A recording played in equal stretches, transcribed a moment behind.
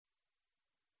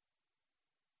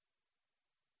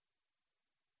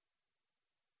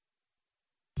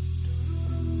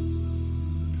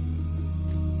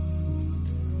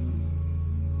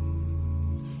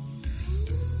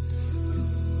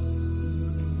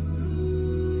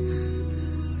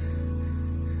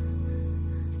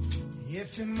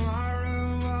If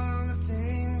tomorrow all the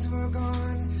things were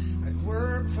gone, I'd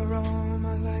work for all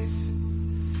my life,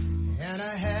 and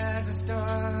I had to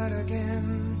start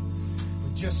again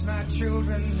with just my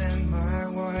children and my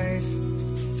wife.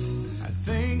 I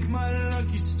thank my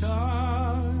lucky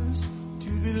stars to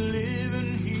be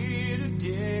living here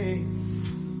today,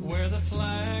 where the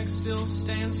flag still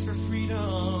stands for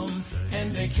freedom,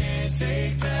 and they can't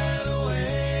take that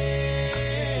away.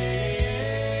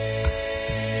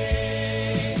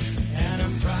 And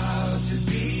I'm proud to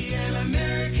be an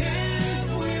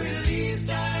American, where at least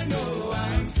I know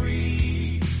I'm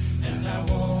free. And I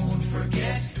won't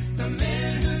forget the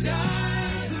men who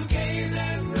died, who gave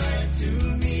that right to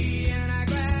me. And I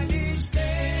gladly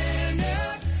stand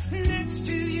up next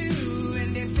to you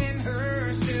and defend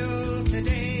her still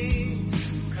today,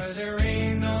 'cause there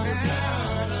ain't no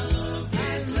doubt I love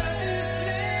this land.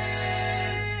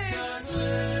 God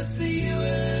bless the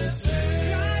USA.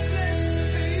 God bless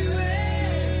the USA.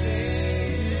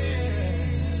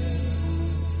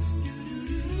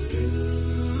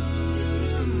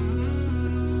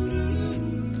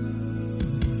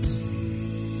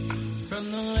 From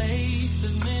the lakes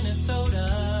of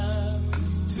Minnesota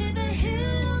to the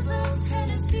hills of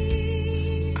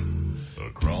Tennessee,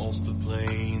 across the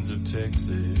plains of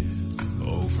Texas,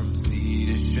 oh, from sea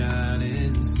to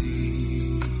shining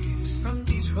sea, from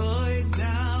Detroit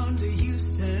down to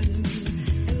Houston,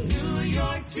 and New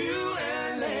York to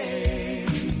LA,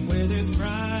 where there's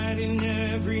pride in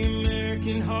every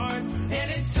American heart,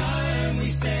 and it's time we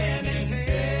stand and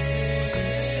say,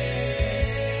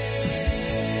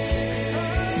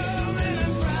 oh, and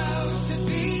I'm proud to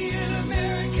be an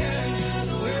American,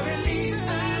 where at least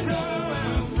I know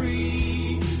I'm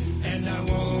free, and I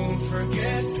won't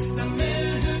forget the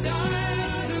men who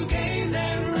died, who gave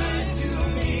that right to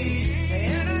me.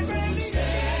 And I'd rather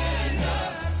stand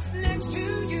up next to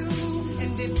you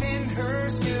and defend her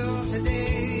still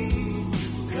today,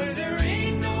 'cause there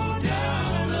ain't no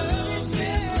doubt of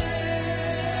this land.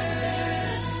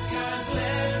 God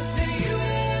bless the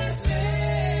USA.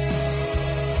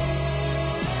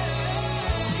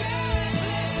 God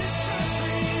bless this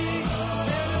country.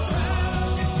 And I'm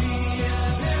proud to be an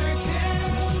American,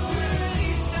 where at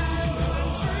least I know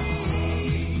I'm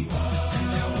free. And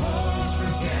I won't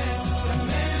forget the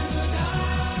men who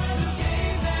died, who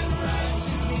gave that right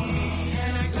to me.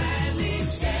 And I gladly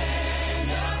stand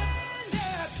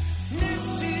up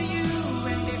next to you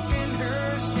and defend her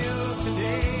still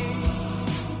today,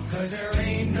 'cause there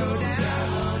ain't no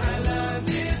doubt I love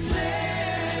this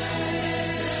land.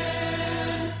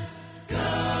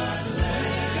 God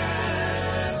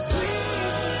bless the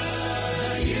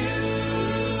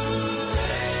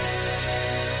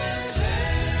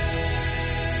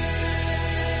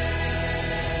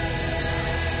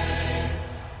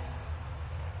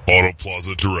Auto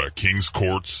Plaza Direct Kings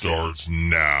Court starts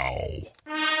now.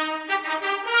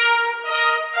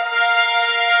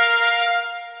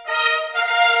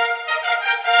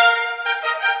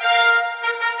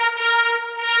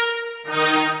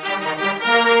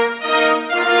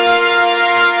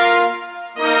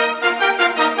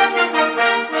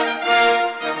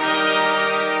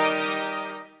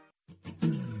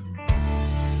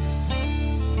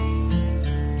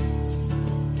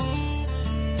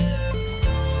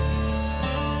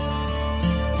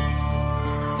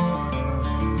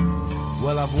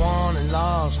 Well, I've won and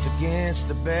lost against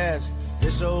the best.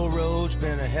 This old road's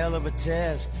been a hell of a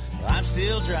test. I'm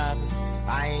still driving,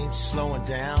 I ain't slowing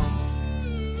down.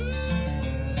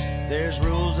 There's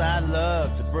rules I'd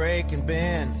love to break and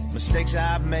bend, mistakes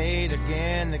I've made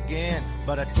again and again.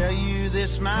 But I tell you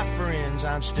this, my friends,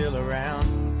 I'm still around.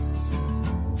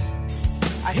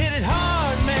 I hit it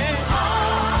hard, man,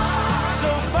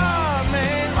 so far,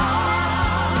 man.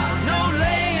 No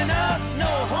laying up,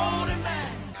 no holding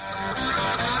back.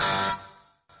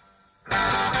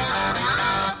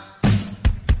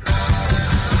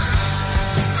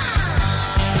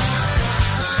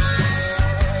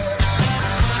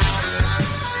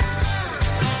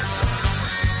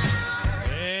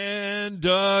 And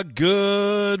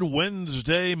good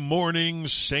Wednesday morning,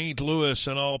 St. Louis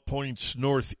and all points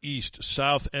northeast,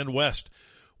 south, and west.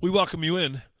 We welcome you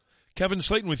in. Kevin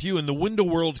Slaten with you in the Window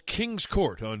World Kings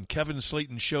Court on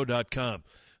KevinSlatenShow.com.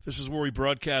 This is where we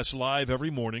broadcast live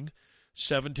every morning,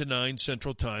 7 to 9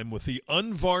 Central Time, with the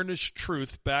unvarnished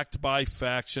truth backed by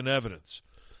facts and evidence.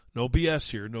 No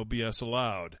BS here, no BS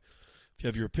allowed. If you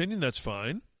have your opinion, that's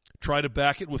fine. Try to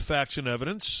back it with facts and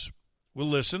evidence. We'll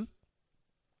listen.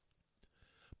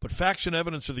 But facts and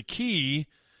evidence are the key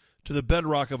to the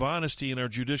bedrock of honesty in our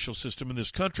judicial system in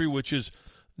this country, which is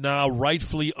now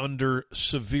rightfully under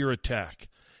severe attack.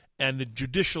 and the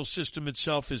judicial system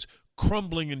itself is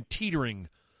crumbling and teetering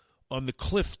on the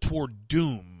cliff toward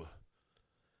doom.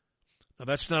 Now,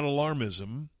 that's not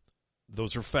alarmism.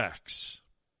 Those are facts.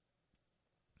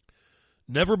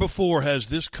 Never before has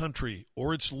this country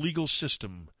or its legal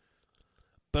system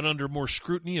been under more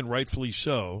scrutiny, and rightfully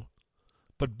so,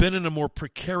 but been in a more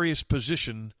precarious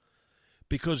position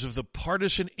because of the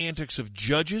partisan antics of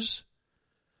judges,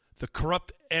 the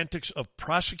corrupt antics of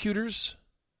prosecutors,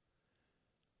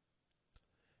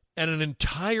 and an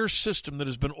entire system that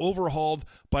has been overhauled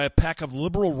by a pack of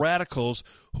liberal radicals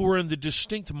who are in the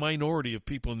distinct minority of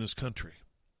people in this country.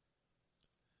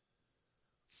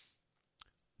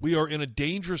 We are in a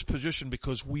dangerous position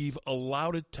because we've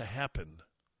allowed it to happen.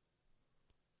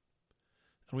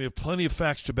 And we have plenty of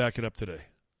facts to back it up today.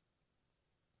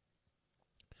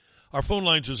 Our phone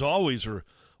lines, as always, are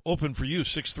open for you,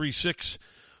 636-538-0746,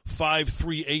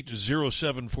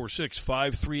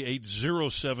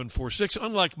 538-0746.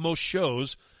 Unlike most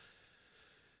shows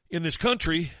in this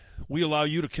country, we allow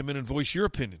you to come in and voice your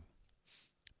opinion.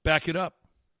 Back it up.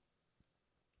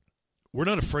 We're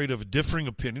not afraid of a differing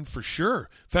opinion, for sure.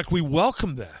 In fact, we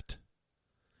welcome that.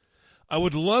 I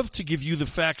would love to give you the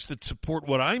facts that support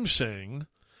what I'm saying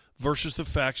versus the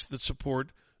facts that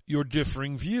support your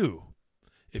differing view.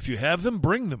 If you have them,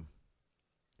 bring them.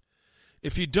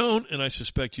 If you don't, and I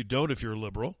suspect you don't if you're a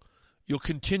liberal, you'll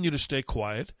continue to stay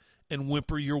quiet and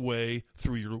whimper your way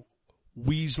through your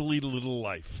weaselly little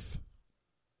life.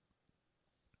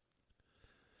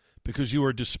 Because you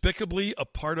are despicably a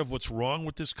part of what's wrong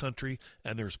with this country,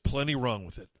 and there's plenty wrong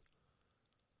with it.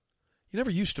 You never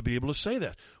used to be able to say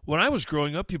that. When I was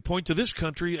growing up, you point to this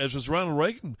country, as Ronald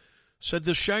Reagan said,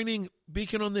 the shining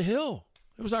beacon on the hill.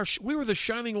 We were the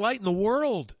shining light in the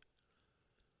world.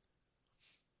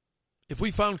 If we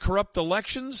found corrupt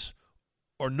elections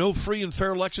or no free and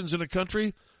fair elections in a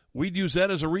country, we'd use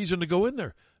that as a reason to go in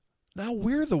there. Now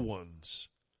we're the ones.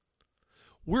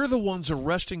 We're the ones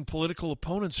arresting political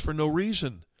opponents for no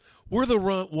reason. We're the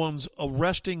ones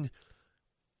arresting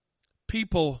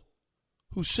people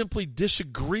who simply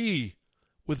disagree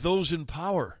with those in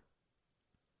power.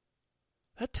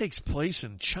 That takes place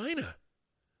in China,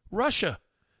 Russia,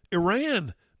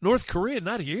 Iran, North Korea,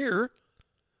 not here.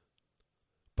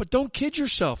 But don't kid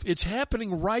yourself. It's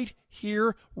happening right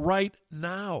here, right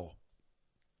now.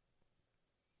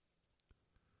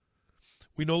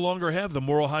 We no longer have the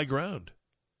moral high ground.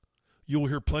 You will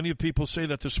hear plenty of people say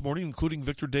that this morning, including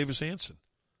Victor Davis Hanson.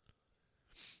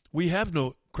 We have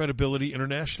no credibility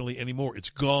internationally anymore. It's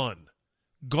gone.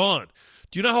 Gone.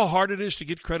 Do you know how hard it is to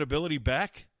get credibility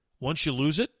back once you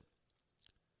lose it?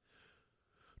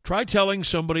 Try telling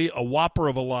somebody a whopper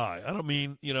of a lie. I don't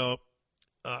mean,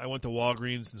 I went to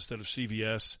Walgreens instead of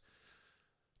CVS.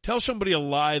 Tell somebody a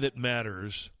lie that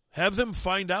matters. Have them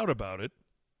find out about it.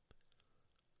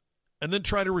 And then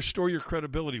try to restore your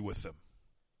credibility with them.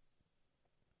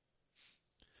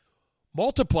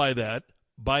 Multiply that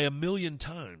by 1,000,000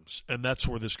 times, and that's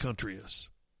where this country is.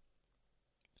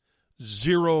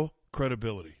 Zero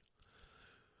credibility.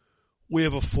 We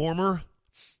have a former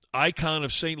icon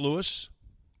of St. Louis,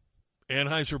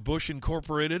 Anheuser-Busch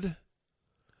Incorporated,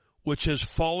 which has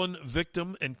fallen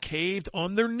victim and caved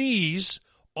on their knees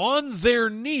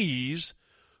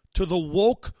to the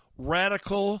woke,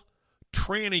 radical,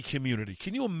 tranny community.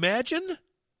 Can you imagine?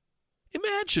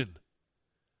 Imagine.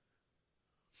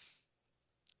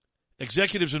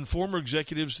 Executives and former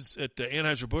executives at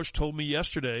Anheuser-Busch told me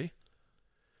yesterday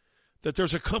that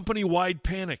there's a company-wide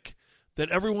panic, that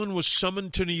everyone was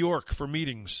summoned to New York for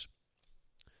meetings,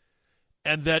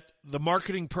 and that the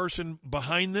marketing person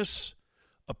behind this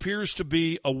appears to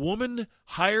be a woman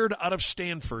hired out of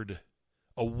Stanford,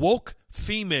 a woke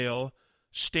female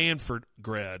Stanford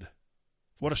grad.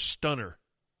 What a stunner.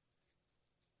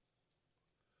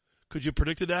 Could you have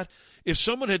predicted that? If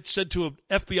someone had said to an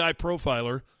FBI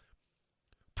profiler,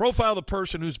 profile the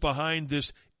person who's behind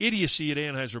this idiocy at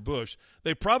Anheuser-Busch,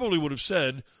 they probably would have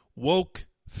said, woke,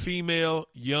 female,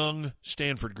 young,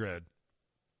 Stanford grad.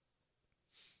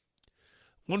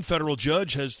 One federal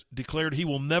judge has declared he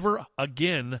will never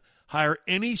again hire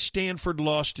any Stanford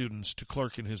law students to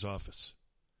clerk in his office.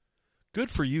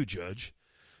 Good for you, Judge.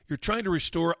 You're trying to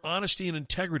restore honesty and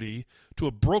integrity to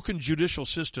a broken judicial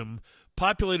system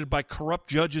populated by corrupt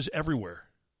judges everywhere.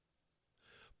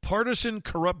 Partisan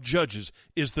corrupt judges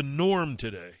is the norm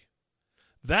today.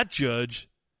 That judge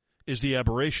is the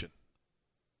aberration.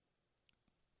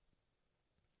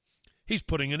 He's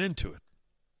putting an end to it,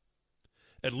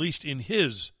 at least in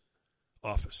his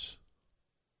office.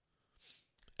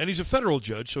 And he's a federal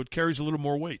judge, so it carries a little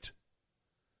more weight.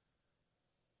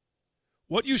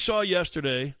 What you saw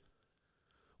yesterday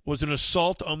was an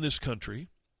assault on this country.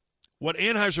 What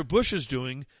Anheuser-Busch is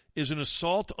doing is an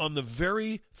assault on the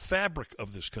very fabric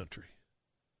of this country.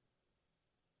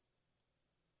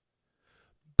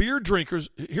 Beer drinkers,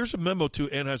 here's a memo to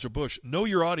Anheuser-Busch. Know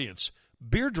your audience.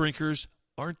 Beer drinkers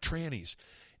aren't trannies.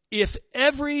 If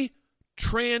every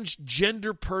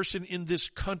transgender person in this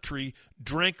country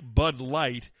drank Bud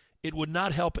Light, it would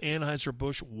not help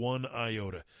Anheuser-Busch one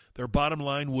iota. Their bottom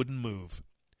line wouldn't move.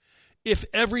 If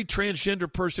every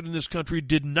transgender person in this country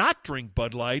did not drink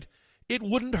Bud Light, it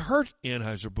wouldn't hurt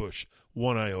Anheuser-Busch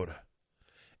one iota.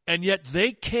 And yet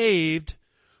they caved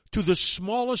to the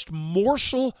smallest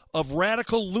morsel of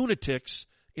radical lunatics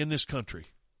in this country.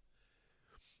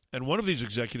 And one of these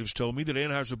executives told me that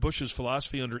Anheuser-Busch's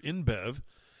philosophy under InBev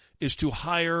is to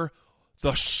hire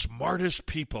the smartest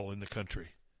people in the country.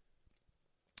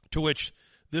 To which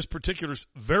this particular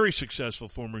very successful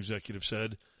former executive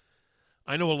said,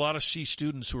 I know a lot of C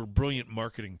students who are brilliant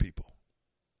marketing people.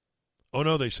 Oh,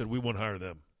 no, they said, we won't hire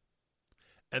them.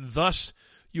 And thus,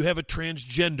 you have a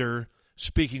transgender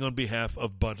speaking on behalf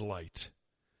of Bud Light.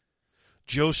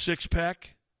 Joe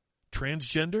Sixpack,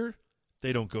 transgender,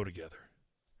 they don't go together.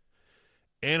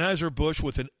 Anheuser-Busch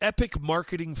with an epic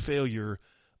marketing failure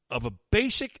of a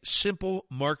basic, simple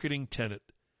marketing tenet.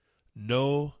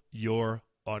 Know your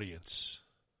audience.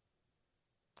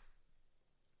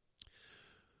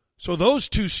 So those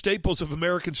two staples of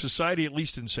American society, at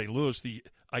least in St. Louis, the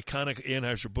iconic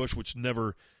Anheuser-Busch, which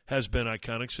never has been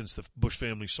iconic since the Bush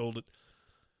family sold it,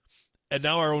 and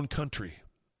now our own country,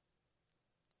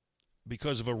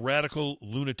 because of a radical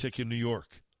lunatic in New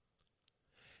York.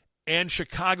 And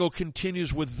Chicago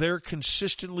continues with their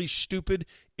consistently stupid,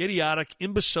 idiotic,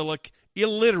 imbecilic,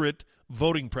 illiterate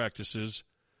voting practices,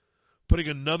 putting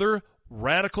another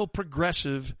radical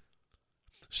progressive,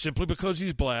 simply because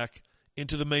he's black,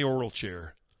 into the mayoral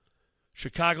chair.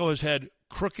 Chicago has had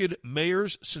crooked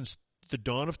mayors since the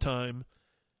dawn of time,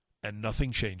 and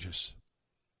nothing changes.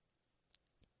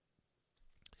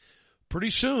 Pretty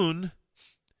soon,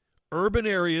 urban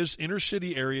areas, inner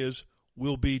city areas,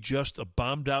 will be just a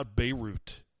bombed-out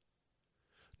Beirut.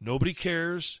 Nobody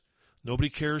cares. Nobody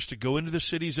cares to go into the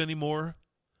cities anymore.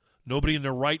 Nobody in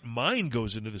their right mind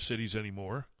goes into the cities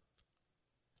anymore.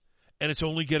 And it's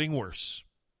only getting worse.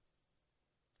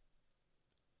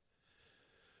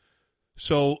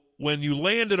 So when you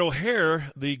land at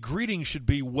O'Hare, the greeting should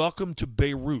be, welcome to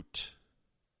Beirut.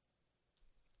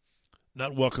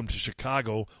 Not welcome to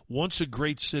Chicago, once a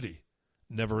great city,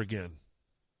 never again.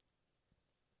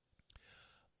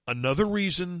 Another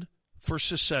reason for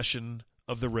secession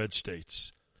of the red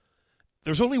states.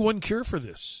 There's only one cure for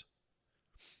this.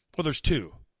 Well, there's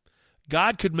two.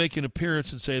 God could make an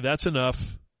appearance and say, that's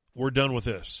enough, we're done with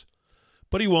this.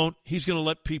 But he won't. He's going to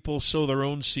let people sow their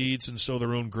own seeds and sow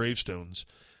their own gravestones.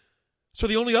 So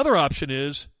the only other option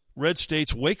is red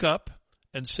states wake up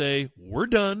and say, we're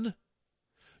done.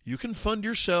 You can fund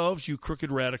yourselves, you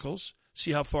crooked radicals.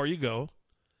 See how far you go.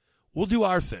 We'll do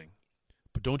our thing.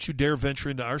 But don't you dare venture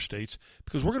into our states,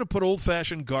 because we're going to put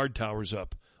old-fashioned guard towers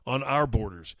up on our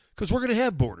borders, because we're going to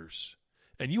have borders,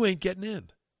 and you ain't getting in.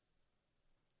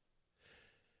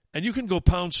 And you can go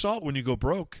pound salt when you go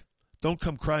broke. Don't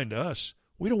come crying to us.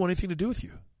 We don't want anything to do with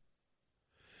you.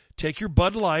 Take your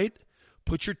Bud Light,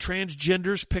 put your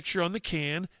transgender's picture on the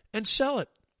can, and sell it.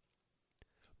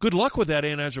 Good luck with that,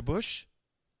 Anheuser-Busch.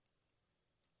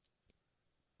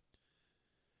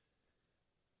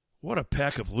 What a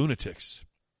pack of lunatics.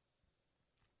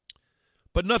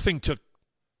 But nothing took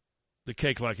the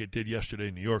cake like it did yesterday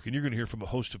in New York, and you're going to hear from a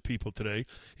host of people today,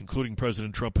 including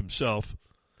President Trump himself.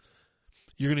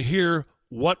 You're going to hear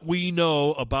what we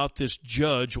know about this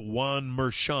judge, Juan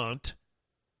Merchant,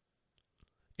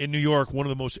 in New York, one of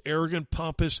the most arrogant,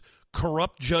 pompous,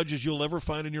 corrupt judges you'll ever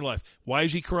find in your life. Why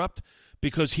is he corrupt?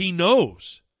 Because he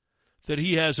knows that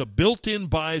he has a built-in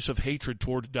bias of hatred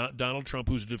toward Donald Trump,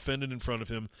 who's a defendant in front of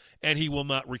him, and he will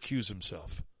not recuse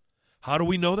himself. How do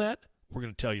we know that? We're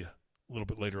going to tell you a little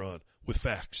bit later on with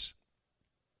facts.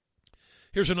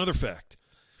 Here's another fact.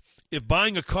 If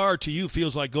buying a car to you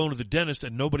feels like going to the dentist,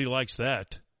 and nobody likes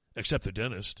that, except the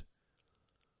dentist,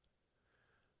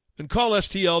 then call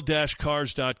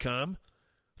STL-Cars.com,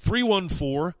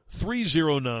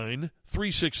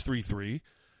 314-309-3633,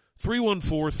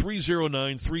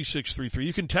 314-309-3633.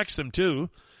 You can text them, too.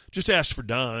 Just ask for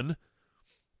Don.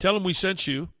 Tell them we sent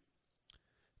you.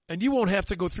 And you won't have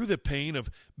to go through the pain of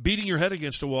beating your head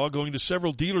against a wall, going to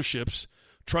several dealerships,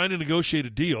 trying to negotiate a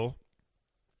deal,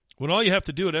 when all you have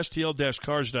to do at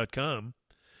STL-Cars.com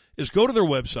is go to their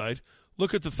website,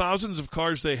 look at the thousands of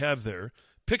cars they have there,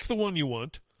 pick the one you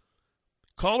want,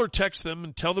 call or text them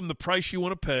and tell them the price you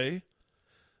want to pay.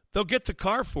 They'll get the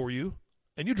car for you,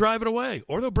 and you drive it away,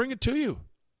 or they'll bring it to you.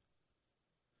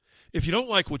 If you don't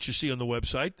like what you see on the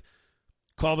website,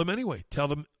 call them anyway. Tell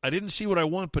them, I didn't see what I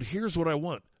want, but here's what I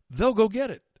want. They'll go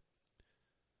get it.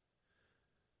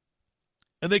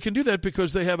 And they can do that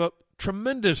because they have a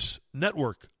tremendous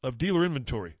network of dealer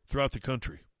inventory throughout the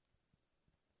country.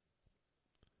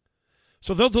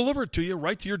 So they'll deliver it to you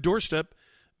right to your doorstep.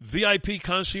 VIP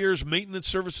concierge maintenance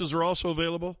services are also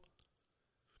available.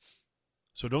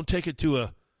 So don't take it to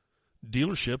a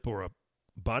dealership or a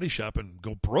body shop and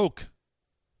go broke.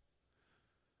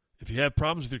 If you have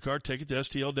problems with your car, take it to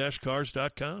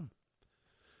stl-cars.com.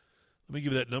 Let me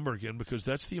give you that number again because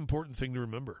that's the important thing to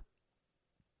remember.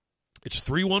 It's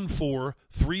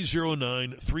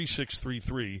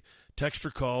 314-309-3633. Text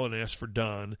or call and ask for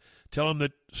Don. Tell him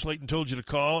that Slaten told you to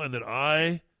call and that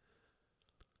I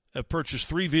have purchased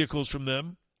 3 vehicles from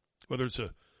them, whether it's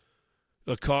a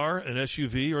car, an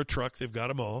SUV, or a truck. They've got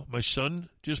them all. My son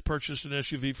just purchased an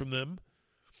SUV from them.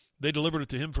 They delivered it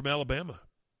to him from Alabama.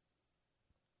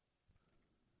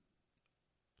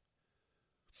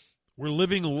 We're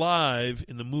living live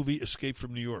in the movie Escape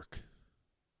from New York.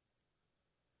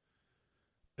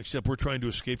 Except we're trying to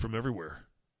escape from everywhere.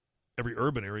 Every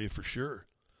urban area for sure.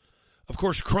 Of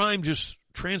course, crime just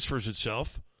transfers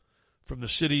itself from the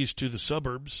cities to the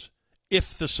suburbs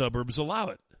if the suburbs allow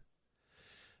it.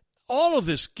 All of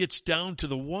this gets down to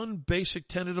the one basic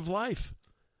tenet of life.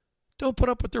 Don't put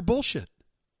up with their bullshit.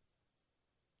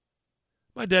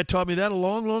 My dad taught me that a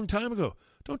long, long time ago.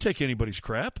 Don't take anybody's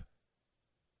crap.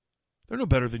 They're no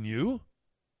better than you.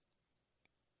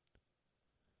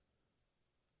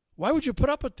 Why would you put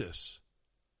up with this?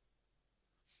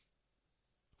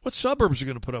 What suburbs are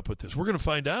going to put up with this? We're going to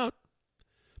find out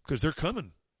because they're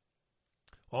coming.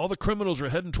 All the criminals are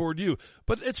heading toward you.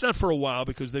 But it's not for a while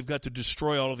because they've got to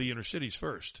destroy all of the inner cities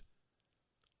first.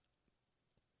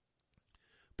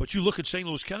 But you look at St.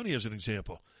 Louis County as an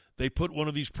example. They put one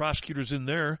of these prosecutors in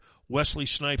there, Wesley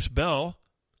Snipes Bell.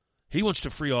 He wants to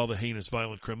free all the heinous,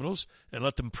 violent criminals and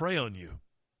let them prey on you.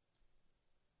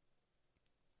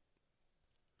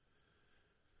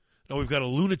 Now, we've got a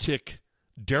lunatic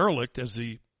derelict as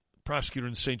the prosecutor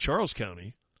in St. Charles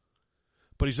County,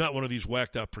 but he's not one of these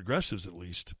whacked-out progressives, at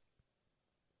least.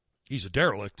 He's a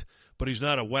derelict, but he's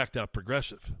not a whacked-out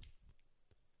progressive.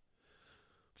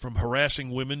 From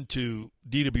harassing women to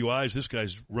DWIs, this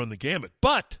guy's run the gamut.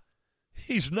 But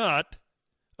he's not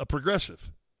a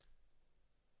progressive.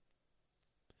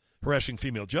 Harassing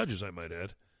female judges, I might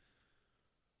add.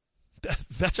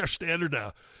 That's our standard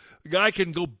now. The guy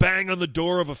can go bang on the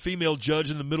door of a female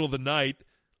judge in the middle of the night,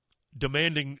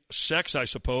 demanding sex, I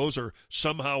suppose, or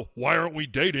somehow, why aren't we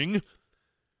dating?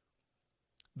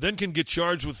 Then can get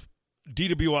charged with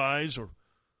DWIs or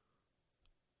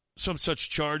some such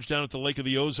charge down at the Lake of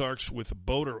the Ozarks with a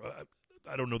boat, or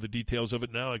I don't know the details of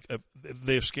it now.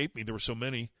 They escaped me. There were so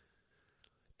many.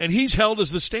 And he's held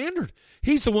as the standard.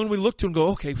 He's the one we look to and go,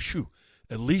 okay, phew,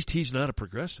 at least he's not a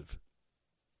progressive.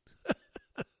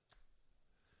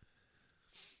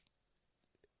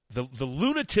 The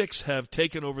lunatics have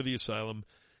taken over the asylum.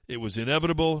 It was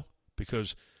inevitable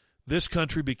because this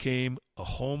country became a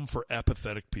home for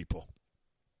apathetic people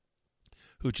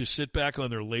who just sit back on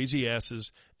their lazy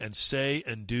asses and say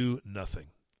and do nothing.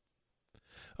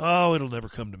 Oh, it'll never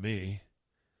come to me.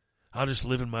 I'll just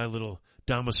live in my little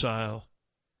domicile.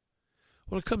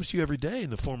 Well, it comes to you every day in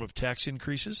the form of tax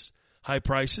increases, high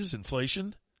prices,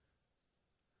 inflation.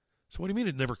 So what do you mean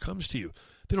it never comes to you?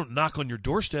 They don't knock on your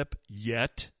doorstep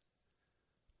yet,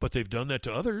 but they've done that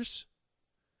to others.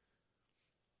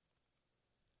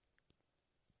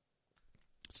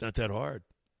 It's not that hard.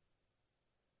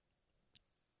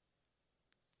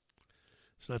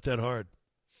 It's not that hard.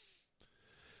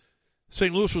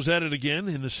 St. Louis was at it again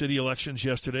in the city elections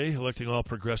yesterday, electing all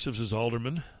progressives as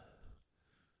aldermen.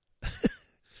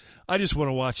 I just want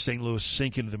to watch St. Louis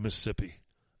sink into the Mississippi.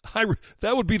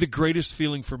 That would be the greatest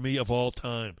feeling for me of all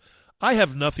time. I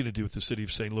have nothing to do with the city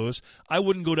of St. Louis. I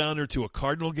wouldn't go down there to a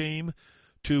Cardinal game,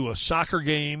 to a soccer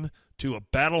game, to a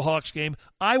Battlehawks game.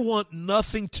 I want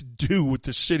nothing to do with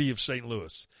the city of St.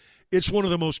 Louis. It's one of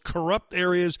the most corrupt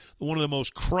areas, one of the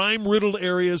most crime-riddled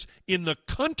areas in the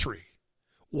country.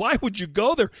 Why would you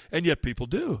go there? And yet people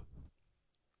do.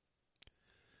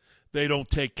 They don't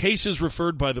take cases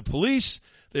referred by the police.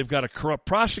 They've got a corrupt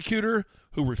prosecutor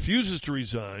who refuses to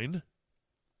resign.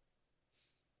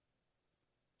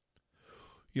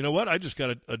 You know what? I just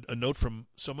got a note from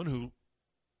someone who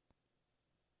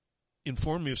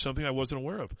informed me of something I wasn't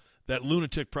aware of. That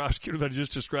lunatic prosecutor that I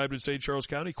just described in St. Charles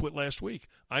County quit last week.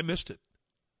 I missed it.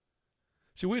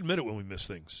 See, we admit it when we miss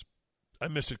things. I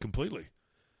missed it completely.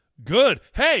 Good.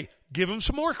 Hey, give him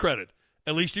some more credit.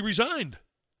 At least he resigned.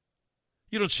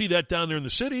 You don't see that down there in the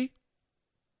city.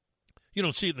 You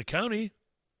don't see it in the county.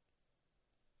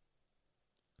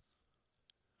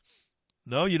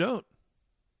 No, you don't.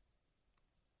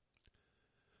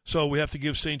 So we have to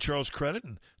give St. Charles credit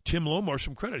and Tim Lomar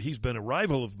some credit. He's been a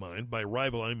rival of mine. By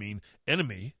rival, I mean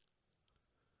enemy.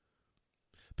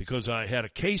 Because I had a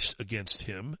case against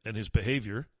him and his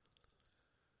behavior.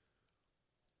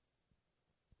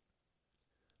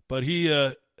 But he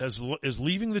is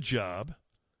leaving the job.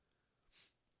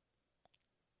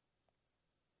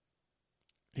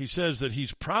 He says that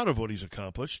he's proud of what he's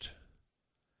accomplished.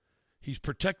 He's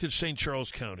protected St.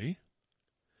 Charles County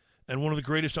and one of the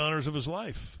greatest honors of his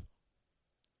life.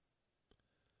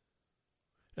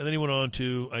 And then he went on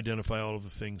to identify all of the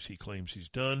things he claims he's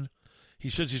done. He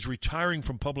says he's retiring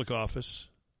from public office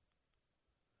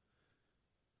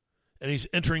and he's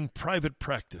entering private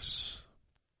practice.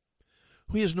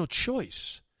 He has no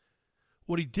choice.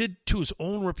 What he did to his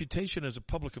own reputation as a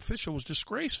public official was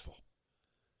disgraceful.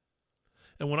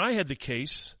 And when I had the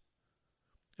case,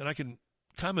 and I can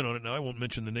comment on it now, I won't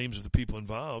mention the names of the people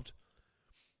involved,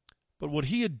 but what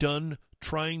he had done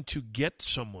trying to get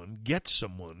someone,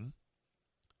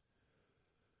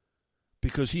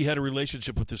 because he had a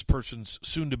relationship with this person's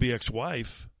soon-to-be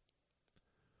ex-wife,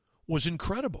 was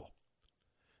incredible.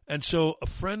 And so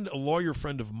a lawyer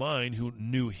friend of mine who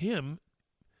knew him,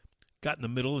 got in the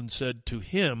middle and said to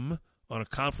him, on a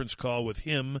conference call with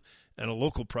him and a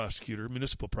local prosecutor,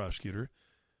 municipal prosecutor,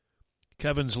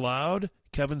 Kevin's loud,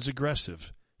 Kevin's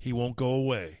aggressive. He won't go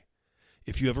away.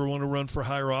 If you ever want to run for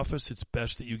higher office, it's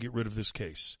best that you get rid of this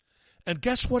case. And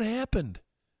guess what happened?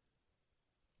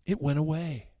 It went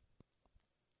away.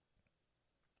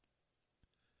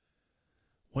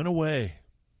 Went away.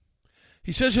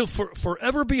 He says he'll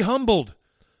forever be humbled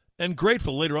and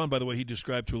grateful. Later on, by the way, he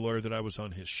described to a lawyer that I was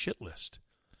on his shit list.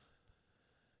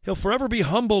 He'll forever be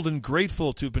humbled and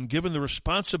grateful to have been given the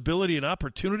responsibility and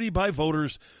opportunity by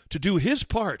voters to do his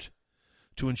part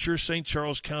to ensure St.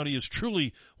 Charles County is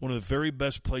truly one of the very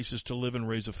best places to live and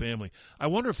raise a family. I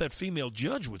wonder if that female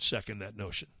judge would second that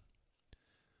notion,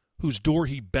 whose door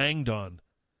he banged on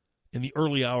in the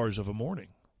early hours of a morning.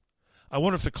 I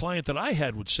wonder if the client that I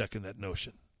had would second that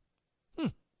notion.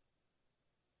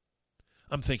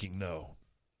 I'm thinking no.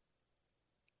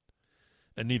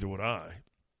 And neither would I.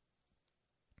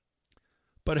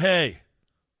 But hey,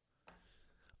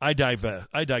 I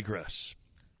digress.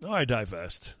 No, I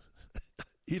divest.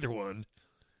 Either one.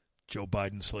 Joe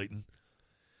Biden, Slaten.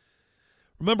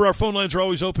 Remember, our phone lines are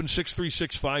always open,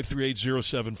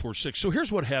 636-538-0746. So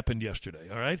here's what happened yesterday,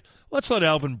 all right? Let's let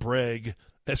Alvin Bragg,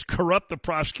 as corrupt a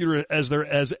prosecutor as there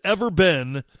has ever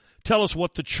been, tell us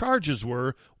what the charges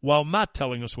were while not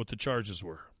telling us what the charges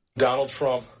were. Donald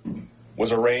Trump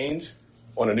was arraigned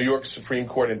on a New York Supreme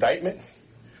Court indictment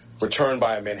returned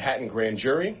by a Manhattan grand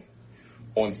jury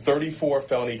on 34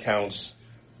 felony counts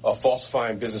of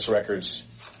falsifying business records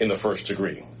in the first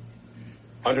degree.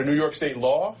 Under New York state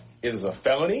law, it is a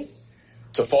felony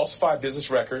to falsify business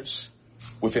records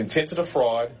with intent to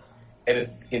defraud and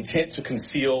an intent to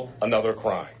conceal another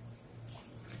crime.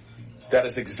 That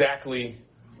is exactly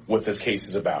what this case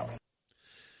is about.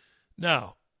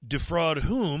 Now, defraud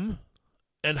whom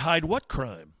and hide what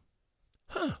crime?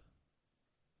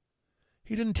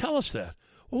 He didn't tell us that.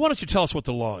 Well, why don't you tell us what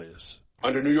the law is?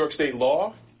 Under New York state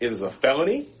law, it is a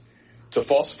felony to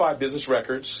falsify business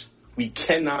records. We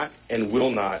cannot and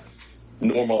will not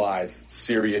normalize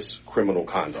serious criminal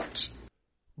conduct.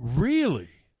 Really?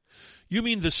 You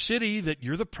mean the city that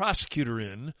you're the prosecutor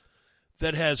in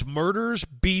that has murders,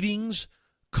 beatings,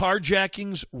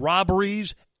 carjackings,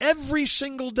 robberies every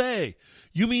single day?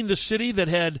 You mean the city that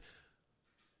had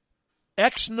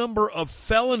X number of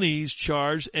felonies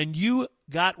charged and you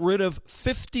got rid of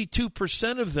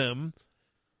 52% of them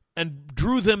and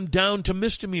drew them down to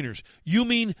misdemeanors? You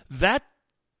mean that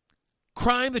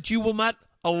crime that you will not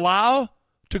allow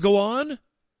to go on?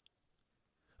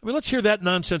 I mean, let's hear that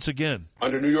nonsense again.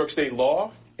 Under New York state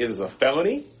law, it is a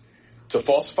felony to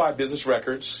falsify business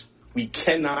records. We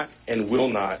cannot and will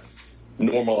not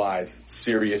normalize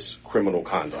serious criminal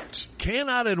conduct.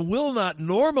 Cannot and will not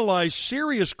normalize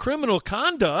serious criminal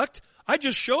conduct? I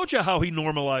just showed you how he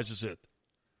normalizes it.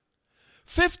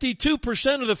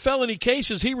 52% of the felony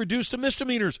cases he reduced to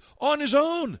misdemeanors on his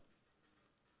own.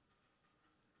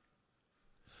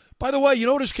 By the way, you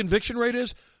know what his conviction rate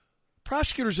is?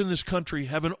 Prosecutors in this country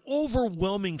have an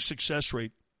overwhelming success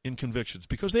rate in convictions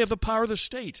because they have the power of the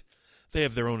state. They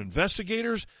have their own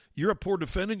investigators. You're a poor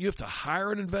defendant. You have to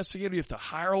hire an investigator. You have to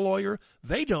hire a lawyer.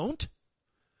 They don't.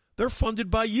 They're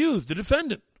funded by you, the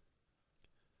defendant.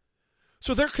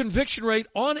 So their conviction rate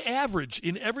on average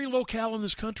in every locale in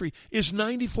this country is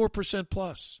 94%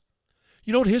 plus.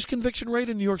 You know what his conviction rate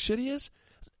in New York City is?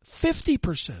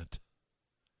 50%.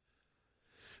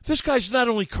 This guy's not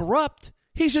only corrupt,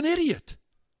 he's an idiot.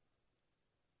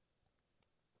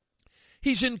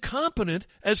 He's incompetent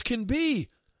as can be.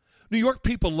 New York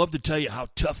people love to tell you how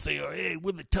tough they are. Hey,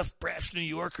 we're the tough, brash New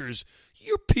Yorkers.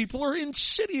 Your people are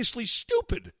insidiously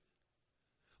stupid.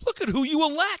 Look at who you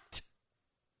elect.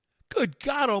 Good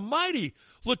God almighty.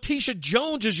 Letitia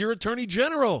Jones is your attorney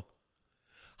general.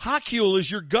 Hochul is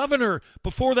your governor.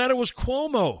 Before that, it was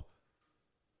Cuomo.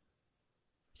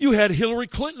 You had Hillary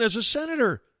Clinton as a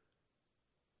senator.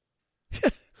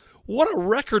 What a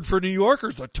record for New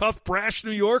Yorkers, the tough, brash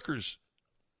New Yorkers.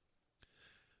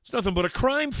 It's nothing but a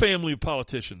crime family of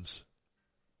politicians.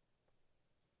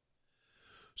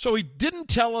 So he didn't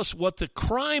tell us what the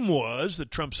crime was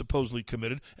that Trump supposedly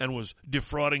committed and was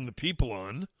defrauding the people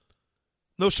on.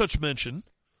 No such mention.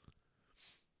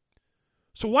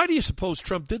 So why do you suppose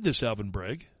Trump did this, Alvin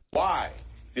Bragg? Why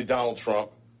did Donald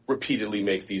Trump repeatedly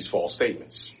make these false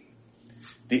statements?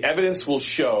 The evidence will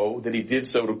show that he did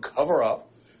so to cover up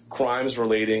crimes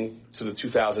relating to the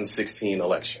 2016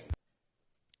 election.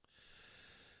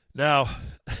 Now,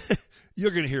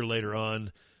 you're going to hear later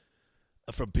on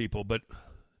from people, but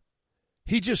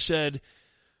he just said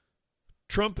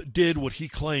Trump did what he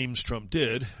claims Trump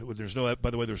did. By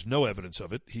the way, there's no evidence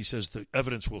of it. He says the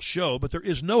evidence will show, but there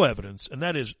is no evidence, and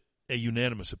that is a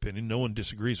unanimous opinion. No one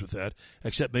disagrees with that,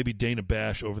 except maybe Dana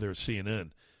Bash over there at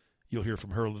CNN. You'll hear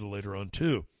from her a little later on,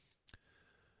 too.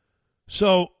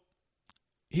 So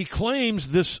he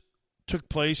claims this took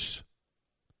place,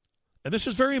 and this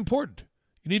is very important.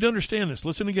 You need to understand this.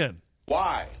 Listen again.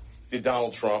 Why did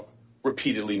Donald Trump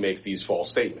repeatedly make these false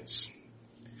statements?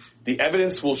 The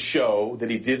evidence will show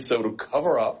that he did so to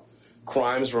cover up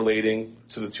crimes relating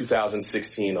to the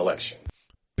 2016 election.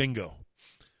 Bingo.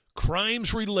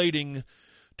 Crimes relating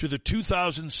to the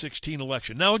 2016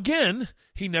 election. Now, again,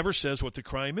 he never says what the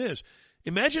crime is.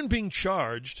 Imagine being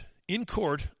charged in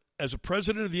court as a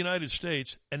president of the United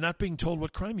States and not being told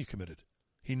what crime you committed.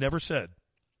 He never said.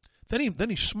 Then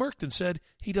he smirked and said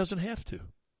he doesn't have to.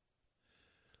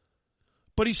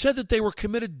 But he said that they were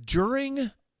committed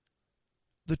during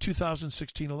the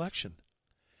 2016 election.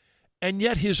 And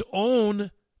yet his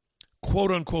own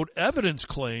quote-unquote evidence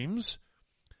claims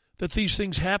that these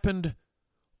things happened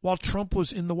while Trump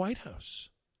was in the White House.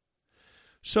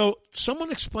 So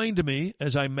someone explained to me,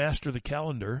 as I master the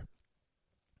calendar,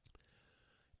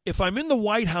 if I'm in the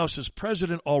White House as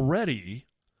president already,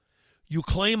 you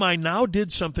claim I now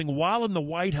did something while in the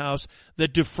White House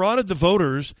that defrauded the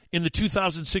voters in the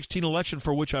 2016 election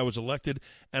for which I was elected,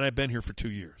 and I've been here for 2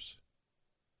 years.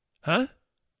 Huh?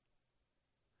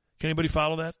 Can anybody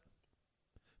follow that?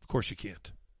 Of course you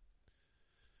can't.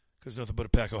 Because nothing but a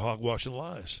pack of hogwash and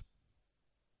lies.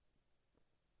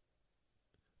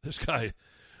 This guy,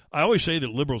 I always say that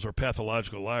liberals are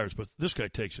pathological liars, but this guy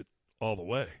takes it all the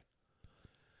way.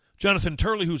 Jonathan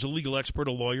Turley, who's a legal expert,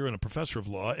 a lawyer, and a professor of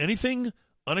law. Anything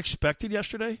unexpected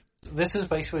yesterday? This is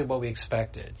basically what we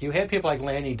expected. You had people like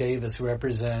Lanny Davis, who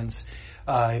represents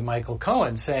Michael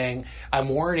Cohen, saying, I'm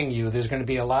warning you, there's going to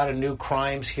be a lot of new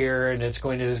crimes here, and there's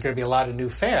going to be a lot of new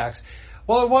facts.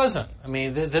 Well, it wasn't. I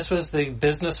mean, this was the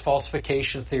business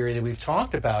falsification theory that we've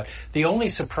talked about. The only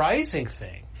surprising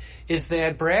thing is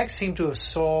that Bragg seemed to have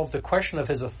solved the question of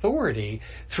his authority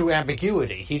through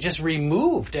ambiguity. He just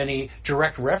removed any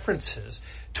direct references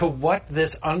to what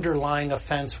this underlying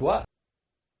offense was.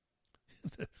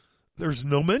 There's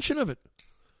no mention of it.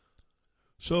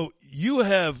 So you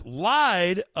have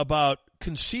lied about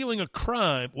concealing a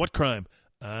crime. What crime?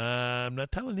 I'm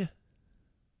not telling you.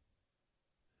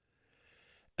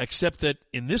 Except that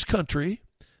in this country,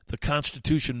 the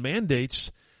Constitution mandates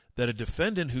that a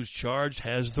defendant who's charged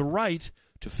has the right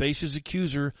to face his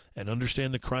accuser and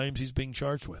understand the crimes he's being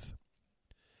charged with.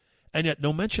 And yet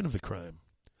no mention of the crime.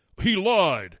 He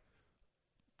lied.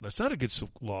 That's not against the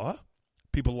law.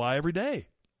 People lie every day.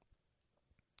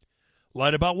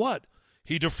 Lied about what?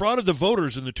 He defrauded the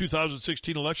voters in the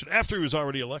 2016 election after he was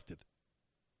already elected.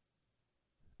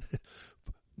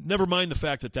 Never mind the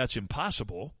fact that that's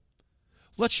impossible.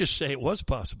 Let's just say it was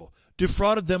possible.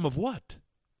 Defrauded them of what?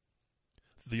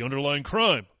 The underlying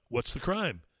crime. What's the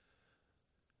crime?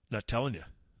 Not telling you.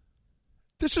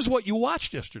 This is what you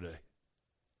watched yesterday.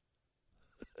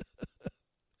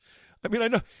 I mean, I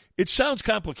know it sounds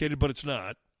complicated, but it's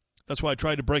not. That's why I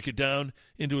tried to break it down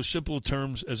into as simple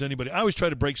terms as anybody. I always try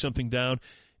to break something down.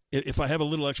 If I have a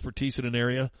little expertise in an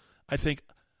area, I think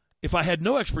if I had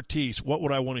no expertise, what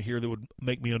would I want to hear that would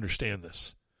make me understand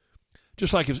this?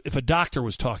 Just like if a doctor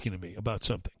was talking to me about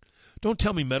something. Don't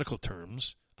tell me medical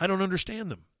terms. I don't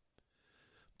understand them.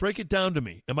 Break it down to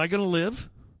me. Am I going to live?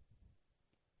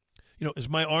 Is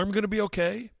my arm going to be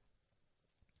okay?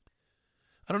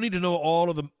 I don't need to know all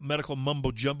of the medical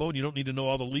mumbo-jumbo, and you don't need to know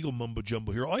all the legal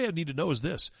mumbo-jumbo here. All you need to know is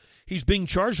this. He's being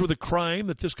charged with a crime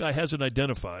that this guy hasn't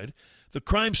identified. The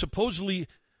crime supposedly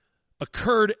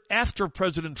occurred after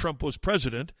President Trump was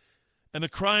president, and the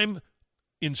crime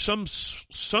in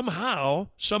somehow,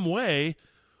 some way,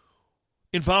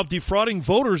 involved defrauding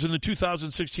voters in the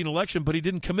 2016 election, but he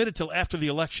didn't commit it till after the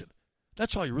election.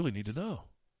 That's all you really need to know.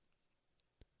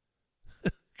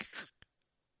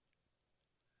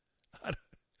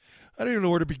 I don't even know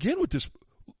where to begin with this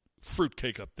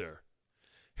fruitcake up there.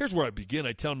 Here's where I begin.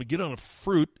 I tell him to get on a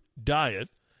fruit diet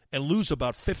and lose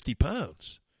about 50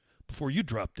 pounds before you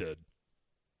drop dead.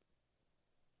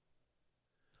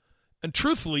 And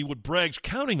truthfully, what Bragg's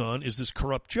counting on is this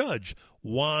corrupt judge,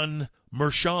 Juan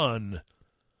Merchan.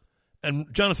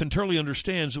 And Jonathan Turley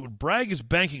understands that what Bragg is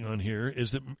banking on here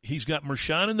is that he's got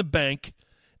Merchan in the bank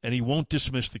and he won't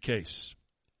dismiss the case.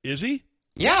 Is he?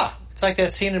 Yeah, it's like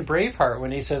that scene in Braveheart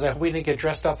when he says, we didn't get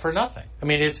dressed up for nothing. I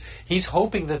mean, he's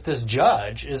hoping that this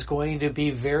judge is going to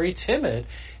be very timid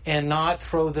and not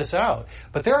throw this out.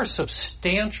 But there are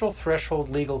substantial threshold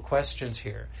legal questions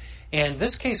here. And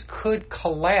this case could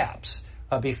collapse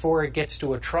before it gets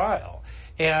to a trial.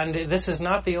 And this is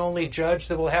not the only judge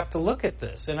that will have to look at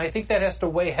this. And I think that has to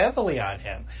weigh heavily on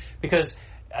him because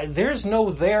there's no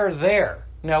there.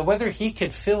 Now, whether he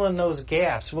could fill in those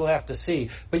gaps, we'll have to see.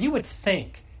 But you would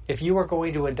think if you were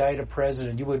going to indict a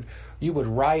president, you would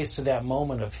rise to that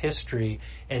moment of history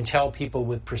and tell people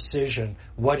with precision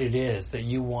what it is that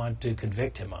you want to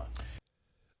convict him on.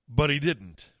 But he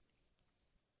didn't,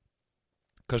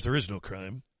 because there is no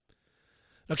crime.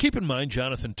 Now, keep in mind,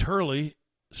 Jonathan Turley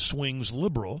swings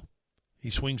liberal. He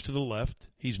swings to the left.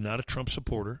 He's not a Trump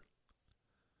supporter.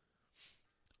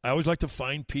 I always like to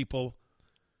find people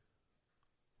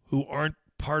who aren't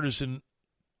partisan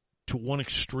to one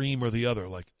extreme or the other.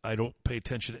 Like, I don't pay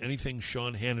attention to anything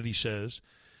Sean Hannity says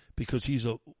because he's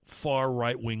a far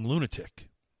right-wing lunatic.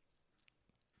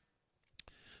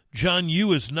 John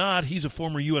Yoo is not. He's a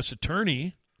former U.S.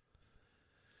 attorney.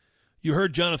 You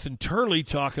heard Jonathan Turley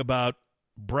talk about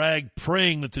Bragg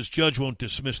praying that this judge won't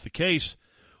dismiss the case.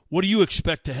 What do you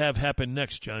expect to have happen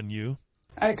next, John Yoo?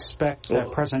 I expect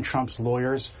that President Trump's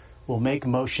lawyers will make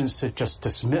motions to just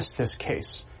dismiss this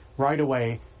case right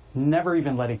away, never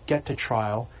even let it get to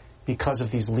trial because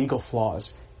of these legal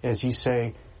flaws. As you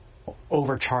say,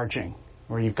 overcharging,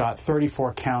 where you've got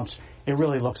 34 counts, it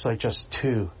really looks like just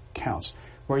 2 counts.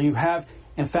 Where you have,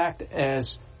 in fact,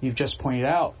 as you've just pointed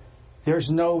out,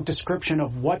 there's no description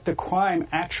of what the crime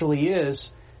actually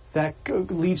is that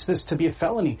leads this to be a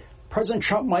felony. President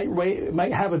Trump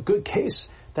might have a good case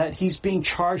that he's being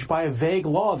charged by a vague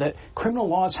law, that criminal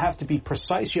laws have to be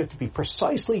precise. You have to be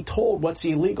precisely told what's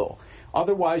illegal.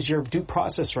 Otherwise, your due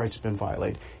process rights have been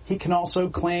violated. He can also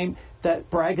claim that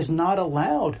Bragg is not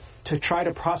allowed to try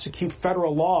to prosecute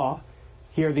federal law,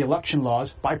 here the election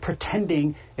laws, by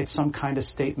pretending it's some kind of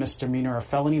state misdemeanor or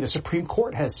felony. The Supreme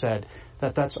Court has said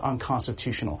that that's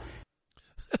unconstitutional.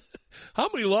 How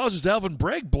many laws is Alvin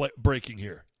Bragg breaking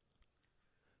here?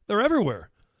 They're everywhere.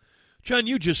 John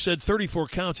Yoo just said 34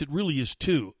 counts. It really is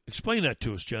 2. Explain that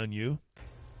to us, John Yoo.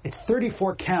 It's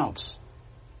 34 counts.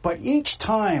 But each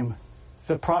time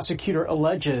the prosecutor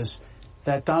alleges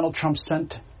that Donald Trump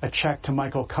sent a check to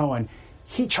Michael Cohen,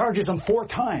 he charges him 4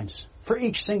 times for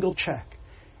each single check.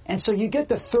 And so you get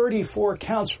the 34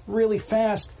 counts really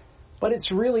fast, but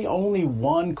it's really only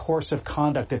one course of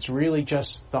conduct. It's really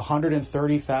just the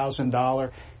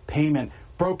 $130,000 payment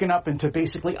broken up into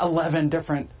basically 11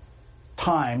 different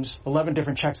times, 11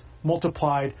 different checks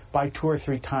multiplied by 2 or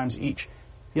 3 times each.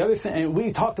 The other thing, and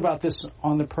we talked about this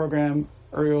on the program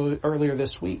earlier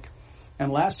this week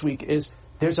and last week, is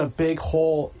there's a big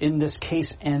hole in this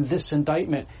case, and this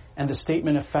indictment and the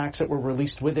statement of facts that were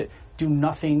released with it do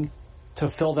nothing to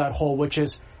fill that hole, which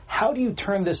is, how do you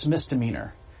turn this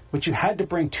misdemeanor, which you had to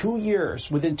bring 2 years,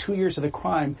 within 2 years of the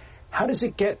crime, how does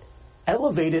it get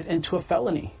elevated into a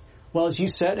felony? Well, as you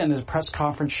said, and the press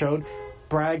conference showed,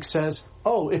 Bragg says,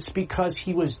 it's because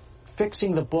he was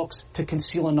fixing the books to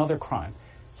conceal another crime.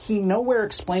 He nowhere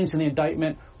explains in the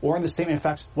indictment or in the statement of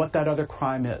facts what that other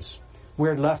crime is.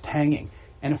 We're left hanging.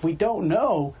 And if we don't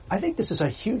know, I think this is a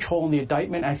huge hole in the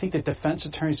indictment. I think the defense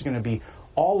attorneys are going to be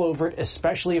all over it,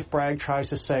 especially if Bragg tries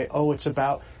to say, it's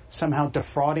about somehow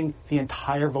defrauding the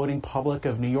entire voting public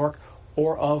of New York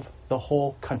or of the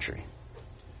whole country.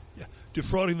 Yeah,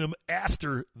 defrauding them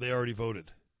after they already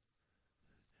voted.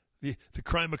 The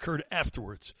crime occurred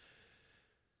afterwards.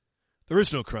 There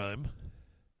is no crime.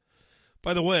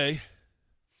 By the way,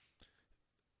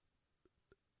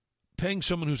 paying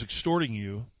someone who's extorting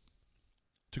you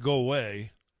to go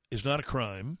away is not a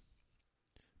crime.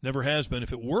 Never has been.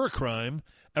 If it were a crime,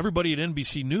 everybody at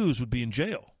NBC News would be in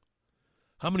jail.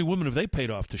 How many women have they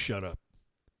paid off to shut up?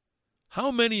 How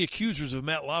many accusers of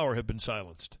Matt Lauer have been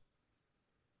silenced?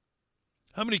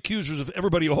 How many accusers of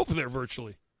everybody over there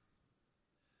virtually?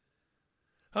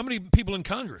 How many people in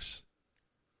Congress?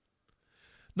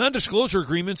 Non-disclosure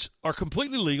agreements are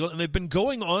completely legal, and they've been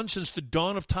going on since the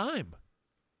dawn of time.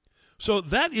 So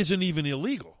that isn't even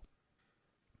illegal,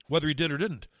 whether he did or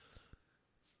didn't.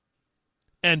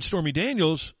 And Stormy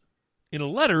Daniels, in a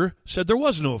letter, said there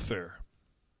was no affair.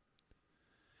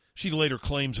 She later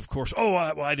claims, of course,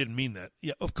 I didn't mean that.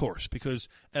 Yeah, of course, because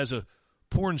as a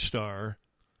porn star,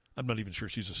 I'm not even sure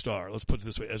she's a star. Let's put it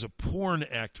this way. As a porn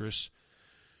actress,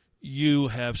 you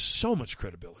have so much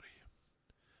credibility.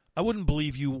 I wouldn't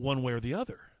believe you one way or the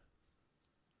other.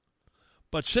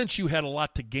 But since you had a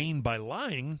lot to gain by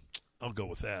lying, I'll go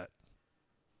with that.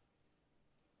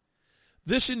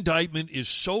 This indictment is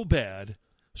so bad,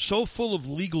 so full of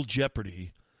legal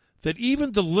jeopardy, that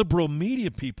even the liberal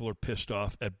media people are pissed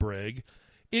off at Bragg,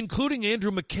 including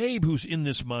Andrew McCabe, who's in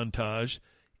this montage.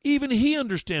 Even he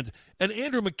understands. And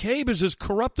Andrew McCabe is as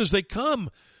corrupt as they come,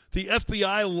 the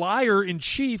FBI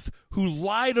liar-in-chief who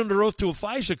lied under oath to a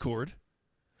FISA court.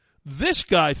 This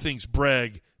guy thinks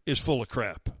Bragg is full of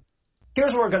crap.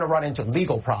 Here's where we're going to run into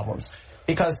legal problems,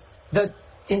 because the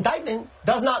indictment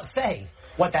does not say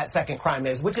what that second crime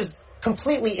is, which is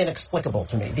completely inexplicable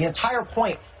to me. The entire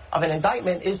point of an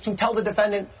indictment is to tell the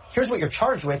defendant, here's what you're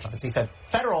charged with. He said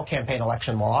federal campaign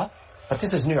election law, but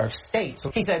this is New York State.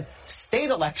 So he said state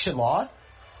election law,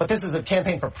 but this is a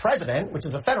campaign for president, which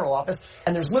is a federal office.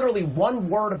 And there's literally one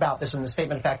word about this in the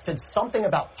statement of fact. It said something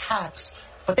about tax,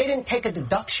 but they didn't take a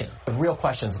deduction. I have real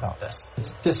questions about this.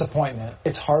 It's disappointment.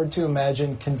 It's hard to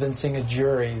imagine convincing a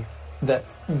jury that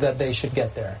they should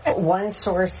get there. One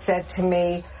source said to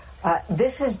me,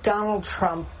 this is Donald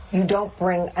Trump. You don't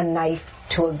bring a knife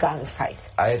to a gunfight.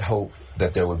 I had hoped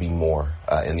that there would be more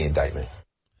in the indictment.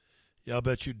 Yeah, I'll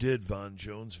bet you did, Van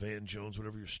Jones,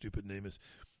 whatever your stupid name is.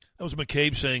 That was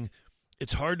McCabe saying,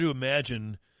 it's hard to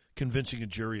imagine convincing a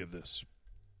jury of this.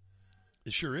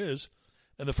 It sure is.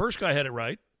 And the first guy had it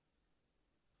right.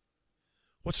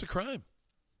 What's the crime?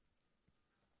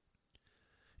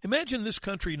 Imagine this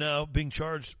country now being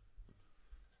charged,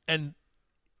 and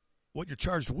what you're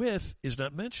charged with is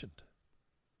not mentioned.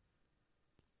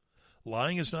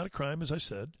 Lying is not a crime, as I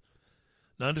said.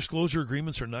 Non-disclosure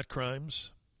agreements are not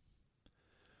crimes.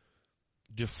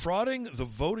 Defrauding the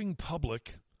voting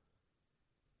public,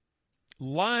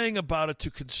 lying about it to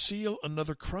conceal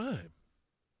another crime.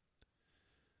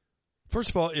 First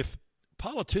of all, if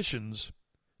politicians,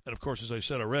 and of course, as I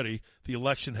said already, the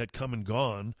election had come and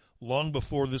gone long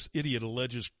before this idiot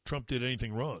alleges Trump did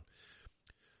anything wrong.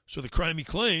 So the crime he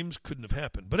claims couldn't have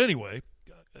happened. But anyway,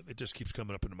 it just keeps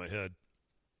coming up into my head.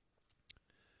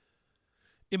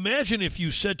 Imagine if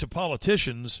you said to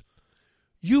politicians,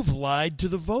 you've lied to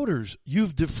the voters.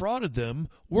 You've defrauded them.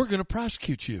 We're going to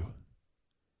prosecute you.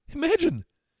 Imagine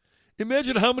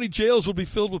how many jails will be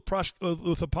filled with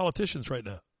the politicians right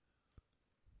now.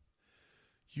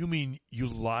 You mean you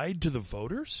lied to the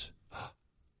voters?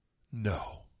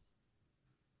 No.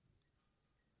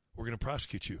 We're going to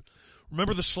prosecute you.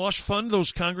 Remember the slush fund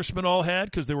those congressmen all had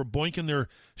because they were boinking their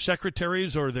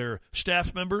secretaries or their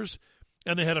staff members,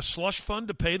 and they had a slush fund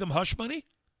to pay them hush money?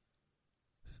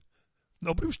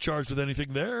 Nobody was charged with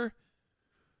anything there.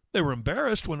 They were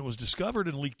embarrassed when it was discovered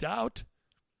and leaked out.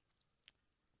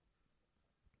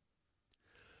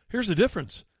 Here's the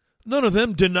difference. None of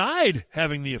them denied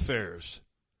having the affairs.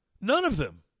 None of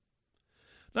them.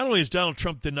 Not only has Donald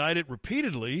Trump denied it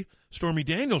repeatedly, Stormy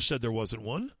Daniels said there wasn't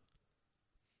one.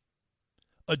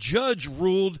 A judge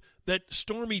ruled that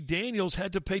Stormy Daniels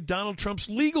had to pay Donald Trump's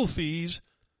legal fees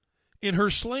in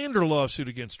her slander lawsuit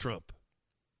against Trump.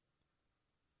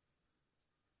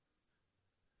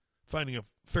 Finding a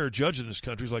fair judge in this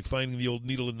country is like finding the old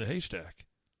needle in the haystack.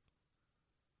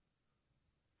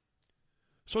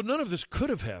 So none of this could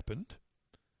have happened.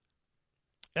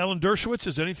 Alan Dershowitz,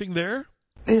 is anything there?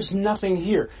 There's nothing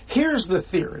here. Here's the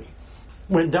theory.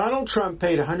 When Donald Trump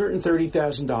paid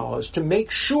 $130,000 to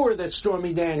make sure that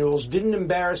Stormy Daniels didn't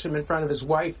embarrass him in front of his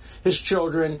wife, his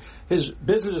children, his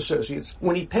business associates,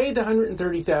 when he paid the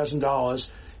 $130,000,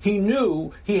 he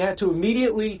knew he had to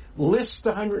immediately list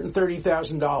the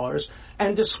 $130,000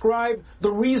 and describe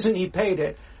the reason he paid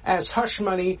it as hush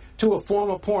money to a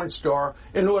former porn star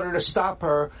in order to stop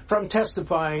her from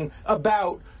testifying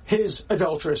about his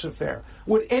adulterous affair.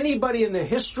 Would anybody in the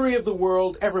history of the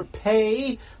world ever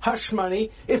pay hush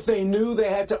money if they knew they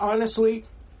had to honestly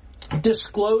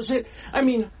disclose it? I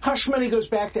mean, hush money goes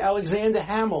back to Alexander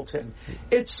Hamilton.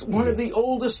 It's one of the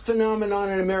oldest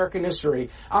phenomenon in American history.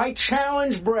 I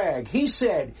challenge Bragg. He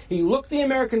said, he looked the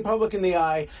American public in the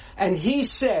eye, and he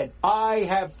said, I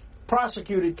have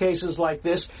prosecuted cases like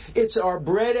this. It's our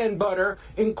bread and butter,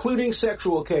 including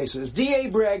sexual cases. D.A.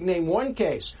 Bragg named one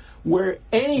case where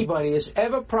anybody has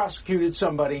ever prosecuted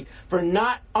somebody for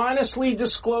not honestly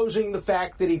disclosing the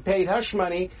fact that he paid hush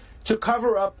money to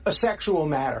cover up a sexual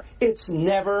matter. It's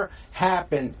never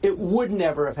happened. It would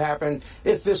never have happened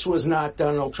if this was not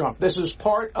Donald Trump. This is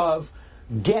part of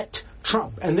Get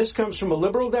Trump. And this comes from a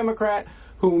liberal Democrat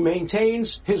who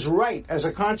maintains his right as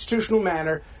a constitutional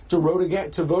matter to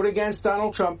vote against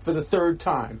Donald Trump for the third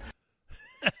time.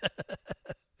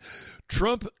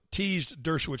 Trump teased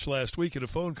Dershowitz last week in a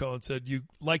phone call and said, "You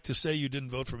like to say you didn't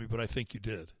vote for me, but I think you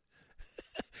did."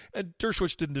 And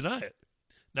Dershowitz didn't deny it.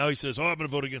 Now he says, I'm going to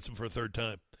vote against him for a third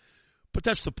time. But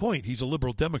that's the point. He's a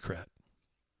liberal Democrat.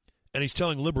 And he's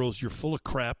telling liberals, you're full of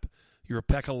crap. You're a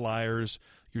pack of liars.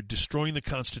 You're destroying the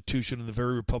Constitution and the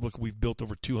very republic we've built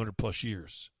over 200 plus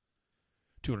years.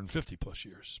 250 plus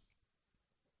years.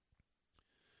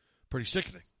 Pretty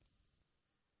sickening.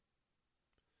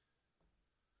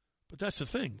 But that's the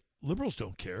thing. Liberals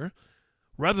don't care.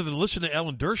 Rather than listen to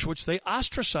Alan Dershowitz, they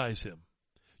ostracize him.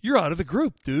 You're out of the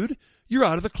group, dude. You're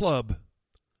out of the club.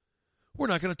 We're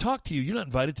not going to talk to you. You're not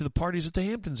invited to the parties at the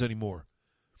Hamptons anymore.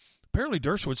 Apparently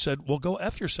Dershowitz said, well, go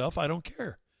F yourself. I don't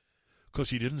care. Because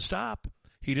he didn't stop.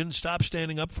 He didn't stop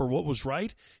standing up for what was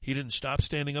right. He didn't stop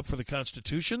standing up for the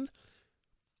Constitution.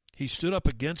 He stood up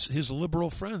against his liberal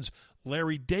friends,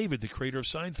 Larry David, the creator of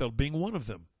Seinfeld, being one of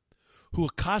them, who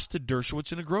accosted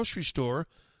Dershowitz in a grocery store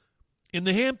in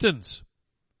the Hamptons.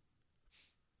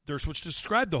 Dershowitz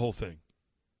described the whole thing.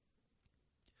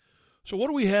 So what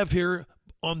do we have here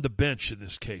on the bench in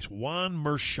this case? Juan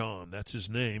Merchan, that's his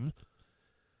name.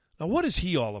 Now, what is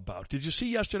he all about? Did you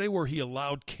see yesterday where he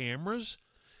allowed cameras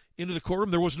into the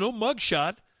courtroom? There was no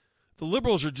mugshot. The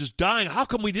liberals are just dying. How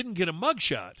come we didn't get a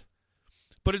mugshot?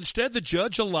 But instead, the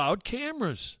judge allowed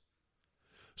cameras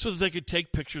so that they could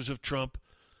take pictures of Trump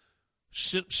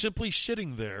simply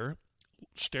sitting there,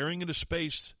 staring into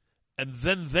space, and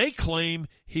then they claim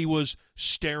he was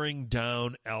staring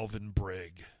down Alvin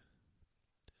Bragg.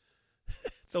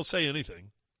 They'll say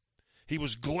anything. He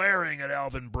was glaring at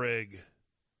Alvin Bragg.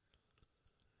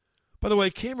 By the way,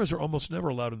 cameras are almost never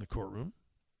allowed in the courtroom.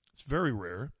 It's very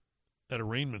rare, at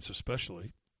arraignments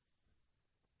especially.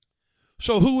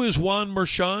 So who is Juan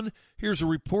Merchan? Here's a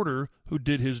reporter who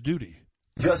did his duty.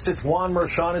 Justice Juan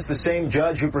Merchan is the same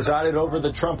judge who presided over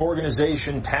the Trump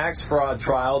Organization tax fraud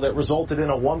trial that resulted in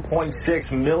a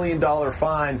 $1.6 million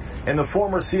fine and the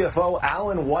former CFO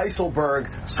Alan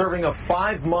Weisselberg serving a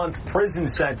 5-month prison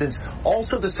sentence.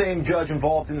 Also the same judge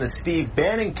involved in the Steve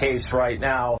Bannon case right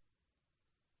now.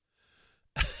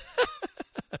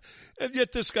 And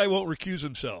yet this guy won't recuse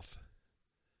himself.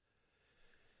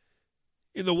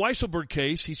 In the Weisselberg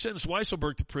case, he sentenced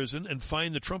Weisselberg to prison and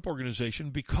fined the Trump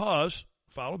Organization because,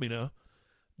 follow me now,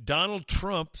 Donald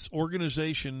Trump's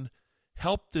organization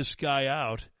helped this guy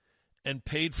out and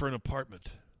paid for an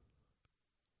apartment.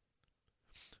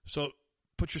 So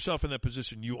put yourself in that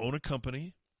position. You own a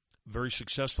company, very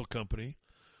successful company.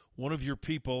 One of your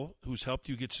people who's helped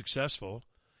you get successful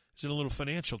is in a little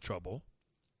financial trouble.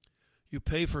 You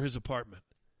pay for his apartment.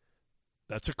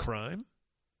 That's a crime.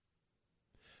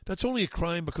 That's only a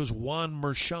crime because Juan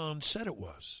Merchan said it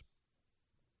was.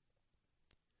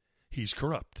 He's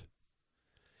corrupt.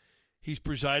 He's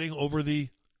presiding over the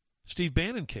Steve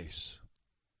Bannon case.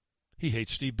 He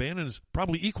hates Steve Bannon as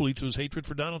probably equally to his hatred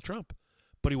for Donald Trump,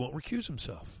 but he won't recuse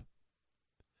himself.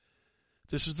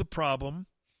 This is the problem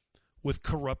with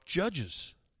corrupt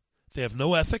judges. They have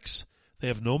no ethics. They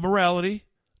have no morality.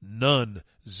 None.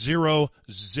 Zero.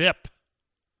 Zip.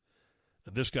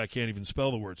 And this guy can't even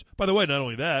spell the words. By the way, not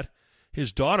only that,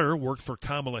 his daughter worked for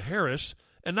Kamala Harris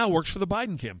and now works for the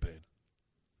Biden campaign.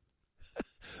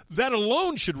 That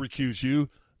alone should recuse you,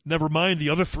 never mind the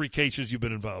other 3 cases you've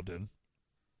been involved in.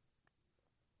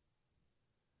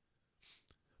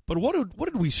 But what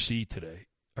did we see today,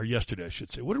 or yesterday I should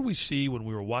say? What did we see when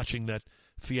we were watching that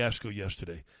fiasco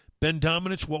yesterday? Ben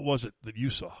Domenech, what was it that you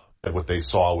saw? What they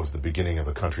saw was the beginning of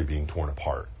a country being torn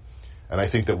apart. And I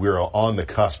think that we're on the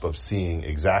cusp of seeing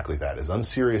exactly that. As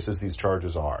unserious as these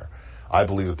charges are, I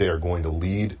believe that they are going to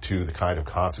lead to the kind of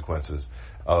consequences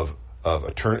of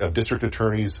district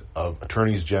attorneys, of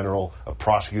attorneys general, of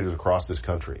prosecutors across this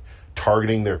country,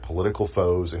 targeting their political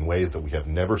foes in ways that we have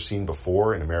never seen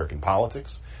before in American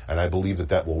politics. And I believe that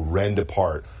that will rend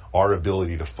apart our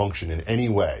ability to function in any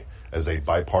way as a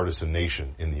bipartisan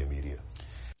nation in the immediate.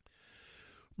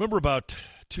 Remember about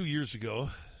 2 years ago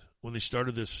when they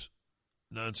started this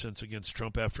nonsense against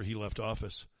Trump after he left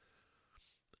office?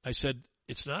 I said,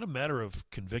 it's not a matter of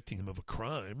convicting him of a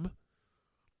crime.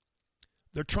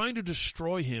 They're trying to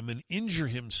destroy him and injure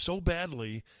him so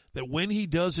badly that when he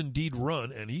does indeed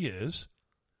run, and he is,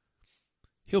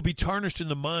 he'll be tarnished in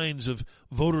the minds of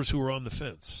voters who are on the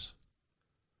fence,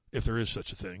 if there is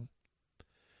such a thing.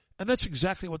 And that's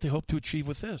exactly what they hope to achieve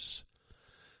with this.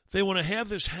 They want to have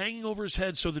this hanging over his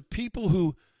head so that people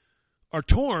who are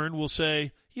torn will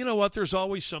say, you know what, there's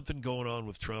always something going on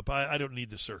with Trump. I don't need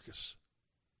the circus.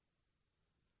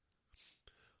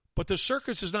 But the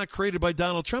circus is not created by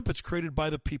Donald Trump. It's created by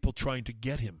the people trying to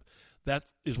get him. That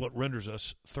is what renders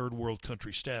us third world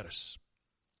country status,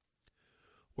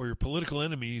 where your political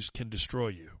enemies can destroy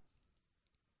you.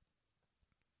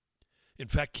 In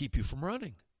fact, keep you from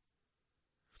running.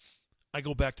 I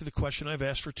go back to the question I've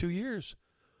asked for 2 years.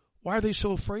 Why are they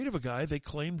so afraid of a guy they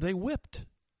claimed they whipped?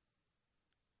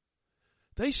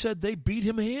 They said they beat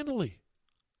him handily.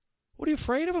 What are you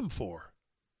afraid of him for?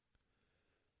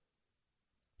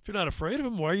 If you're not afraid of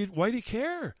him, why do you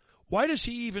care? Why does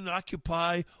he even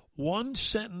occupy one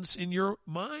sentence in your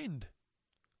mind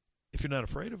if you're not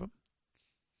afraid of him?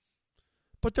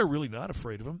 But they're really not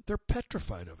afraid of him. They're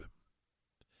petrified of him.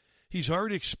 He's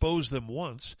already exposed them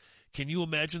once. Can you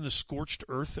imagine the scorched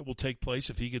earth that will take place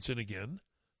if he gets in again?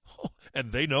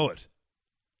 And they know it.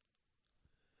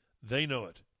 They know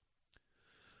it.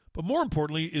 But more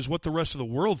importantly is what the rest of the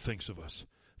world thinks of us.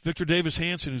 Victor Davis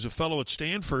Hanson, who's a fellow at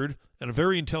Stanford and a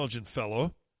very intelligent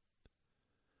fellow.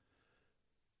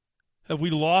 Have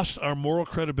we lost our moral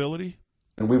credibility?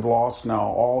 And we've lost now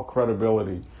all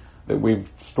credibility that we've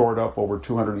stored up over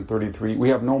 233. We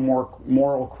have no more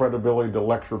moral credibility to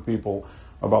lecture people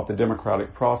about the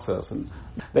democratic process. And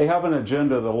they have an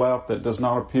agenda, the left, that does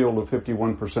not appeal to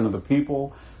 51% of the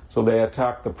people. So they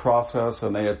attack the process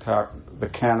and they attack the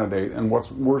candidate. And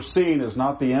what we're seeing is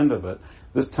not the end of it.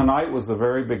 This tonight was the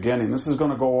very beginning. This is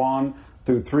going to go on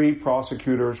through 3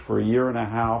 prosecutors for a year and a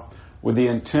half with the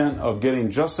intent of getting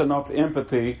just enough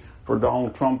empathy for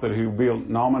Donald Trump that he will be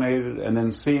nominated, and then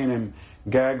seeing him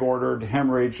gag-ordered,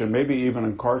 hemorrhaged, and maybe even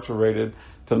incarcerated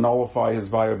to nullify his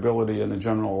viability in the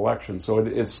general election. So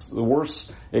it's the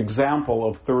worst example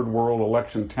of third world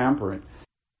election tampering.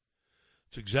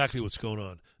 It's exactly what's going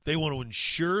on. They want to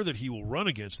ensure that he will run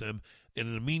against them, and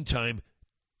in the meantime,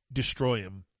 destroy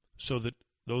him so that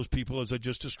those people, as I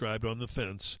just described, on the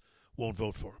fence won't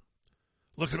vote for him.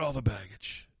 Look at all the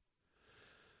baggage.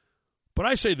 But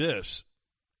I say this,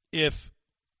 if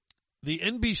the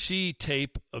NBC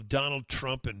tape of Donald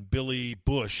Trump and Billy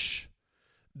Bush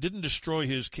didn't destroy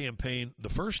his campaign the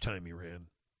first time he ran,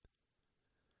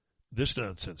 this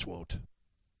nonsense won't.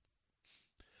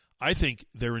 I think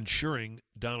they're ensuring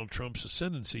Donald Trump's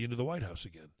ascendancy into the White House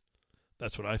again.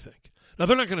 That's what I think. Now,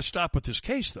 they're not going to stop with this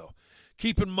case, though.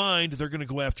 Keep in mind they're going to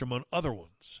go after him on other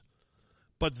ones.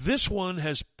 But this one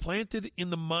has planted in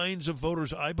the minds of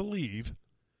voters, I believe,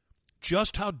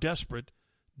 just how desperate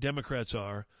Democrats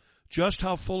are, just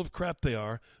how full of crap they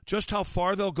are, just how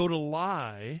far they'll go to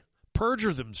lie,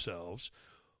 perjure themselves,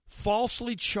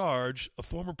 falsely charge a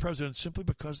former president simply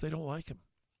because they don't like him.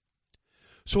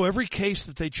 So every case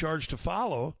that they charge to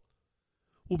follow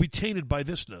will be tainted by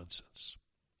this nonsense.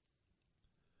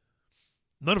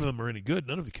 None of them are any good,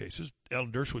 none of the cases.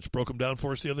 Alan Dershowitz broke them down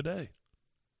for us the other day.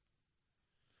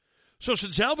 So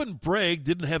since Alvin Bragg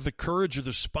didn't have the courage or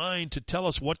the spine to tell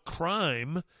us what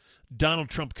crime Donald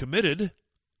Trump committed,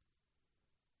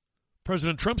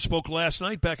 President Trump spoke last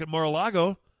night back at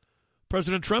Mar-a-Lago.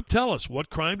 President Trump, tell us,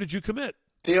 what crime did you commit?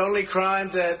 The only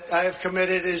crime that I have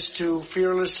committed is to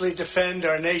fearlessly defend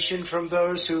our nation from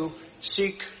those who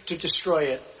seek to destroy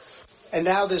it. And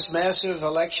now this massive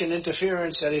election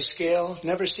interference at a scale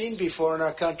never seen before in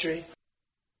our country.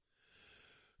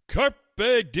 Carpe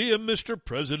diem, Mr.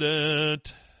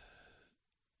 President.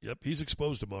 Yep, he's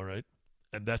exposed him all right.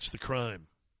 And that's the crime.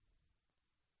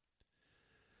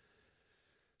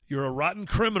 You're a rotten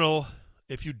criminal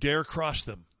if you dare cross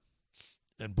them.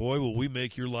 And boy, will we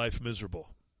make your life miserable.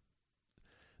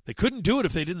 They couldn't do it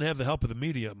if they didn't have the help of the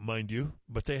media, mind you,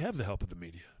 but they have the help of the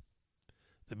media.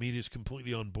 The media is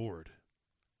completely on board.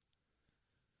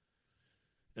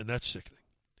 And that's sickening.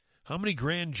 How many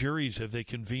grand juries have they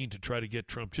convened to try to get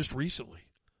Trump just recently?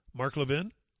 Mark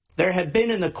Levin? There have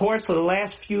been, in the course of the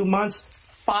last few months,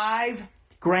 5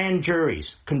 grand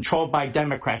juries controlled by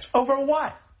Democrats. Over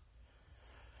what?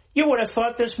 You would have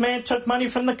thought this man took money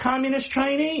from the Communist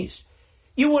Chinese.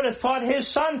 You would have thought his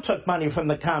son took money from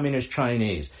the Communist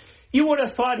Chinese. You would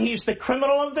have thought he's the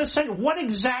criminal of the century. What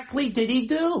exactly did he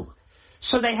do?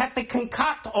 So they had to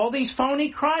concoct all these phony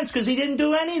crimes because he didn't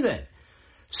do anything.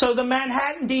 So the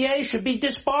Manhattan DA should be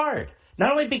disbarred.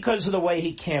 Not only because of the way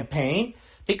he campaigned,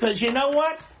 because you know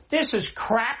what? This is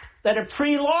crap that a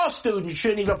pre-law student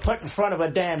shouldn't even put in front of a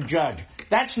damn judge.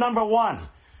 That's number one.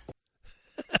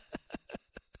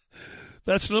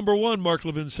 That's number one, Mark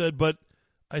Levin said, but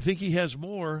I think he has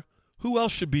more. Who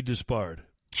else should be disbarred?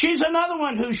 She's another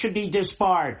one who should be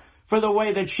disbarred for the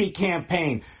way that she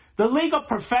campaigned. The legal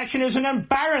profession is an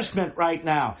embarrassment right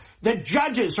now. The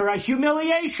judges are a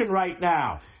humiliation right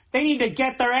now. They need to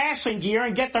get their ass in gear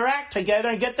and get their act together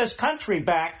and get this country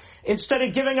back instead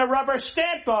of giving a rubber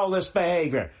stamp to all this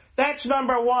behavior. That's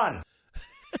number one.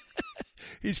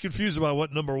 He's confused about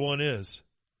what number one is.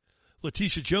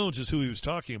 Letitia Jones is who he was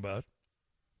talking about.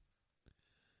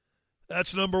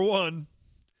 That's number one.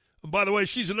 And by the way,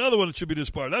 she's another one that should be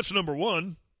disbarred. That's number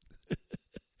one.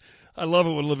 I love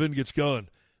it when Levin gets going.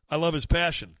 I love his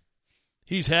passion.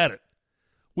 He's had it.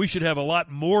 We should have a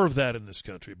lot more of that in this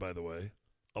country, by the way.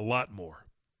 A lot more.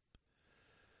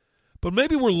 But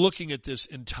maybe we're looking at this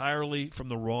entirely from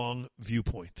the wrong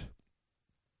viewpoint.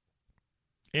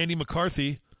 Andy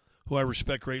McCarthy, who I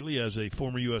respect greatly as a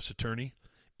former U.S. attorney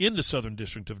in the Southern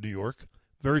District of New York,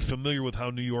 very familiar with how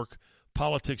New York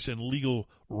politics and legal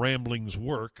ramblings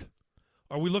work.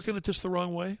 Are we looking at this the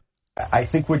wrong way? I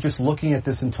think we're just looking at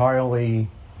this entirely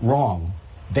wrong.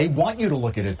 They want you to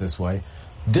look at it this way.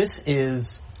 This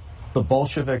is the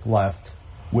Bolshevik left,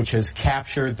 which has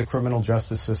captured the criminal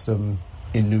justice system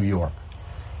in New York.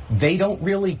 They don't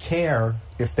really care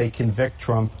if they convict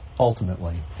Trump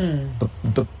ultimately.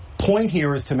 The point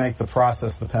here is to make the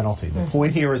process the penalty. The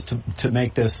point here is to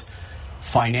make this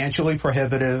financially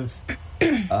prohibitive,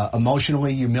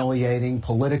 emotionally humiliating,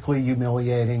 politically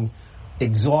humiliating,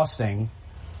 exhausting,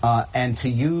 and to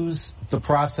use the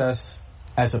process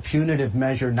as a punitive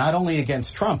measure, not only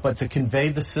against Trump, but to convey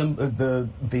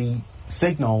the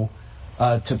signal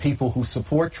to people who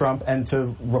support Trump and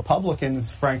to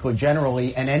Republicans, frankly,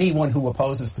 generally, and anyone who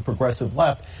opposes the progressive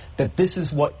left, that this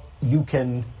is what we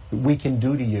can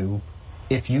do to you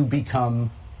if you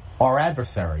become our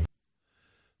adversary.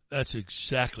 That's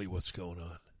exactly what's going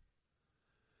on.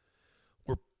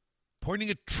 We're pointing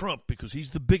at Trump because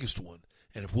he's the biggest one.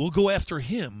 And if we'll go after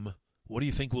him, what do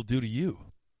you think we'll do to you?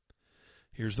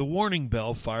 Here's the warning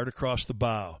bell fired across the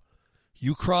bow.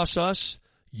 You cross us,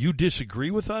 you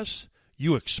disagree with us,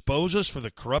 you expose us for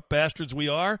the corrupt bastards we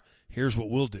are, here's what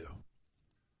we'll do.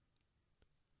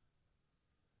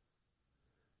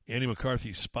 Andy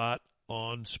McCarthy, spot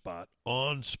on, spot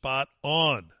on, spot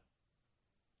on.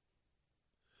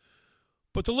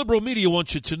 But the liberal media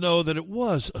wants you to know that it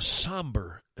was a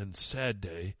somber and sad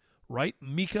day. Right,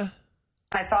 Mika?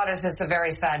 I thought this is a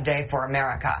very sad day for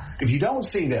America. If you don't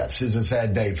see this as a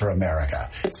sad day for America.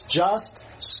 It's just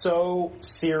so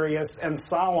serious and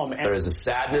solemn. There is a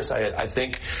sadness, I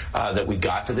think, that we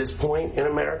got to this point in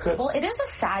America. Well, it is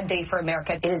a sad day for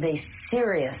America. It is a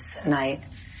serious night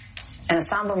and a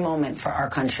somber moment for our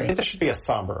country. I think there should be a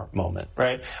somber moment,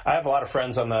 right? I have a lot of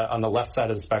friends on the left side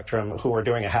of the spectrum who are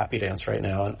doing a happy dance right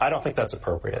now, and I don't think that's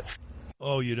appropriate.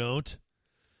 Oh, you don't?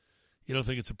 You don't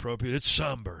think it's appropriate? It's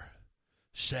somber.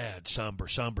 Sad, somber,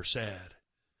 somber, sad.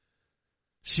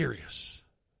 Serious.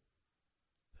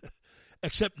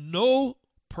 Except no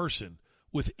person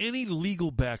with any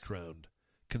legal background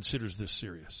considers this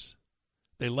serious.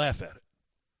 They laugh at it.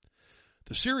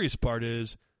 The serious part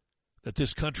is that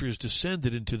this country has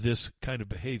descended into this kind of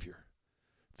behavior.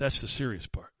 That's the serious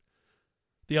part.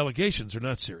 The allegations are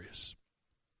not serious.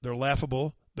 They're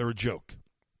laughable. They're a joke.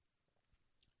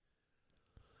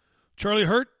 Charlie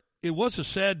Hurt, it was a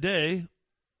sad day,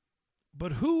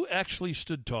 but who actually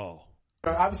stood tall?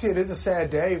 Obviously, it is a sad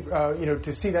day,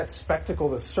 to see that spectacle,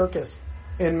 the circus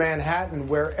in Manhattan,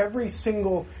 where every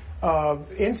single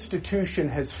institution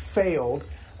has failed.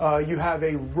 You have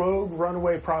a rogue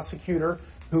runaway prosecutor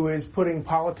who is putting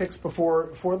politics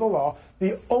before the law.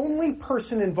 The only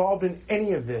person involved in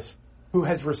any of this who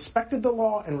has respected the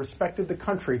law and respected the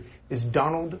country is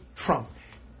Donald Trump.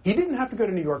 He didn't have to go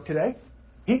to New York today.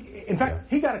 In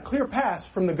fact, he got a clear pass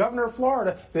from the governor of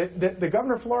Florida that the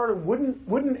governor of Florida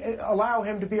wouldn't allow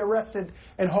him to be arrested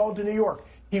and hauled to New York.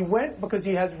 He went because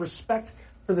he has respect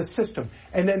for the system.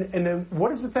 And then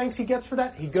what is the thanks he gets for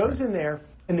that? He goes in there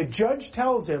and the judge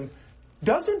tells him,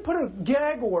 doesn't put a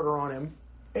gag order on him,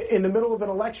 in the middle of an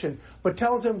election, but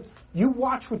tells him, "You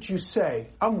watch what you say.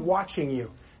 I'm watching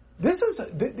you." This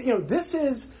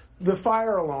is the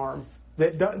fire alarm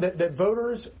that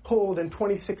voters pulled in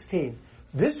 2016.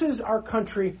 This is our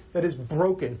country that is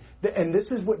broken, and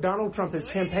this is what Donald Trump has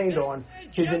campaigned on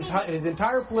his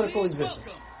entire political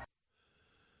existence.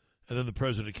 And then the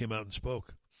president came out and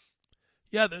spoke.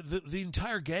 Yeah, the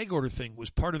entire gag order thing was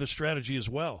part of the strategy as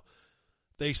well.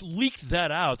 They leaked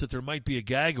that out, that there might be a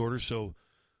gag order, so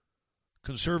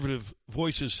conservative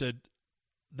voices said,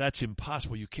 that's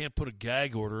impossible. You can't put a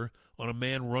gag order on a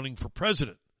man running for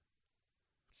president.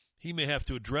 He may have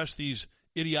to address these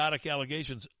idiotic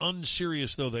allegations,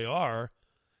 unserious though they are,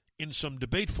 in some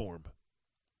debate form.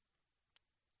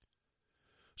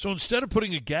 So instead of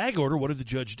putting a gag order, what did the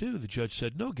judge do? The judge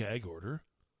said, no gag order.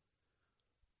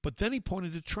 But then he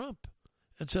pointed to Trump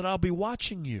and said, I'll be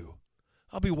watching you.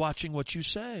 I'll be watching what you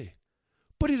say.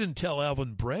 But he didn't tell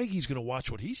Alvin Bragg he's going to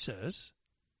watch what he says.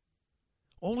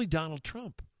 Only Donald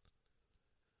Trump.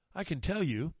 I can tell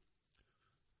you,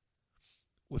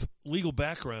 with legal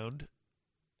background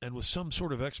and with some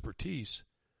sort of expertise,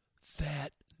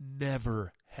 that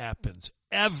never happens.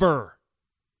 Ever.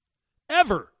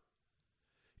 Ever.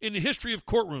 In the history of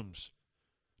courtrooms,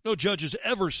 no judge has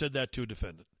ever said that to a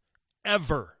defendant.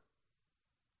 Ever.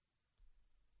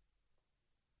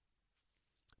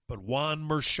 But Juan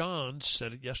Merchan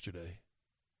said it yesterday.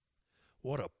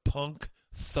 What a punk,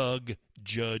 thug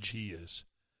judge he is.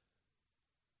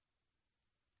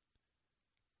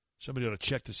 Somebody ought to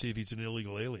check to see if he's an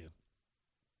illegal alien.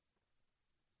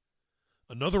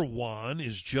 Another Juan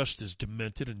is just as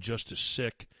demented and just as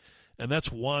sick, and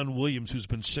that's Juan Williams, who's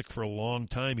been sick for a long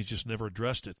time. He's just never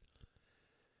addressed it.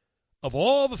 Of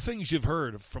all the things you've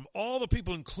heard from all the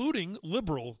people, including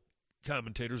liberal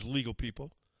commentators, legal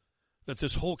people, that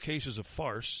this whole case is a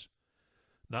farce,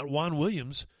 not Juan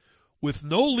Williams. With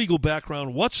no legal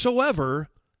background whatsoever,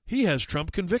 he has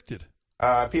Trump convicted.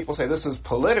 People say this is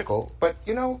political, but,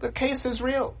 the case is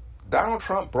real. Donald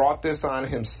Trump brought this on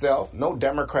himself. No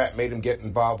Democrat made him get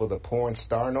involved with a porn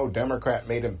star. No Democrat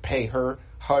made him pay her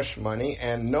hush money.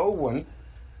 And no one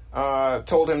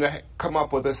told him to come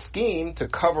up with a scheme to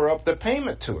cover up the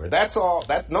payment to her. That's all.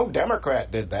 No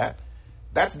Democrat did that.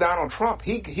 That's Donald Trump.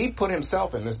 He put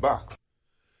himself in this box.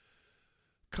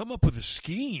 Come up with a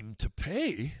scheme to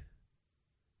pay?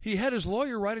 He had his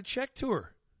lawyer write a check to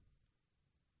her.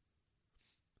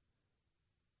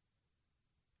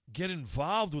 Get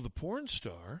involved with a porn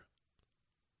star?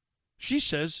 She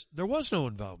says there was no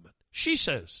involvement. She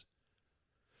says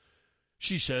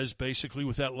basically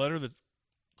with that letter that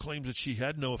claims that she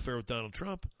had no affair with Donald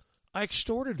Trump, I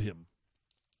extorted him.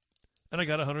 And I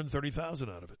got $130,000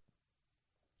 out of it.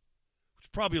 Which is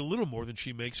probably a little more than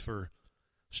she makes for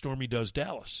Stormy Does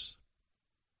Dallas.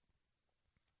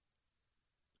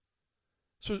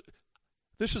 So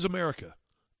this is America.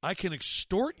 I can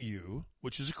extort you,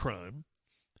 which is a crime.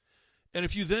 And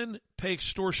if you then pay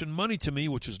extortion money to me,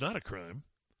 which is not a crime,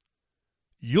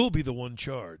 you'll be the one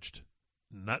charged,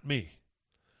 not me.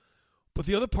 But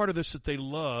the other part of this that they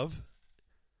love,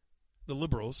 the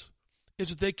liberals,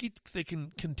 is that they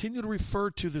can continue to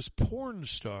refer to this porn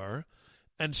star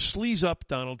and sleaze up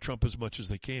Donald Trump as much as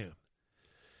they can.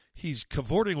 He's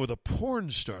cavorting with a porn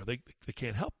star. They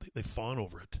can't help it. They fawn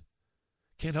over it.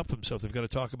 Can't help themselves. They've got to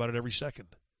talk about it every second.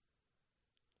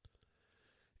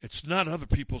 It's not other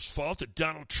people's fault that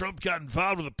Donald Trump got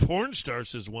involved with a porn star,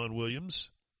 says Juan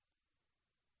Williams.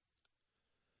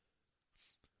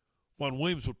 Juan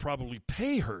Williams would probably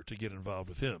pay her to get involved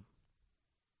with him.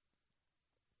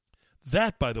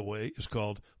 That, by the way, is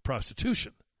called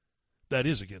prostitution. That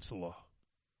is against the law.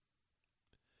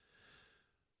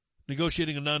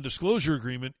 Negotiating a non-disclosure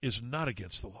agreement is not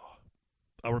against the law.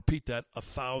 I'll repeat that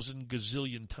 1,000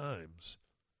 gazillion times.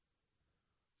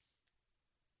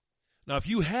 Now, if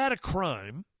you had a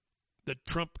crime that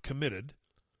Trump committed,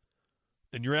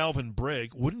 and you're Alvin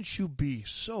Bragg, wouldn't you be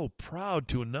so proud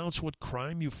to announce what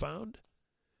crime you found?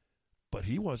 But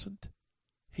he wasn't.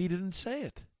 He didn't say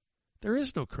it. There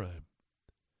is no crime.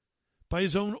 By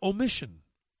his own omission.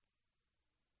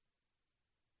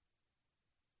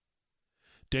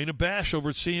 Dana Bash over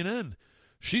at CNN,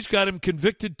 she's got him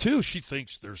convicted too. She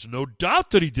thinks there's no doubt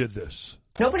that he did this.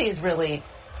 Nobody has really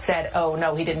said, oh,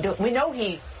 no, he didn't do it. We know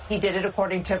he did it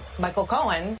according to Michael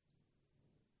Cohen.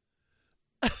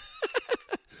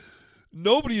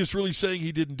 Nobody is really saying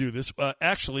he didn't do this.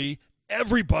 Actually,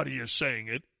 everybody is saying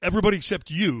it. Everybody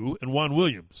except you and Juan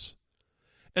Williams.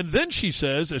 And then she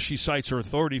says, as she cites her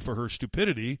authority for her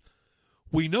stupidity,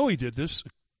 we know he did this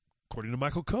according to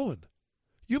Michael Cohen.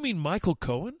 You mean Michael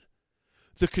Cohen,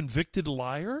 the convicted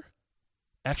liar,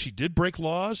 actually did break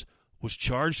laws, was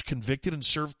charged, convicted, and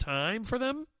served time for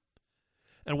them.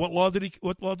 And what law did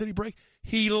he break?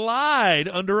 He lied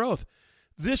under oath.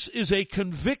 This is a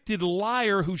convicted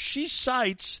liar who she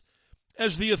cites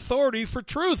as the authority for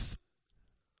truth.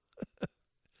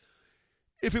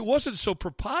 If it wasn't so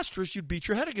preposterous, you'd beat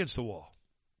your head against the wall.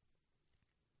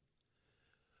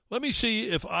 Let me see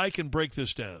if I can break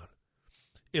this down.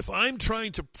 If I'm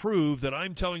trying to prove that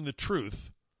I'm telling the truth,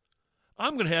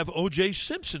 I'm going to have O.J.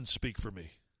 Simpson speak for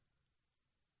me.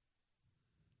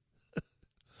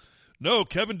 No,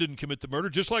 Kevin didn't commit the murder,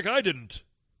 just like I didn't.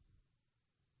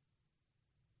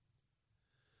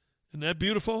 Isn't that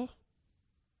beautiful?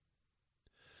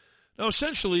 Now,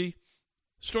 essentially,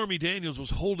 Stormy Daniels was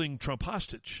holding Trump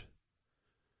hostage.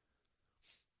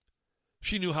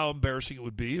 She knew how embarrassing it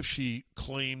would be if she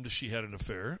claimed she had an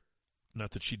affair.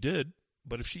 Not that she did,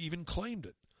 but if she even claimed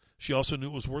it. She also knew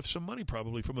it was worth some money,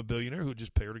 probably from a billionaire who would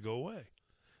just pay her to go away.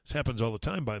 This happens all the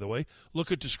time, by the way.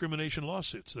 Look at discrimination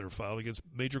lawsuits that are filed against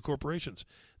major corporations.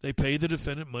 They pay the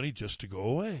defendant money just to go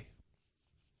away.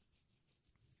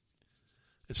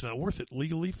 It's not worth it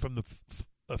legally from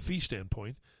a fee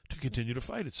standpoint to continue to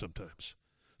fight it sometimes.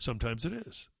 Sometimes it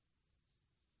is.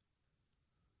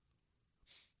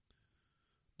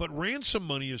 But ransom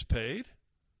money is paid.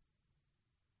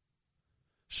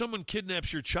 Someone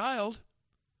kidnaps your child,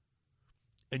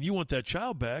 and you want that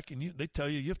child back, and they tell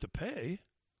you have to pay,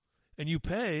 and you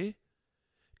pay.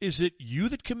 Is it you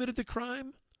that committed the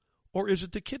crime, or is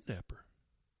it the kidnapper?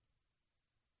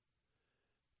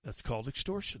 That's called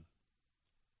extortion.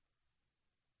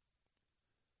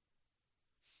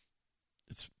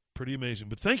 It's pretty amazing.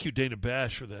 But thank you, Dana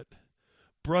Bash, for that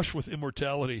brush with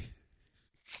immortality.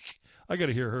 I got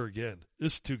to hear her again.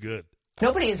 This is too good.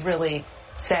 Nobody has really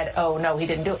said, oh, no, he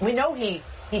didn't do it. We know he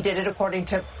did it according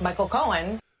to Michael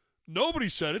Cohen. Nobody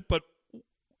said it, but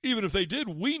even if they did,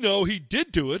 we know he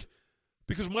did do it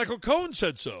because Michael Cohen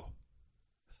said so.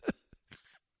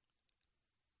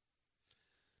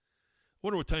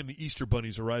 Wonder what time the Easter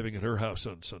Bunny's arriving at her house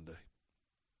on Sunday.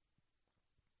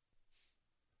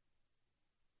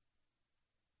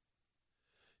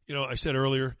 You know, I said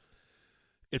earlier,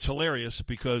 it's hilarious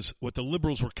because what the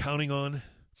liberals were counting on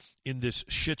in this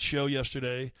shit show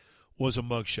yesterday was a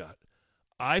mugshot.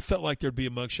 I felt like there'd be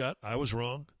a mugshot. I was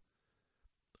wrong.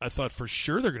 I thought for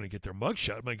sure they're going to get their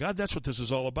mugshot. My God, that's what this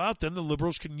is all about. Then the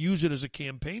liberals can use it as a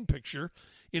campaign picture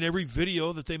in every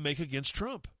video that they make against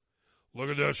Trump. Look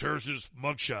at this. Here's his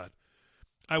mugshot.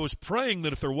 I was praying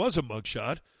that if there was a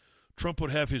mugshot, Trump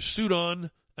would have his suit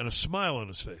on and a smile on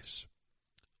his face.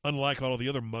 Unlike all of the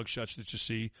other mugshots that you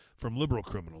see from liberal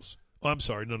criminals. Oh, I'm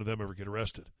sorry, none of them ever get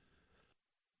arrested.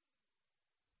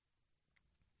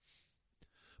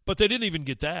 But they didn't even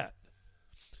get that.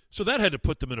 So that had to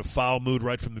put them in a foul mood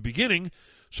right from the beginning.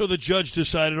 So the judge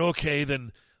decided, okay,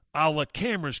 then I'll let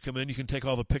cameras come in. You can take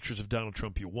all the pictures of Donald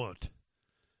Trump you want.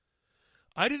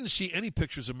 I didn't see any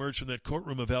pictures emerge from that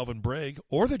courtroom of Alvin Bragg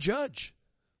or the judge.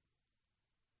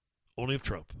 Only of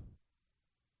Trump.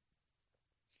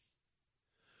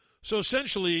 So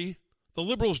essentially, the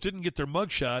liberals didn't get their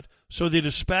mugshot, so they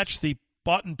dispatched the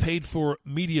bought and paid for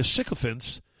media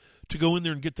sycophants to go in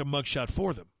there and get their mugshot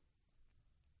for them.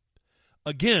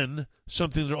 Again,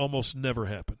 something that almost never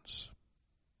happens.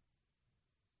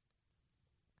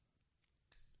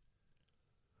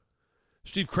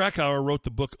 Steve Krakauer wrote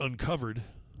the book Uncovered,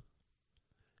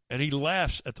 and he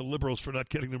laughs at the liberals for not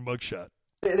getting their mugshot.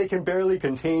 They can barely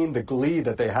contain the glee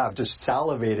that they have, just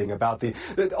salivating about and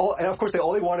of course,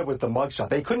 all they wanted was the mugshot.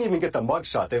 They couldn't even get the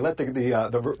mugshot. They let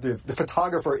the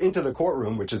photographer into the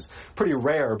courtroom, which is pretty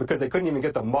rare, because they couldn't even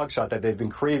get the mugshot that they've been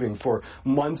craving for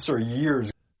months or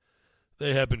years.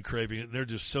 They have been craving it, and they're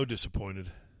just so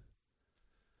disappointed.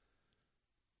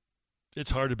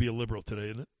 It's hard to be a liberal today,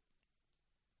 isn't it?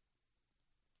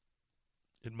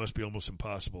 It must be almost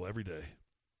impossible every day.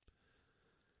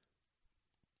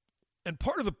 And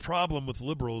part of the problem with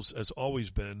liberals has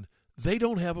always been they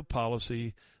don't have a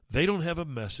policy, they don't have a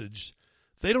message,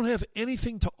 they don't have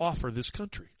anything to offer this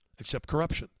country except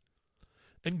corruption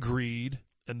and greed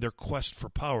and their quest for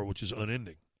power, which is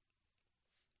unending.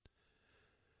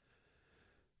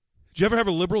 Did you ever have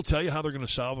a liberal tell you how they're going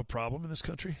to solve a problem in this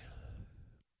country?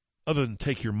 Other than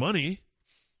take your money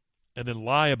and then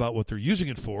lie about what they're using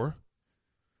it for.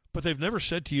 But they've never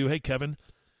said to you, hey, Kevin,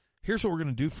 here's what we're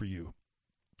going to do for you.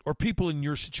 Or people in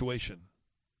your situation.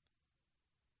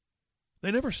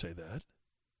 They never say that.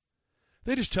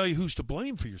 They just tell you who's to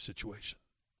blame for your situation.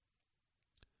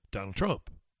 Donald Trump.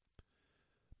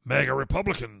 MAGA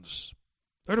Republicans.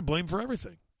 They're to blame for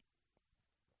everything.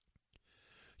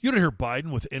 You don't hear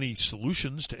Biden with any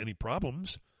solutions to any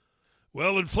problems.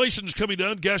 Well, inflation's coming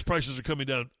down, gas prices are coming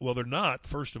down. Well, they're not,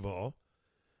 first of all.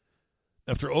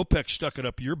 After OPEC stuck it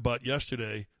up your butt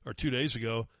yesterday or 2 days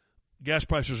ago, gas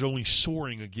prices are only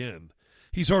soaring again.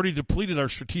 He's already depleted our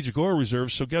strategic oil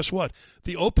reserves, so guess what?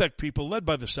 The OPEC people, led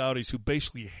by the Saudis, who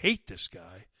basically hate this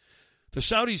guy, the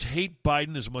Saudis hate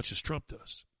Biden as much as Trump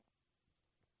does.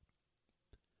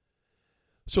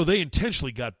 So they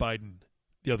intentionally got Biden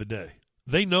the other day.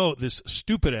 They know this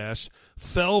stupid ass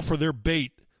fell for their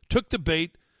bait, took the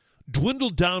bait,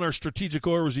 dwindled down our strategic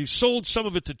oil reserves, sold some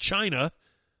of it to China,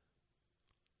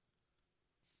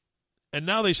 and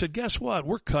now they said, guess what?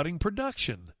 We're cutting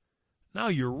production. Now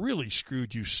you're really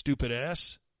screwed, you stupid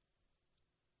ass.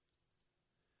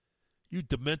 You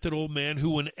demented old man who,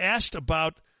 when asked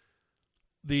about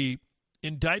the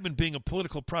indictment being a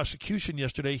political prosecution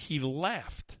yesterday, he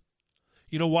laughed.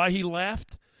 You know why he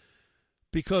laughed?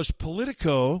 Because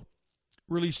Politico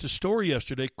released a story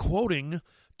yesterday quoting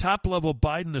top-level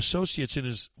Biden associates in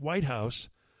his White House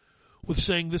with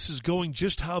saying this is going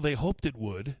just how they hoped it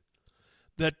would,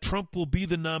 that Trump will be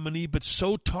the nominee, but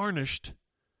so tarnished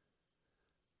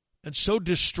and so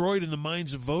destroyed in the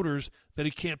minds of voters that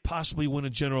he can't possibly win a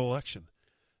general election.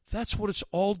 That's what it's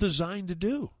all designed to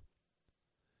do.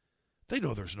 They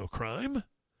know there's no crime.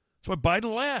 That's why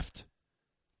Biden laughed.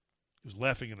 He was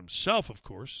laughing at himself, of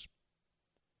course.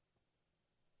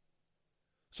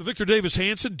 So Victor Davis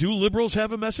Hanson, do liberals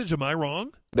have a message? Am I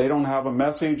wrong? They don't have a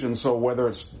message, and so whether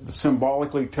it's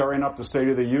symbolically tearing up the State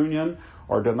of the Union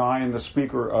or denying the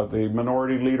Speaker, the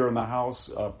minority leader in the House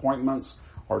appointments,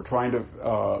 or trying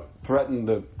to threaten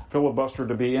the filibuster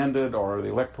to be ended, or the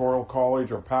Electoral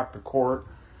College, or pack the court,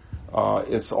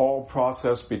 it's all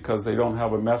processed because they don't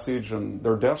have a message, and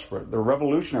they're desperate. They're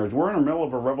revolutionaries. We're in the middle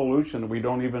of a revolution that we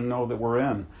don't even know that we're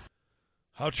in.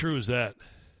 How true is that?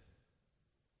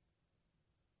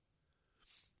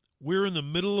 We're in the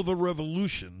middle of a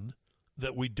revolution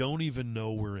that we don't even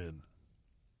know we're in.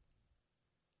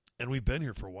 And we've been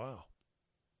here for a while.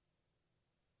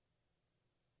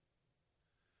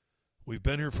 We've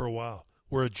been here for a while.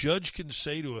 Where a judge can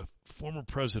say to a former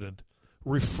president,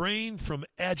 refrain from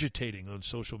agitating on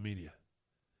social media.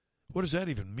 What does that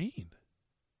even mean?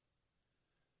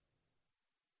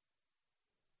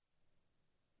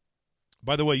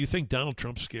 By the way, you think Donald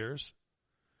Trump scares?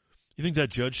 You think that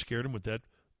judge scared him with that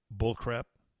bullcrap?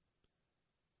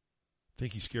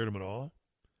 Think he scared him at all?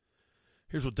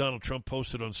 Here's what Donald Trump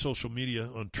posted on social media,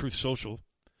 on Truth Social.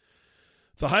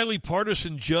 The highly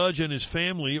partisan judge and his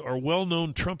family are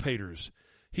well-known Trump haters.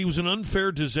 He was an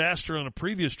unfair disaster on a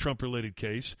previous Trump-related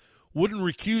case, wouldn't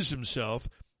recuse himself,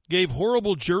 gave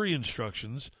horrible jury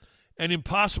instructions, and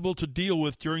impossible to deal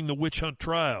with during the witch hunt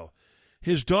trial.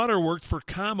 His daughter worked for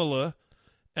Kamala,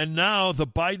 and now the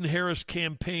Biden-Harris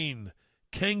campaign,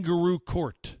 kangaroo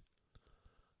court.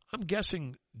 I'm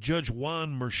guessing Judge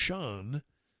Juan Merchan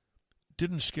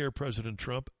didn't scare President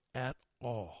Trump at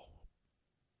all.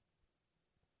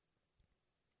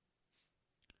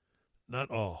 Not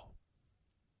all.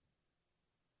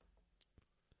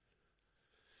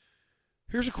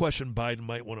 Here's a question Biden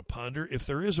might want to ponder. If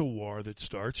there is a war that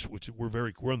starts, which we're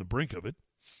on the brink of it,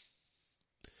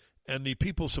 and the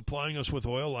people supplying us with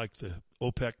oil, like the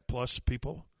OPEC plus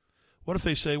people, what if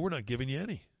they say, we're not giving you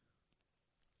any?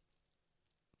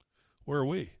 Where are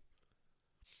we?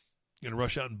 You going to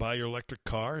rush out and buy your electric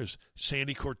car? Is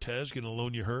Sandy Cortez going to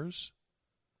loan you hers?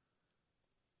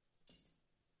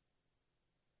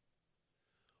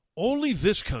 Only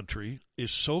this country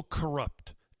is so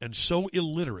corrupt and so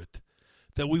illiterate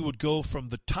that we would go from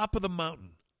the top of the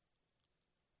mountain,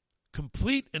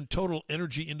 complete and total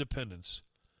energy independence,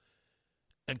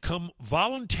 and come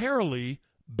voluntarily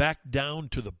back down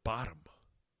to the bottom.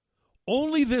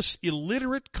 Only this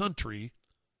illiterate country,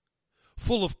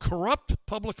 full of corrupt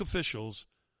public officials,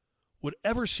 would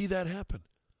ever see that happen.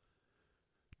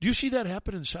 Do you see that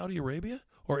happen in Saudi Arabia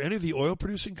or any of the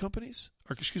oil-producing countries?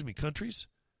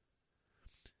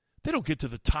 They don't get to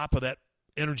the top of that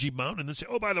energy mountain and then say,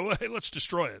 oh, by the way, let's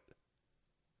destroy it.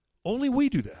 Only we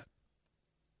do that.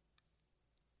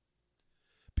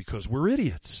 Because we're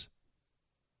idiots.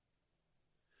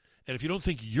 And if you don't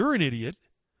think you're an idiot,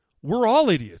 we're all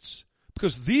idiots.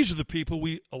 Because these are the people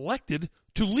we elected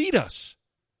to lead us.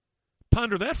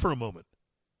 Ponder that for a moment.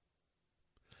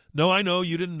 No, I know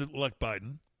you didn't elect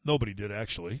Biden. Nobody did,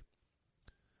 actually.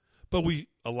 But we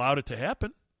allowed it to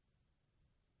happen.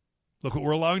 Look what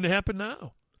we're allowing to happen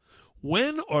now.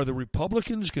 When are the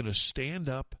Republicans going to stand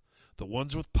up, the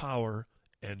ones with power,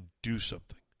 and do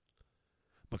something?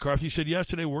 McCarthy said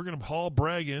yesterday, we're going to haul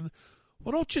Bragg in.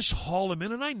 Well, don't just haul him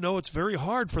in. And I know it's very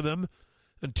hard for them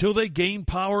until they gain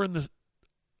power in the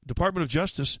Department of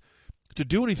Justice to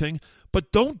do anything,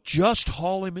 but don't just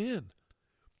haul him in.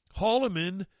 Haul him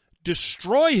in,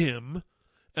 destroy him,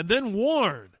 and then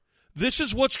warn. This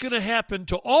is what's going to happen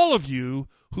to all of you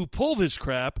who pull this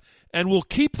crap, and we'll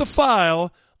keep the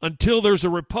file until there's a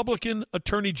Republican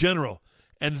attorney general.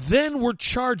 And then we're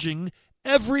charging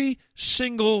every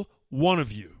single one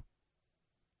of you.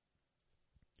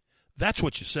 That's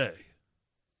what you say.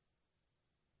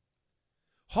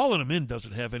 Hauling them in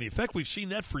doesn't have any effect. We've seen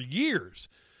that for years.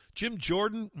 Jim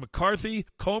Jordan, McCarthy,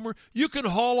 Comer, you can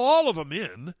haul all of them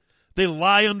in. They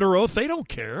lie under oath. They don't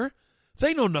care.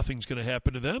 They know nothing's going to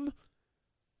happen to them.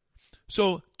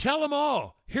 So tell them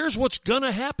all, here's what's going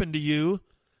to happen to you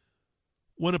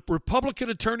when a Republican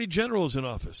attorney general is in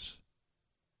office.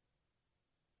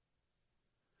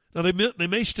 Now, they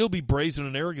may still be brazen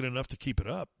and arrogant enough to keep it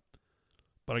up,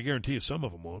 but I guarantee you some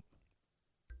of them won't.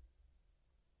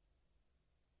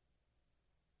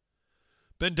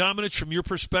 Ben Domenech, from your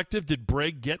perspective, did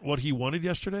Bragg get what he wanted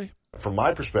yesterday? From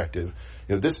my perspective,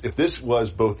 if this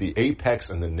was both the apex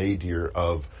and the nadir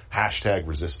of hashtag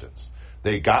resistance,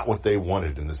 they got what they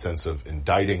wanted in the sense of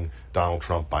indicting Donald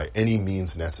Trump by any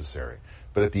means necessary.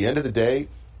 But at the end of the day,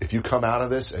 if you come out of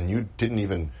this and you didn't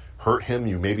even hurt him,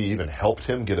 you maybe even helped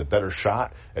him get a better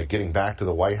shot at getting back to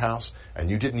the White House, and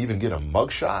you didn't even get a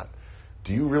mugshot,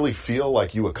 do you really feel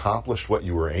like you accomplished what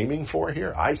you were aiming for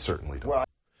here? I certainly don't. Well,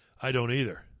 I don't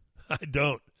either. I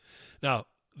don't. Now,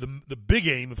 the big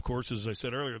aim, of course, as I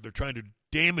said earlier, they're trying to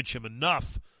damage him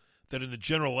enough that in the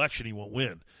general election he won't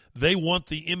win. They want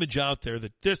the image out there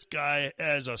that this guy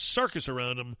has a circus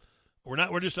around him.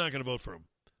 We're just not going to vote for him,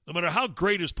 no matter how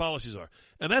great his policies are.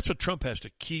 And that's what Trump has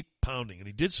to keep pounding, and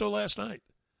he did so last night.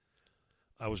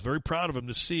 I was very proud of him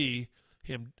to see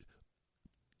him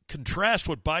contrast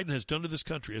what Biden has done to this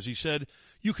country. As he said,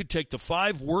 you could take the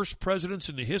 5 worst presidents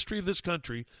in the history of this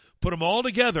country, put them all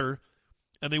together,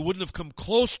 and they wouldn't have come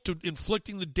close to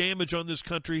inflicting the damage on this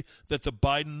country that the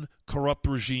Biden corrupt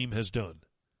regime has done.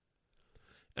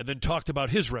 And then talked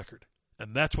about his record.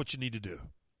 And that's what you need to do.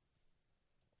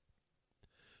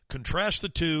 Contrast the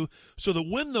two so that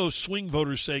when those swing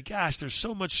voters say, gosh, there's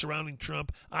so much surrounding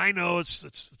Trump, I know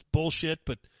it's bullshit,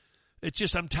 but it's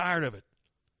just I'm tired of it.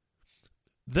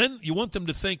 Then you want them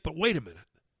to think, but wait a minute.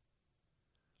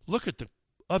 Look at the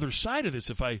other side of this.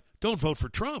 If I don't vote for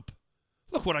Trump,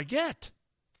 look what I get.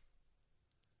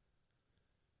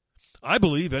 I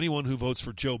believe anyone who votes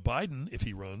for Joe Biden, if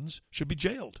he runs, should be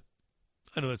jailed.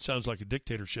 I know that sounds like a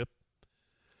dictatorship,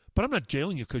 but I'm not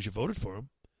jailing you because you voted for him.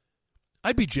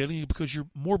 I'd be jailing you because you're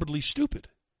morbidly stupid.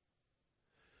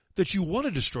 That you want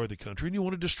to destroy the country and you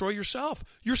want to destroy yourself.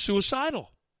 You're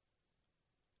suicidal.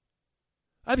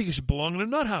 I think you should belong in a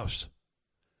nut house.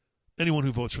 Anyone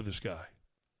who votes for this guy.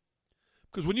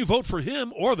 Because when you vote for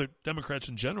him, or the Democrats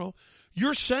in general,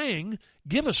 you're saying,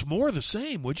 give us more of the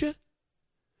same, would you?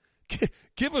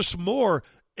 Give us more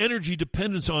energy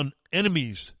dependence on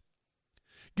enemies.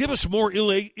 Give us more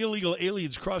illegal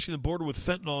aliens crossing the border with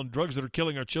fentanyl and drugs that are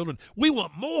killing our children. We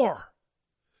want more.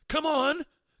 Come on.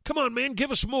 Come on, man.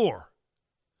 Give us more.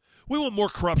 We want more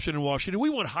corruption in Washington. We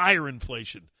want higher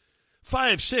inflation.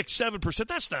 5, 6, 7%.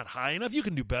 That's not high enough. You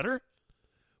can do better.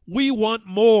 We want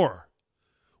more.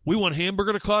 We want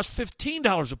hamburger to cost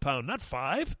 $15 a pound, not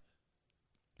 $5.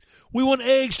 We want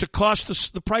eggs to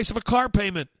cost the price of a car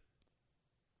payment.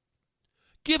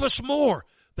 Give us more.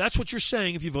 That's what you're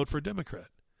saying if you vote for a Democrat.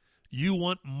 You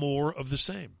want more of the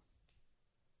same.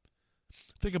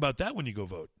 Think about that when you go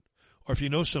vote. Or if you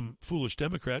know some foolish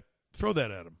Democrat, throw that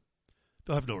at them.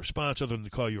 They'll have no response other than to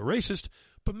call you a racist,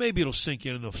 but maybe it'll sink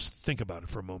in and they'll think about it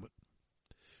for a moment.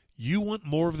 You want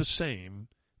more of the same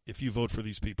if you vote for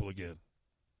these people again.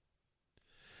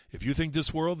 If you think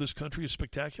this country is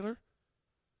spectacular,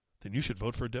 then you should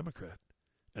vote for a Democrat.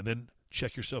 And then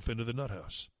check yourself into the nut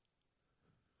house.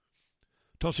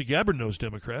 Tulsi Gabbard knows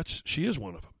Democrats. She is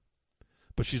one of them.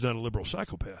 But she's not a liberal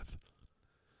psychopath.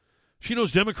 She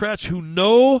knows Democrats who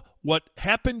know what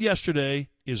happened yesterday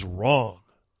is wrong.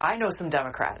 I know some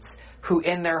Democrats who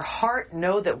in their heart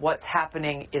know that what's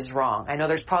happening is wrong. I know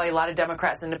there's probably a lot of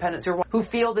Democrats and independents who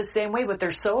feel the same way, but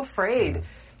they're so afraid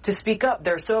to speak up.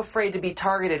 They're so afraid to be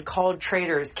targeted, called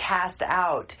traitors, cast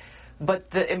out.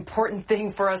 But the important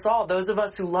thing for us all, those of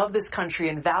us who love this country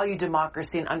and value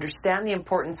democracy and understand the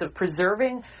importance of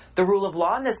preserving the rule of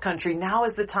law in this country, now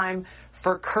is the time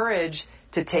for courage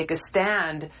to take a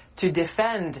stand, to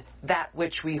defend that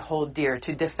which we hold dear,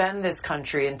 to defend this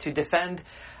country and to defend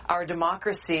our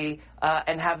democracy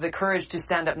and have the courage to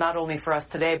stand up not only for us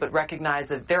today, but recognize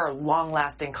that there are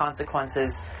long-lasting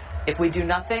consequences. If we do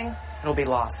nothing, it'll be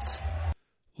lost.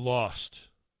 Lost.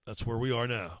 That's where we are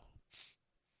now.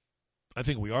 I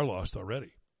think we are lost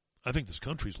already. I think this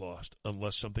country's lost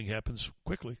unless something happens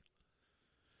quickly.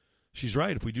 She's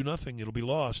right. If we do nothing, it'll be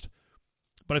lost.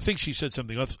 But I think she said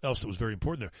something else that was very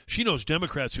important there. She knows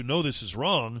Democrats who know this is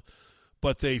wrong,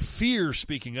 but they fear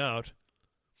speaking out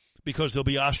because they'll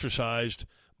be ostracized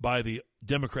by the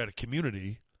Democratic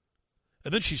community.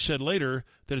 And then she said later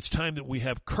that it's time that we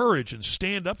have courage and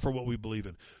stand up for what we believe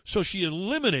in. So she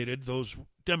eliminated those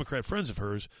Democrat friends of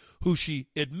hers who she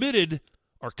admitted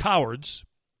are cowards.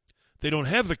 They don't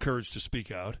have the courage to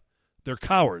speak out. They're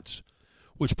cowards,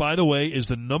 which, by the way, is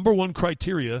the number one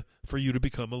criteria for you to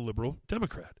become a liberal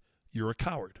Democrat. You're a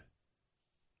coward.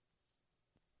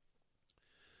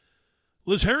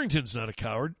 Liz Harrington's not a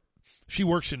coward. She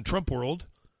works in Trump world,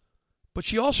 but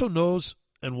she also knows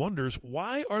and wonders,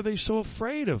 why are they so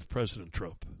afraid of President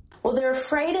Trump? Well, they're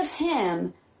afraid of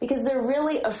him because they're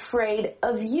really afraid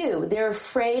of you. They're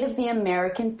afraid of the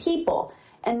American people.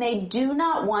 And they do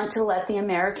not want to let the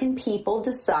American people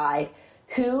decide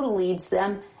who leads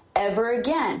them ever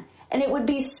again. And it would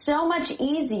be so much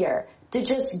easier to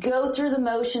just go through the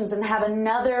motions and have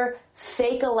another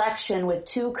fake election with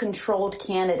two controlled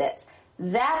candidates.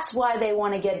 That's why they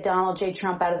want to get Donald J.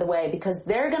 Trump out of the way, because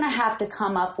they're going to have to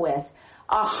come up with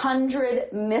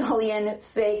 100 million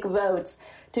fake votes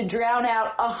to drown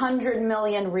out 100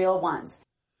 million real ones.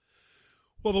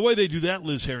 Well, the way they do that,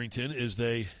 Liz Harrington, is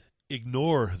they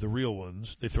ignore the real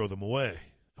ones. They throw them away.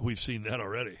 We've seen that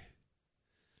already.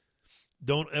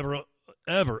 Don't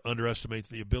ever underestimate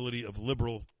the ability of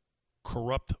liberal,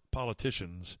 corrupt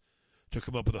politicians to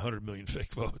come up with 100 million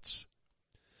fake votes.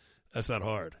 That's not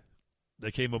hard. They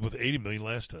came up with 80 million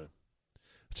last time.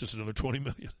 It's just another 20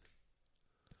 million.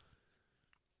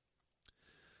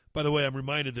 By the way, I'm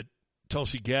reminded that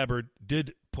Tulsi Gabbard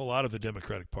did pull out of the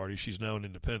Democratic Party. She's now an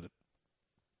independent.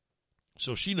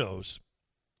 So she knows,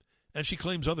 and she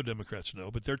claims other Democrats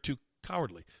know, but they're too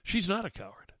cowardly. She's not a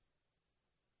coward.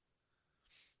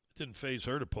 It didn't faze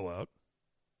her to pull out.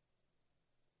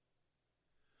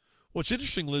 What's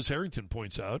interesting, Liz Harrington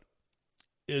points out,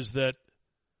 is that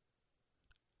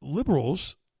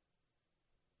liberals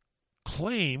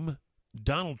claim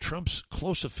Donald Trump's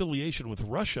close affiliation with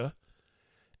Russia,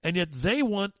 and yet they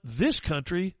want this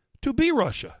country to be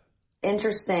Russia.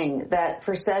 Interesting that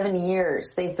for 7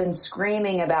 years they've been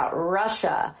screaming about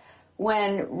Russia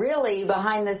when really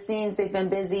behind the scenes they've been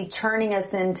busy turning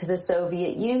us into the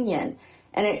Soviet Union.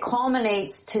 And it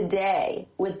culminates today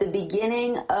with the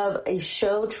beginning of a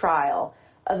show trial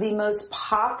of the most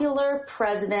popular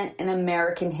president in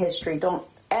American history. Don't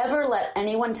ever let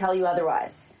anyone tell you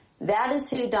otherwise. That is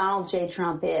who Donald J.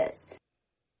 Trump is.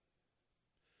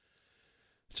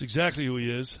 It's exactly who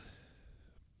he is,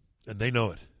 and they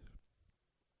know it.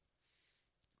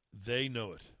 They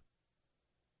know it.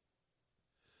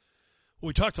 Well,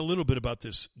 we talked a little bit about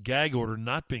this gag order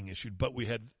not being issued, but we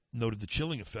had noted the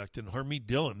chilling effect, and Harmeet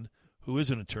Dillon, who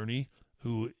is an attorney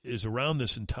who is around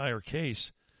this entire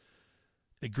case,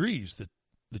 agrees that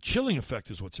the chilling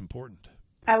effect is what's important.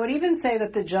 I would even say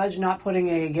that the judge not putting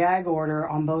a gag order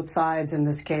on both sides in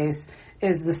this case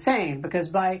is the same, because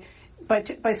by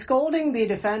scolding the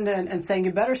defendant and saying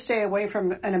you better stay away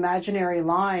from an imaginary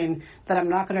line that I'm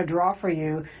not going to draw for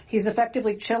you, he's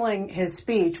effectively chilling his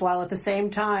speech while at the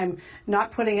same time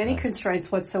not putting any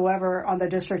constraints whatsoever on the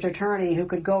district attorney, who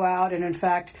could go out and in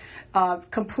fact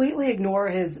completely ignore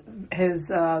his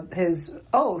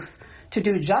oath to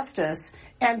do justice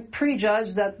and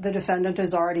prejudge that the defendant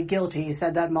is already guilty. He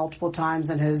said that multiple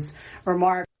times in his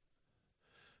remarks.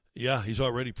 Yeah, he's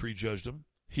already prejudged him.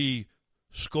 He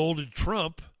scolded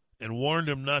Trump and warned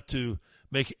him not to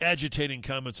make agitating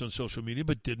comments on social media,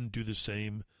 but didn't do the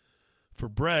same for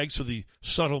Bragg. So the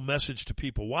subtle message to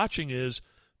people watching is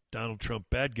Donald Trump,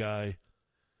 bad guy,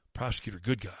 prosecutor,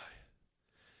 good guy.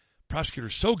 Prosecutor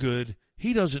so good,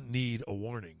 he doesn't need a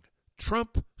warning.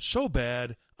 Trump so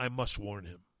bad, I must warn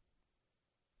him.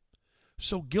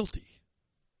 So guilty.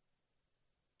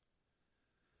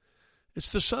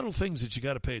 It's the subtle things that you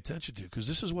got to pay attention to, because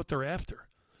this is what they're after.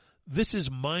 This is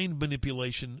mind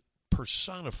manipulation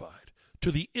personified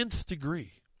to the nth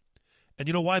degree. And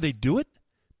you know why they do it?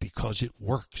 Because it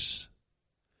works.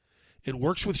 It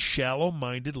works with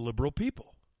shallow-minded liberal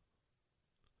people.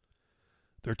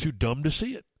 They're too dumb to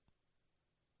see it.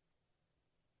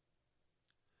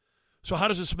 So how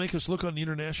does this make us look on the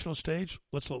international stage?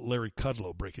 Let's let Larry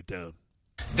Kudlow break it down.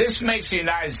 This makes the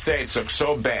United States look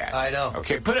so bad. I know.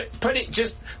 Okay,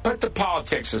 just put the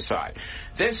politics aside.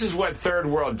 This is what third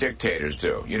world dictators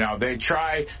do. You know, they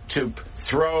try to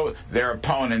throw their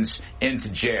opponents into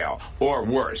jail or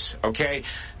worse. Okay,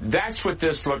 that's what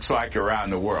this looks like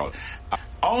around the world.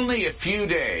 Only a few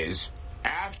days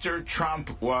after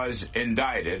Trump was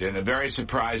indicted in a very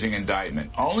surprising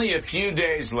indictment, only a few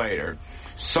days later,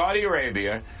 Saudi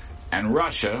Arabia and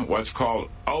Russia, what's called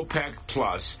OPEC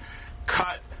Plus,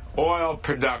 cut oil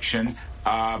production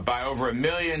by over 1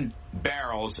 million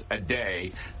barrels a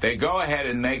day. They go ahead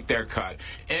and make their cut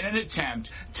in an attempt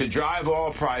to drive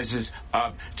oil prices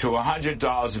up to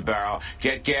 $100 a barrel,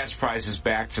 get gas prices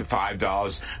back to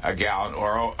 $5 a gallon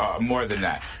or more than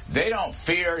that. They don't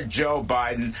fear Joe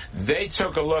Biden. They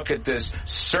took a look at this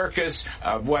circus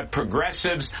of what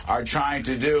progressives are trying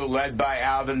to do, led by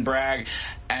Alvin Bragg,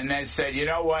 and they said, you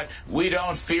know what, we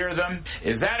don't fear them.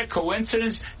 Is that a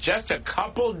coincidence? Just a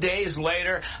couple days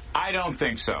later? I don't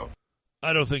think so.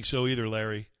 I don't think so either,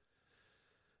 Larry.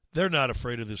 They're not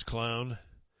afraid of this clown.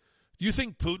 Do you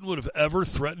think Putin would have ever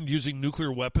threatened using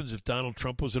nuclear weapons if Donald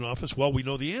Trump was in office? Well, we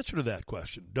know the answer to that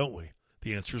question, don't we?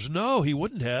 The answer is no, he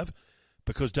wouldn't have,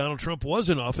 because Donald Trump was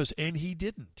in office and he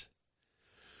didn't.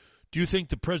 Do you think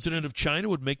the president of China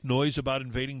would make noise about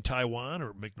invading Taiwan,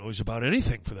 or make noise about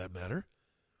anything for that matter,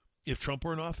 if Trump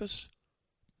were in office?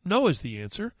 No is the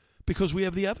answer, because we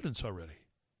have the evidence already.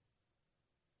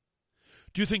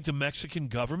 Do you think the Mexican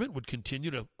government would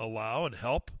continue to allow and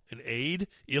help and aid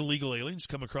illegal aliens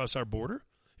come across our border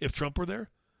if Trump were there?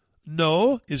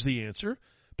 No is the answer,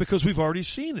 because we've already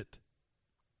seen it.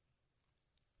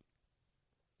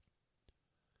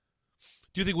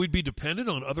 Do you think we'd be dependent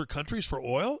on other countries for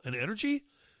oil and energy?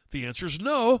 The answer is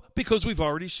no, because we've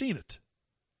already seen it.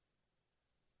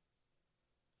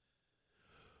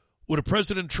 Would a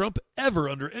President Trump ever,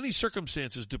 under any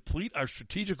circumstances, deplete our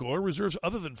strategic oil reserves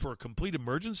other than for a complete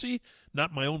emergency,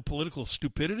 not my own political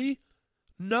stupidity?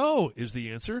 No is the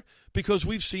answer, because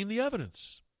we've seen the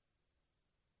evidence.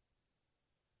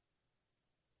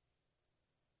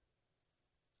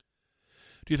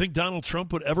 Do you think Donald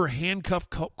Trump would ever handcuff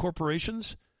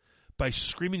corporations by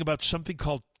screaming about something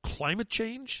called climate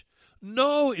change?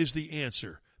 No is the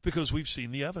answer, because we've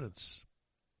seen the evidence.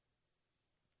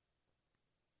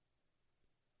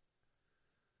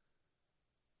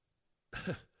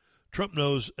 Trump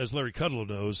knows, as Larry Kudlow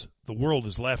knows, the world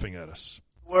is laughing at us.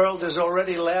 The world is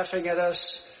already laughing at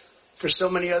us for so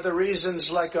many other reasons,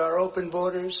 like our open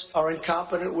borders, our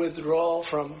incompetent withdrawal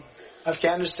from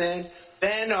Afghanistan,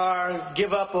 then our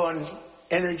give up on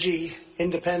energy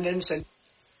independence and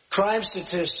crime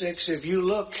statistics. If you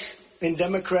look in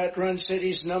Democrat-run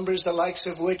cities, numbers the likes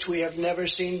of which we have never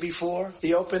seen before,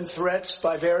 the open threats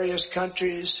by various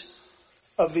countries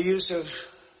of the use of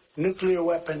nuclear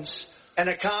weapons, an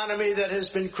economy that has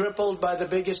been crippled by the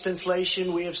biggest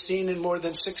inflation we have seen in more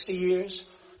than 60 years,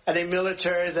 and a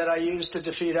military that I used to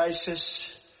defeat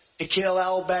ISIS, to kill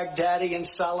al-Baghdadi and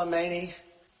Soleimani,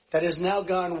 that has now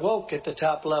gone woke at the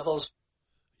top levels.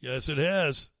 Yes, it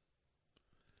has.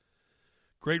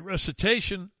 Great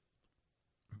recitation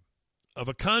of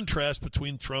a contrast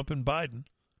between Trump and Biden.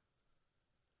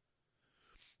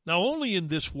 Now, only in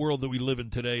this world that we live in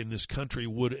today, in this country,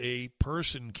 would a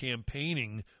person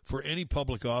campaigning for any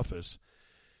public office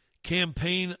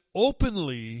campaign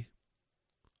openly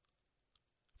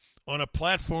on a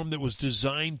platform that was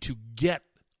designed to get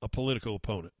a political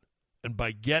opponent. And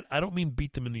by get, I don't mean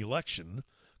beat them in the election,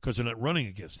 because they're not running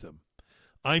against them.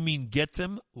 I mean get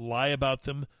them, lie about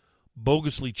them,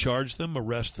 bogusly charge them,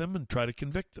 arrest them, and try to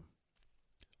convict them.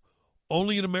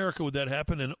 Only in America would that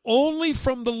happen, and only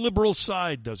from the liberal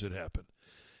side does it happen.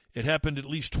 It happened at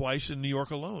least twice in New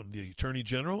York alone, the Attorney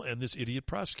General and this idiot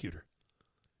prosecutor.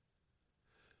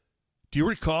 Do you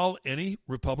recall any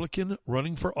Republican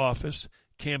running for office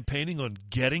campaigning on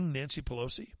getting Nancy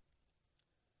Pelosi?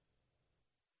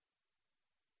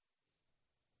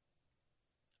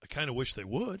 I kind of wish they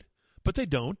would, but they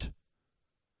don't,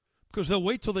 because they'll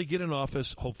wait till they get in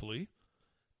office, hopefully,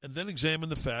 and then examine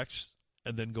the facts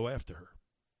and then go after her.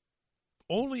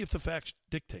 Only if the facts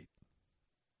dictate.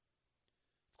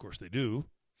 Of course they do.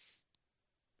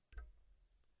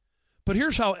 But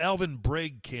here's how Alvin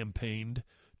Bragg campaigned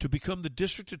to become the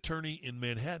district attorney in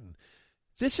Manhattan.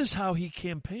 This is how he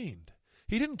campaigned.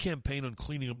 He didn't campaign on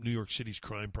cleaning up New York City's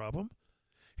crime problem.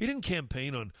 He didn't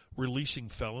campaign on releasing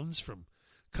felons from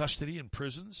custody and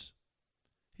prisons.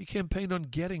 He campaigned on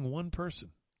getting one person.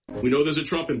 We know there's a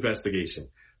Trump investigation.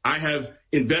 I have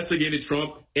investigated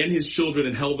Trump and his children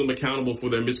and held them accountable for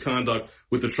their misconduct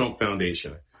with the Trump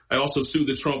Foundation. I also sued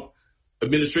the Trump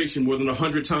administration more than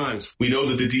 100 times. We know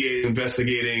that the DA is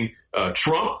investigating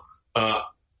Trump.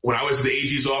 When I was in the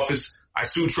AG's office, I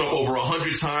sued Trump over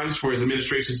 100 times for his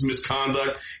administration's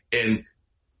misconduct and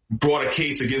brought a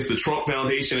case against the Trump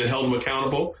Foundation and held him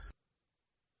accountable.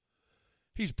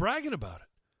 He's bragging about it.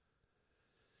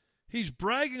 He's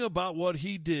bragging about what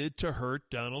he did to hurt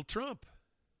Donald Trump.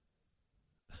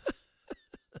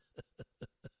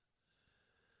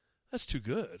 That's too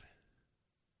good.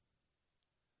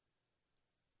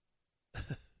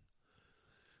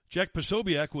 Jack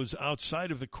Posobiec was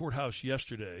outside of the courthouse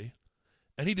yesterday,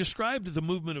 and he described the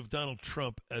movement of Donald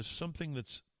Trump as something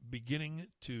that's beginning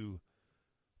to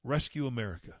rescue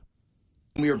America.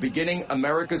 We are beginning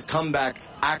America's comeback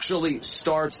actually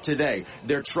starts today.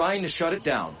 They're trying to shut it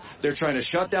down. They're trying to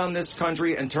shut down this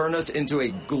country and turn us into a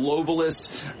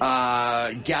globalist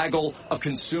gaggle of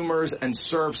consumers and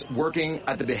serfs working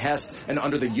at the behest and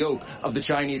under the yoke of the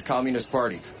Chinese Communist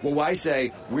Party. Well, I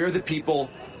say we're the people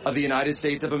of the United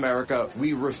States of America.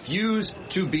 We refuse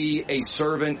to be a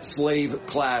servant slave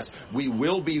class. We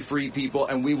will be free people,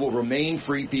 and we will remain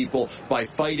free people by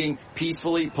fighting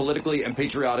peacefully, politically, and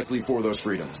patriotically for those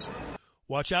freedoms.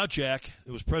 Watch out, Jack.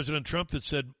 It was President Trump that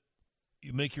said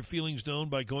you make your feelings known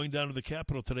by going down to the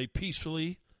Capitol today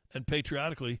peacefully and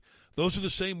patriotically. Those are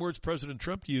the same words President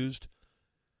Trump used,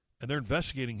 and they're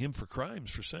investigating him for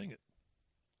crimes for saying it.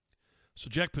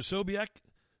 So, Jack Posobiec,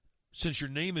 since your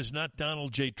name is not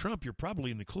Donald J. Trump, you're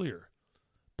probably in the clear.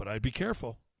 But I'd be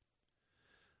careful.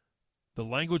 The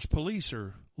language police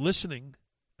are listening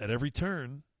at every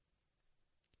turn.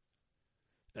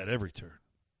 At every turn.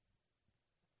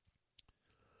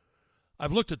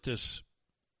 I've looked at this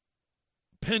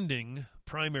pending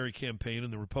primary campaign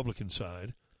on the Republican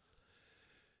side,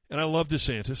 and I love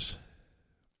DeSantis.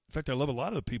 In fact, I love a lot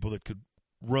of the people that could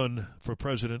run for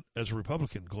president as a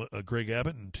Republican. Greg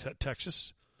Abbott in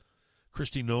Texas,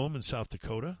 Kristi Noem in South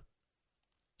Dakota.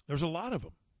 There's a lot of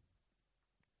them.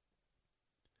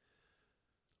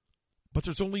 But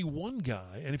there's only one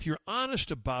guy, and if you're honest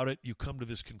about it, you come to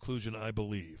this conclusion, I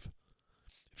believe.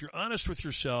 If you're honest with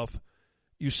yourself,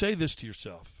 you say this to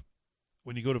yourself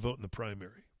when you go to vote in the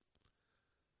primary.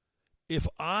 If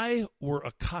I were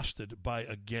accosted by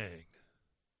a gang,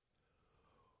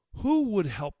 who would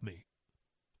help me?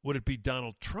 Would it be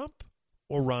Donald Trump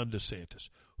or Ron DeSantis?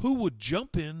 Who would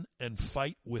jump in and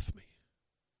fight with me?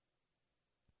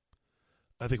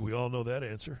 I think we all know that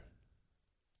answer.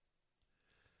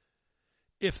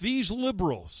 If these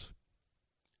liberals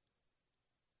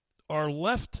are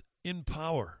left in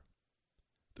power,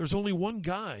 there's only one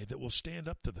guy that will stand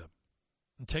up to them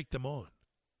and take them on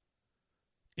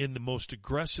in the most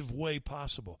aggressive way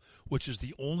possible, which is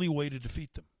the only way to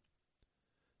defeat them.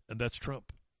 And that's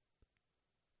Trump.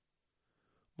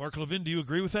 Mark Levin, do you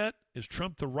agree with that? Is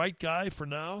Trump the right guy for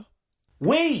now?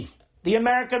 We, the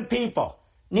American people,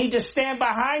 need to stand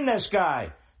behind this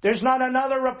guy. There's not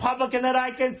another Republican that I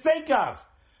can think of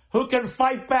who can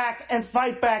fight back and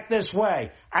fight back this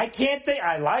way. I can't think.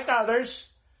 I like others.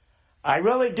 I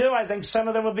really do. I think some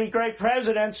of them would be great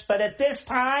presidents. But at this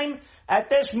time, at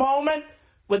this moment,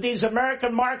 with these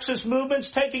American Marxist movements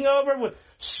taking over, with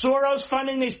Soros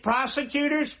funding these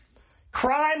prosecutors,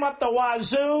 crime up the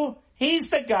wazoo, he's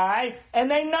the guy,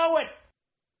 and they know it.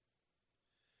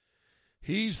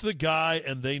 He's the guy,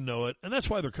 and they know it, and that's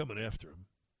why they're coming after him,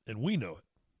 and we know it.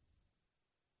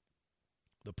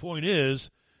 The point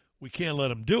is, we can't let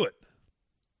them do it.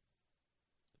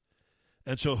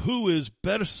 And so who is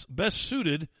best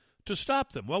suited to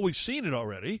stop them? Well, we've seen it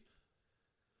already.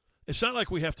 It's not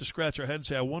like we have to scratch our head and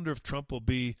say, I wonder if Trump will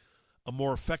be a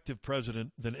more effective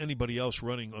president than anybody else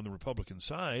running on the Republican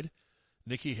side.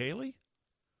 Nikki Haley?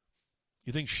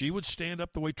 You think she would stand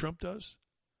up the way Trump does?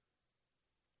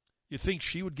 You think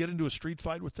she would get into a street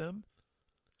fight with them?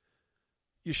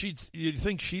 You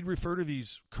think she'd refer to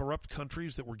these corrupt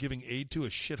countries that we're giving aid to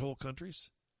as shithole countries?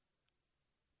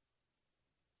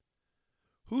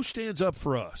 Who stands up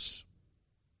for us?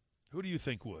 Who do you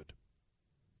think would?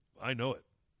 I know it.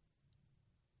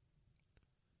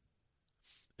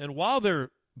 And while they're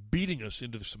beating us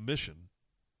into the submission,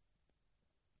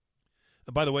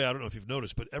 and by the way, I don't know if you've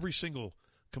noticed, but every single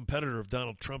competitor of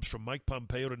Donald Trump's, from Mike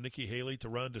Pompeo to Nikki Haley to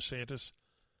Ron DeSantis,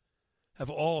 have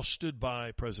all stood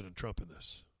by President Trump in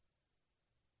this,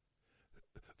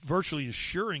 virtually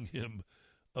assuring him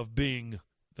of being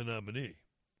the nominee.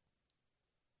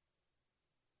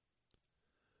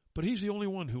 But he's the only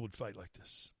one who would fight like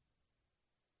this.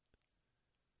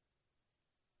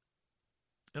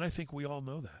 And I think we all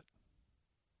know that.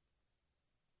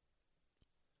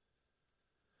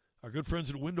 Our good friends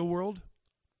at Window World,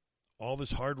 all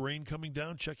this hard rain coming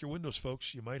down, check your windows,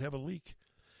 folks. You might have a leak.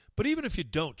 But even if you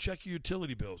don't, check your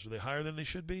utility bills. Are they higher than they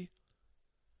should be?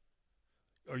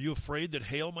 Are you afraid that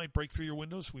hail might break through your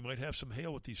windows? We might have some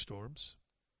hail with these storms.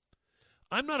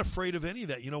 I'm not afraid of any of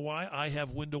that. You know why? I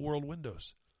have Window World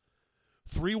windows.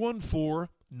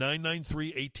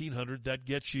 314-993-1800. That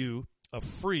gets you a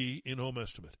free in-home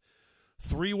estimate.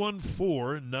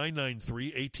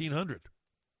 314-993-1800.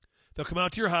 They'll come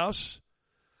out to your house,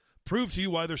 prove to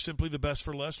you why they're simply the best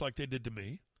for less like they did to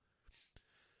me.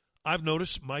 I've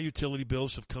noticed my utility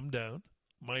bills have come down.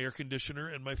 My air conditioner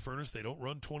and my furnace, they don't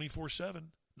run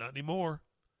 24/7. Not anymore.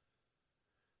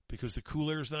 Because the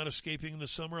cool air is not escaping in the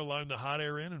summer, allowing the hot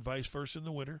air in, and vice versa in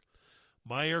the winter.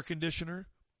 My air conditioner,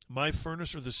 my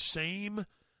furnace are the same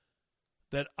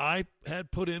that I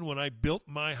had put in when I built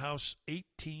my house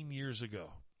 18 years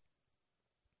ago.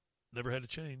 Never had to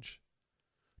change.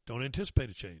 Don't anticipate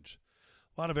a change.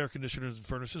 A lot of air conditioners and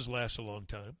furnaces last a long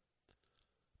time.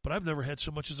 But I've never had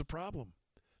so much as a problem.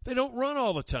 They don't run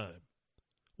all the time.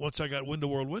 Once I got Window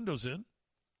World windows in.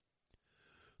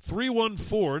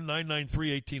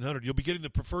 314-993-1800. You'll be getting the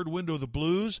preferred window of the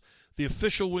Blues, the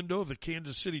official window of the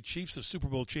Kansas City Chiefs, the Super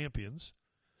Bowl champions.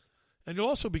 And you'll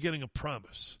also be getting a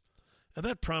promise. And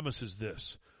that promise is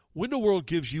this. Window World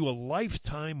gives you a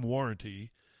lifetime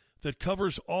warranty that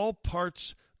covers all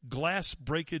parts, glass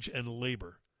breakage, and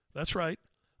labor. That's right.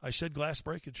 I said glass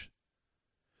breakage.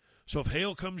 So if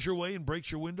hail comes your way and breaks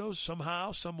your windows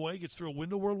somehow, some way, gets through a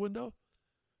Window World window,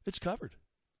 it's covered.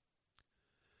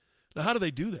 Now, how do they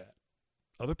do that?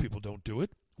 Other people don't do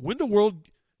it. Window World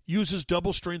uses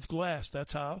double-strength glass.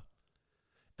 That's how.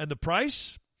 And the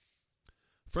price?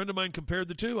 A friend of mine compared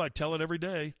the two. I tell it every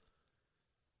day.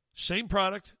 Same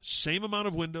product, same amount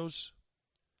of windows.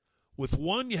 With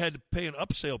one, you had to pay an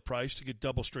upsale price to get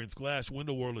double-strength glass.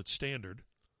 Window World, it's standard.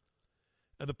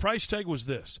 And the price tag was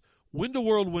this. Window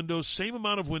World windows, same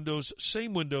amount of windows,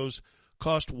 same windows,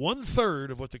 cost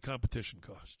 1/3 of what the competition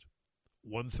cost.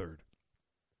 1/3.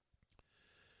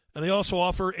 And they also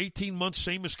offer 18 months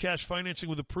same as cash financing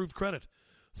with approved credit.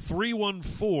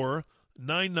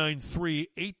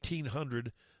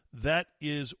 314-993-1800. That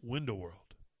is Window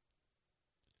World.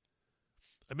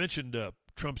 I mentioned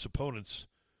Trump's opponents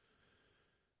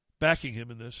backing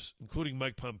him in this, including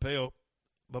Mike Pompeo.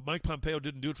 But Mike Pompeo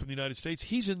didn't do it from the United States.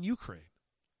 He's in Ukraine.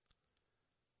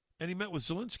 And he met with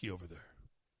Zelensky over there.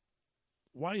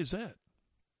 Why is that?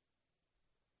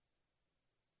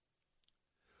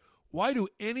 Why do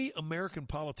any American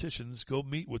politicians go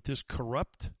meet with this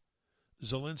corrupt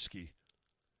Zelensky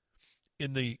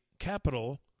in the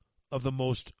capital of the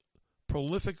most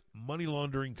prolific money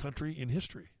laundering country in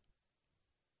history?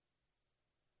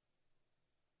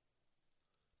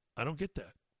 I don't get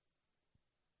that.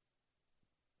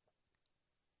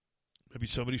 Maybe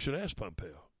somebody should ask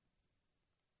Pompeo.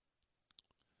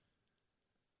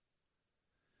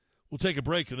 We'll take a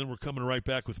break, and then we're coming right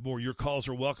back with more. Your calls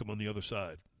are welcome on the other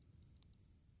side.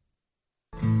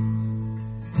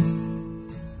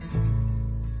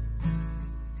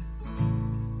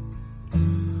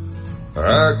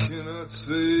 I cannot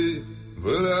say,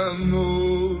 but I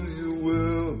know you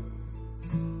will.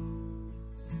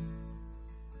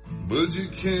 But you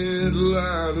can't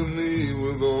lie to me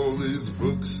with all these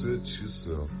books that you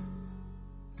sell.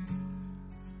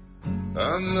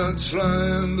 I'm not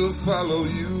trying to follow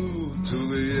you to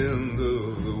the end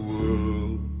of the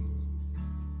world.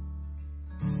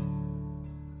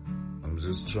 I'm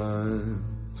just trying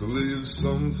to leave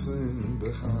something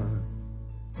behind.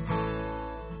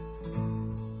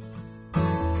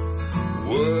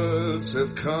 Words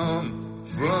have come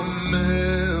from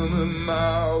men and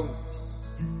mouths.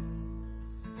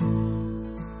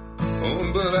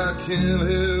 Oh, but I can't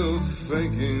help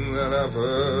thinking that I've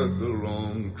heard the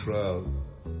wrong crowd.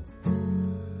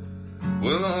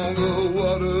 When all the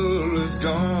water is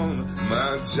gone,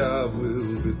 my job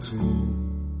will be too.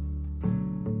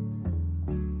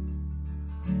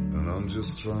 And I'm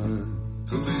just trying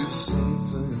to leave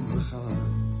something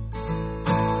behind.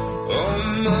 Oh,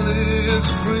 money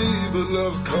is free, but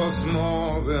love costs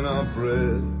more than our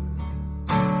bread.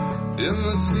 In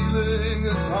the ceiling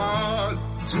it's hard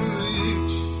to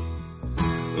reach.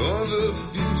 Oh, the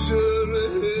future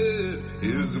ahead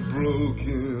is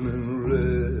broken and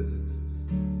red.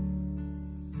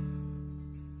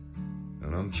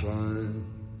 And I'm trying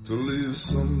to leave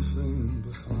something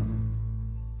behind.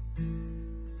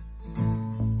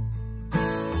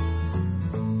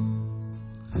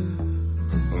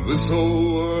 This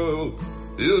whole world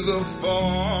is a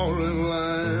foreign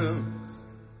land.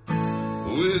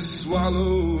 We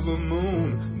swallow the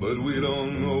moon, but we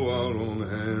don't know our own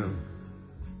hand.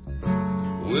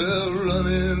 We're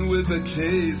running with the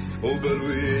case, oh, but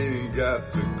we ain't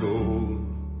got the gold.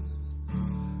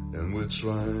 And we're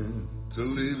trying to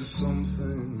leave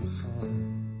something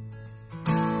behind.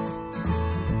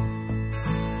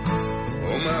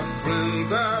 Oh, my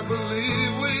friends, I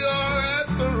believe we are at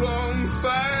the wrong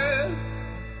fight.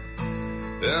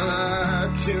 And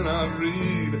I cannot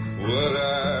read what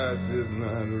I did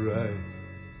not write.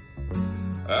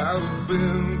 I've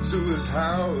been to his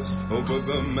house, oh, but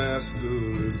the master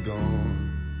is gone.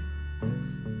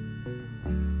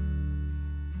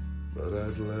 But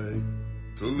I'd like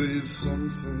to leave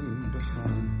something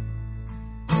behind.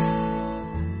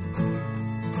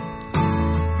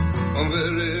 Oh,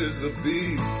 there is a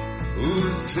beast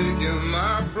who's taking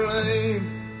my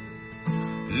brain.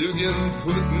 You can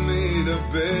put me to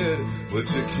bed,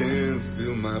 but you can't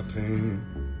feel my pain.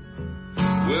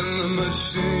 When the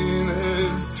machine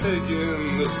has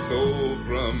taken the soul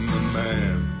from the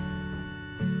man,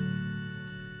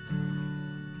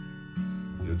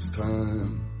 it's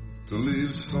time to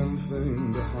leave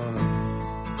something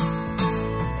behind.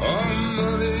 Our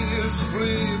money is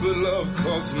free, but love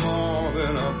costs more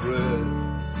than our bread.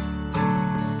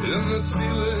 And the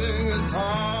ceiling is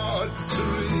hard to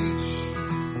reach.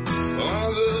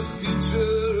 All the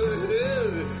future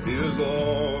ahead is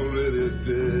already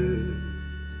dead.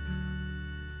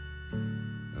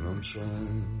 And I'm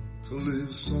trying to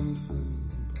leave something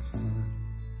behind.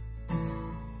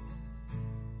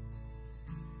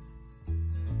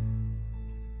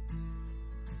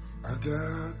 I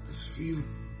got this feeling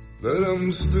that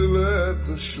I'm still at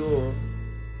the shore.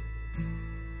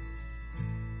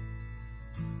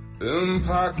 And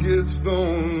pockets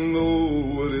don't know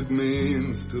what it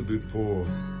means to be poor.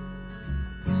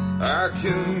 I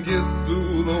can get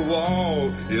through the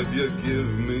wall if you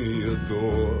give me a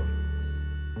door,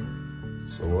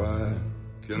 so I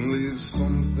can leave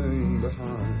something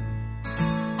behind.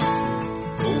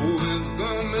 Oh,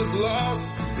 wisdom is lost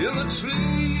in the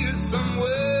trees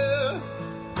somewhere,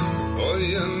 or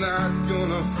you're not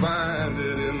gonna find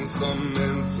it in some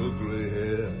mental gray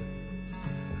hair.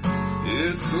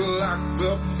 It's locked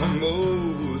up for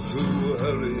those who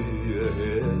hurry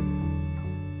ahead.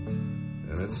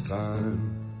 And it's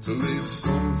time to leave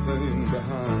something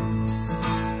behind.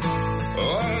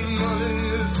 Our money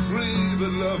is free,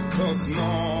 but love costs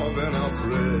more than our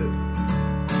bread.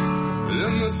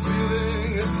 And the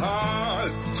ceiling is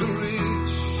hard to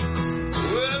reach.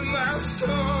 When my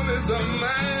son is a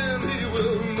man, he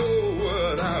will know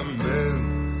what I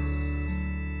meant.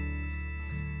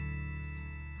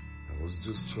 I was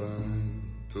just trying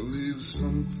to leave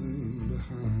something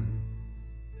behind.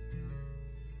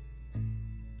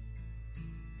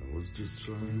 I was just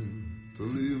trying to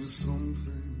leave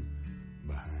something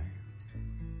behind.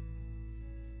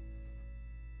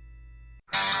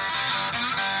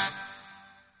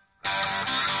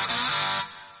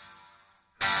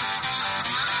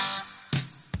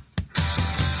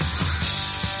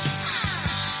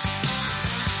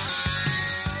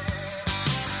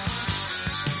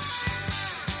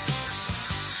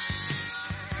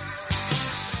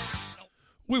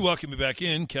 We welcome you back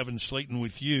in. Kevin Slaten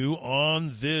with you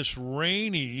on this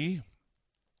rainy,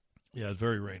 it's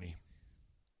very rainy,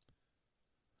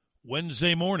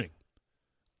 Wednesday morning.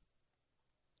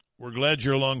 We're glad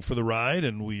you're along for the ride,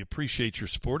 and we appreciate your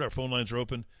support. Our phone lines are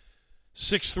open,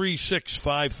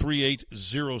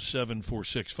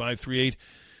 636-538-0746,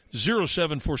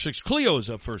 538-0746. Cleo is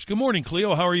up first. Good morning,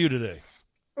 Cleo. How are you today?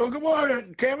 Well, good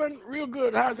morning, Kevin. Real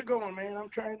good. How's it going, man?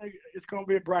 It's going to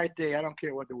be a bright day. I don't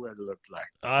care what the weather looks like.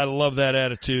 I love that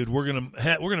attitude. We're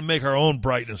gonna make our own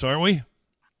brightness, aren't we?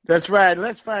 That's right.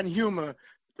 Let's find humor.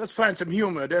 Let's find some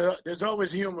humor. There's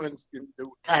always humor in the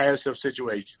highest of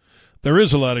situations. There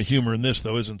is a lot of humor in this,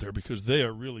 though, isn't there? Because they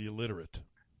are really illiterate.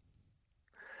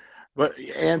 But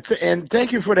and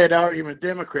thank you for that argument,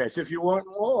 Democrats. If you want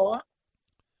more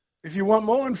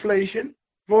inflation,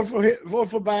 vote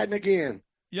for Biden again.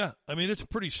 Yeah, I mean, it's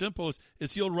pretty simple.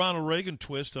 It's the old Ronald Reagan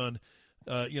twist on,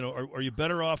 are you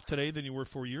better off today than you were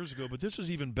 4 years ago? But this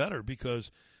is even better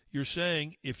because you're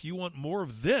saying if you want more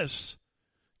of this,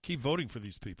 keep voting for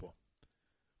these people.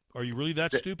 Are you really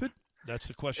that stupid? That's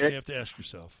the question you have to ask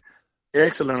yourself.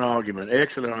 Excellent argument.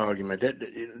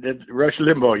 That Rush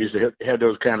Limbaugh used to have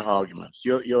those kind of arguments.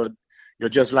 You're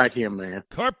just like him, man.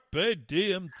 Carpe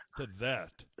diem to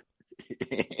that.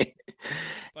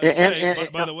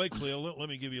 By the way, Cleo, let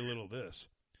me give you a little of this.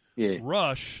 Yeah.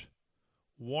 Rush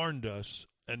warned us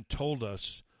and told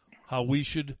us how we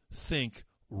should think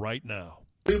right now.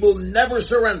 We will never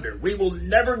surrender. We will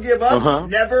never give up. Uh-huh.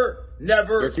 Never,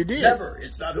 yes, you did. never.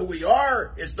 It's not who we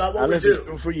are. It's not what I we listened do.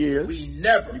 to him for years. We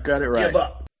never you got it right. give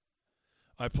up.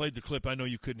 I played the clip. I know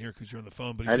you couldn't hear because you're on the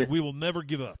phone, but he said, we will never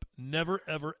give up. Never,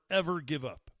 ever, ever give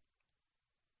up.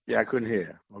 Yeah, I couldn't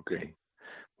hear. Okay.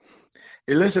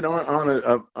 Hey, listen,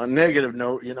 on a negative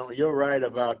note, you're right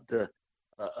about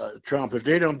Trump.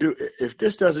 If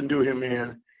this doesn't do him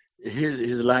in,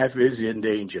 his life is in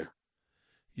danger.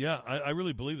 Yeah, I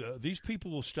really believe that. These people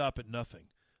will stop at nothing.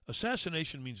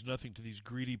 Assassination means nothing to these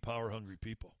greedy, power-hungry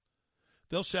people.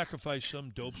 They'll sacrifice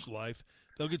some dope's life.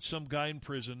 They'll get some guy in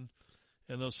prison,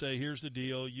 and they'll say, here's the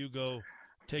deal. You go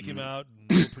take him out, and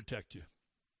we'll protect you.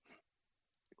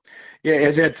 Yeah,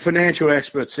 as that financial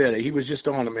expert said, he was just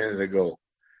on a minute ago.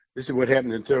 This is what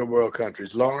happens in third world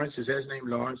countries. Lawrence, is that his name?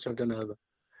 Lawrence, something or other?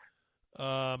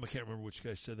 I can't remember which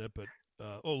guy said that, but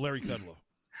Larry Kudlow.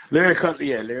 Larry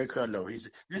Kudlow.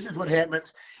 This is what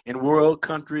happens in world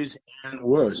countries and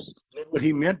worse. That's what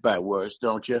he meant by worse,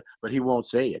 don't you? But he won't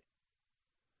say it.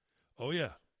 Oh, yeah.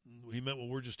 He meant what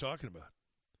we're just talking about.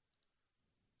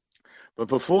 But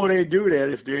before they do that,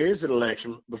 if there is an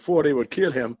election, before they would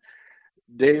kill him,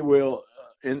 they will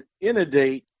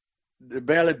inundate the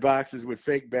ballot boxes with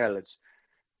fake ballots.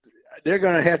 They're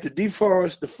going to have to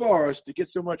deforest the forest to get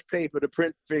so much paper to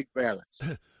print fake ballots.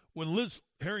 When Liz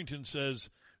Harrington says,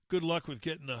 good luck with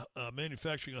getting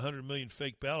manufacturing 100 million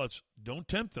fake ballots, don't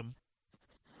tempt them.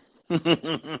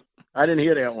 I didn't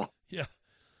hear that one. Yeah.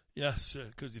 Yes,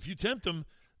 because if you tempt them,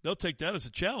 they'll take that as a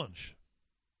challenge.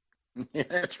 Yeah,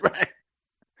 that's right.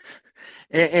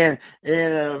 And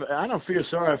I don't feel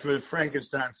sorry for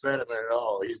Frankenstein Fetterman at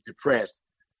all. He's depressed.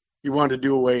 He wanted to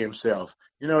do away himself.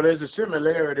 You know, there's a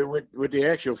similarity with the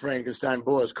actual Frankenstein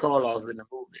Boris Karloff in the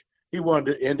movie. He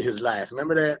wanted to end his life.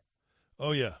 Remember that?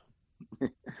 Oh, yeah.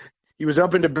 He was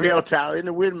up in the bell tower in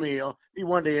the windmill. He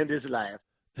wanted to end his life,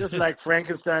 just like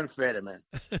Frankenstein Fetterman.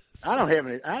 I don't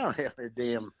have any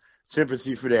damn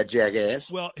sympathy for that jackass.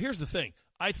 Well, here's the thing.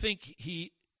 I think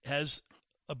he has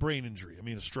a brain injury. I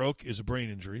mean, a stroke is a brain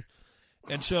injury.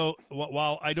 And so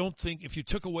while I don't think if you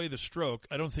took away the stroke,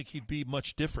 I don't think he'd be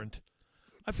much different.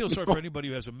 I feel sorry for anybody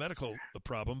who has a medical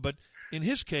problem, but in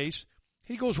his case,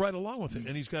 he goes right along with it.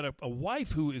 And he's got a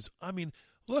wife who is, I mean,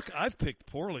 look, I've picked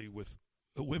poorly with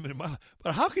women in my life,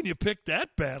 but how can you pick that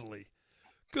badly?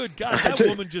 Good God, that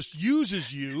woman just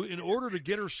uses you in order to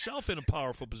get herself in a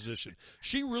powerful position.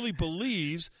 She really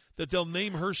believes that they'll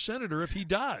name her senator if he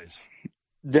dies.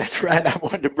 That's right. I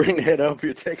wanted to bring that up.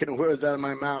 You're taking the words out of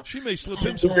my mouth. She may slip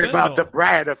him some fentanyl. About the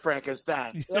bride of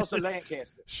Frankenstein, Yes. Elsa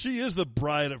Lancaster. She is the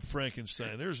bride of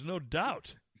Frankenstein. There's no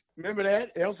doubt. Remember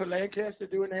that? Elsa Lancaster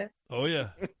doing that? Oh, yeah.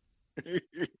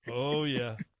 Oh,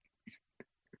 yeah.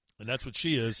 And that's what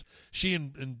she is. She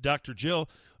and Dr. Jill,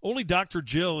 only Dr.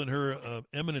 Jill in her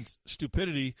eminent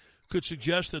stupidity could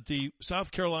suggest that the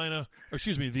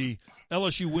the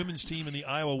LSU women's team and the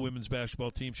Iowa women's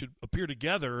basketball team should appear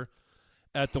together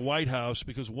at the White House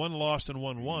because one lost and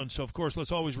one won. So, of course,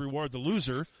 let's always reward the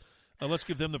loser. Let's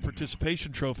give them the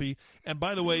participation trophy. And,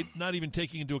 by the way, not even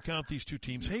taking into account these two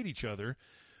teams hate each other.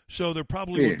 So there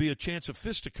probably would be a chance of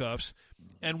fisticuffs.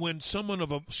 And when someone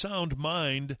of a sound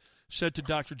mind said to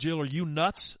Dr. Jill, are you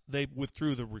nuts? They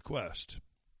withdrew the request.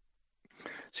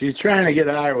 She's trying to get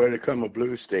Iowa to become a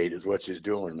blue state is what she's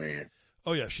doing, man.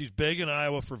 Oh, yeah. She's begging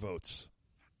Iowa for votes.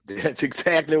 That's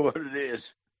exactly what it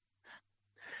is.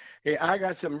 Hey, I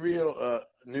got some real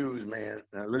news, man.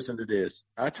 Now, listen to this.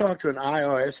 I talked to an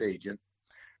IRS agent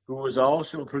who was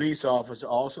also a police officer,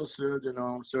 also served in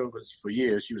armed service for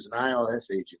years. She was an IRS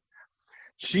agent.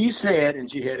 She said,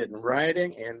 and she had it in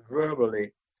writing and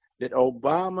verbally, that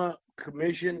Obama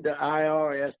commissioned the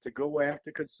IRS to go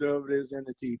after conservatives and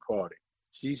the Tea Party.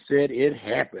 She said it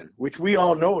happened, which we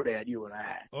all know that, you and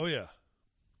I. Oh, yeah.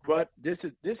 But this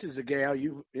is a gal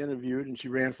you interviewed, and she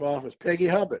ran for office, Peggy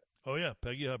Hubbard. Oh, yeah,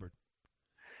 Peggy Hubbard.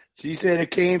 She said it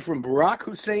came from Barack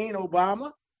Hussein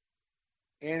Obama,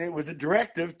 and it was a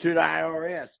directive to the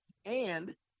IRS.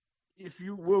 And if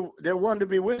there wanted to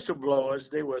be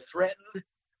whistleblowers, they were threatened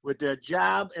with their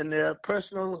job and their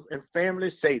personal and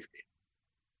family safety.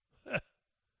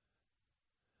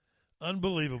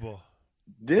 Unbelievable.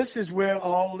 This is where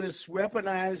all this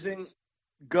weaponizing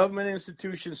government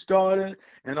institutions started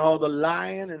and all the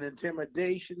lying and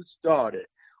intimidation started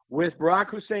with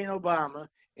Barack Hussein Obama,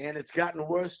 and it's gotten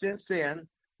worse since then.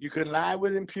 You can lie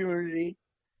with impunity,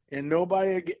 and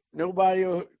nobody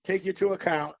will take you to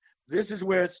account. This is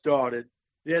where it started.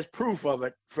 There's proof of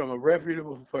it from a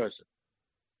reputable person.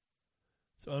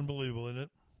 It's unbelievable, isn't it?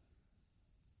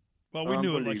 Well, we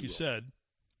knew it, like you said.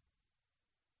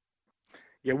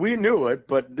 Yeah, we knew it,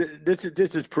 but this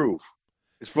is proof,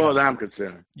 as far as I'm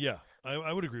concerned. Yeah,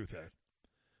 I would agree with that.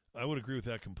 I would agree with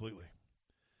that completely.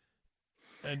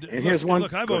 And here's one.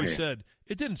 Look, I've always said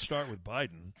it didn't start with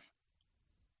Biden.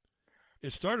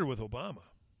 It started with Obama.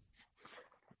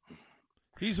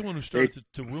 He's the one who started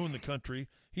to ruin the country.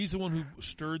 He's the one who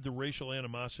stirred the racial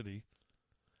animosity.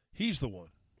 He's the one.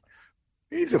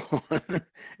 He's the one.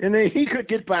 And then he could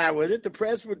get by with it. The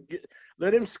press would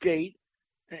let him skate.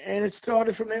 And it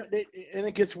started from there. And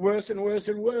it gets worse and worse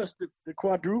and worse. The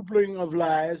quadrupling of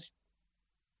lies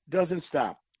doesn't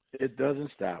stop. It doesn't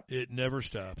stop. It never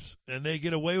stops. And they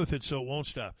get away with it, so it won't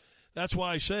stop. That's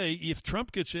why I say if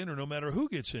Trump gets in, or no matter who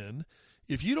gets in,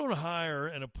 if you don't hire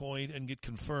and appoint and get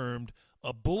confirmed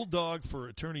a bulldog for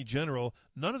attorney general,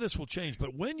 none of this will change.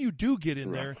 But when you do get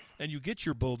in there and you get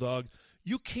your bulldog,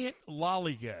 you can't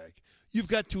lollygag. You've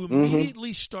got to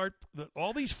immediately start.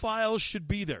 All these files should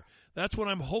be there. That's what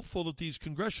I'm hopeful that these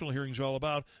congressional hearings are all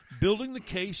about, building the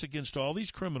case against all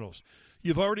these criminals.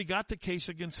 You've already got the case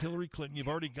against Hillary Clinton. You've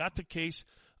already got the case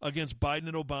against Biden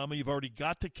and Obama. You've already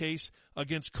got the case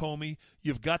against Comey.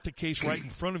 You've got the case right in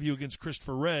front of you against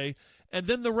Christopher Wray. And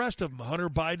then the rest of them, Hunter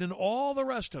Biden and all the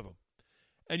rest of them.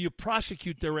 And you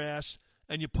prosecute their ass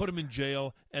and you put them in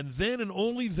jail. And then and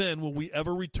only then will we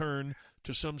ever return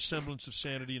to some semblance of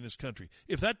sanity in this country.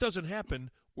 If that doesn't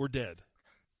happen, we're dead.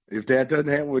 If that doesn't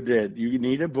happen, we're dead. You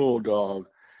need a bulldog.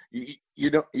 You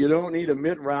don't need a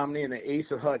Mitt Romney and an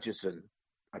Asa Hutchinson.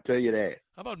 I tell you that.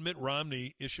 How about Mitt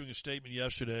Romney issuing a statement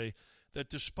yesterday that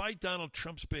despite Donald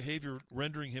Trump's behavior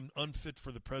rendering him unfit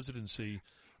for the presidency,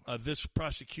 this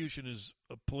prosecution is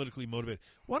politically motivated.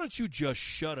 Why don't you just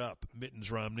shut up,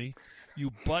 Mittens Romney,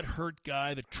 you butthurt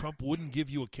guy that Trump wouldn't give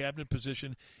you a cabinet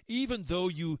position, even though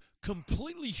you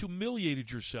completely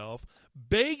humiliated yourself,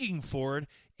 begging for it,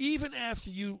 even after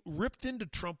you ripped into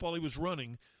Trump while he was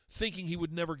running, thinking he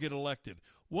would never get elected.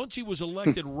 Once he was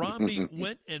elected, Romney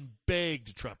went and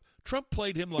begged Trump. Trump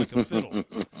played him like a fiddle.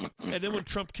 And then when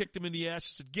Trump kicked him in the ass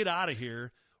and said, get out of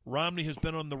here, Romney has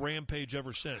been on the rampage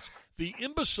ever since. The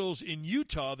imbeciles in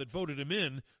Utah that voted him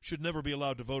in should never be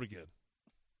allowed to vote again.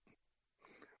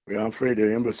 Well, I'm afraid there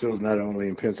are imbeciles not only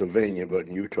in Pennsylvania, but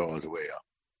in Utah as well.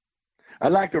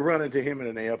 I'd like to run into him in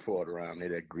an airport around there,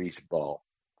 that greaseball.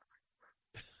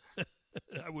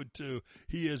 I would too.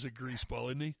 He is a greaseball,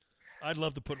 isn't he? I'd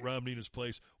love to put Romney in his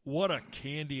place. What a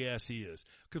candy ass he is.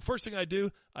 Because first thing I'd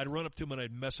do, I'd run up to him and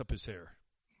I'd mess up his hair.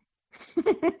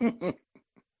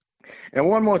 And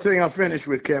one more thing I'll finish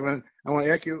with, Kevin. I want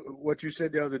to echo what you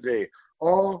said the other day.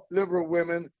 All liberal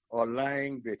women are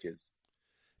lying bitches.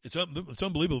 It's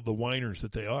unbelievable, the whiners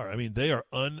that they are. I mean, they are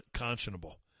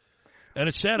unconscionable. And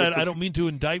it's sad. I don't mean to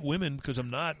indict women because I'm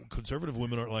not. Conservative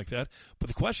women aren't like that. But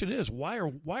the question is, why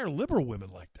are liberal women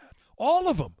like that? All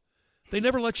of them. They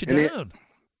never let you down.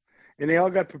 And they all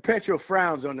got perpetual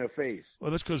frowns on their face. Well,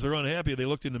 that's because they're unhappy. They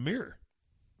looked in the mirror.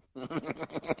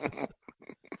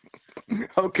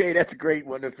 Okay, that's a great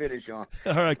one to finish on.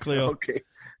 All right, Cleo. Okay.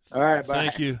 All right, bye.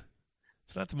 Thank you.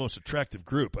 It's not the most attractive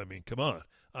group. I mean, come on.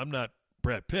 I'm not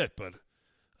Brad Pitt, but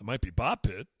I might be Bob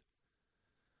Pitt.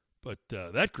 But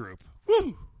that group,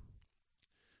 woo!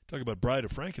 Talk about Bride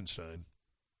of Frankenstein.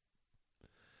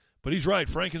 But he's right.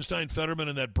 Frankenstein, Fetterman,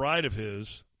 and that bride of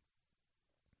his,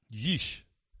 yeesh.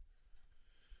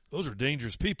 Those are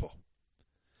dangerous people.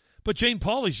 But Jane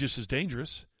Pauley's just as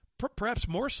dangerous, perhaps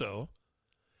more so,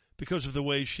 because of the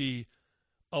way she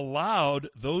allowed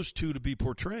those two to be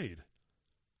portrayed.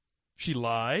 She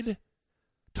lied,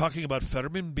 talking about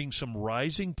Fetterman being some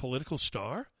rising political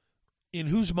star. In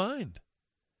whose mind?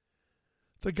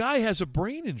 The guy has a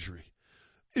brain injury.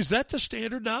 Is that the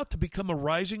standard now, to become a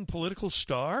rising political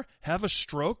star? Have a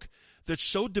stroke that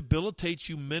so debilitates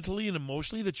you mentally and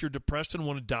emotionally that you're depressed and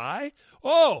want to die?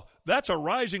 Oh, that's a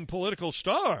rising political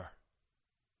star.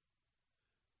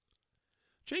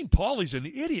 Jane Pauley's an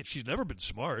idiot. She's never been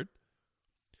smart.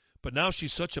 But now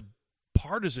she's such a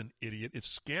partisan idiot, it's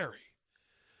scary.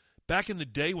 Back in the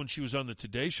day when she was on the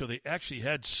Today Show, they actually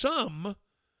had some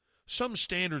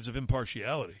standards of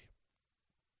impartiality.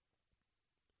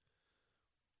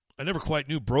 I never quite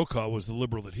knew Brokaw was the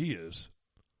liberal that he is.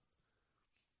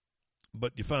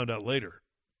 But you found out later.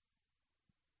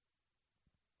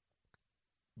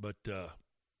 But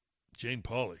Jane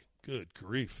Pauley, good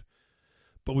grief.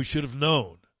 But we should have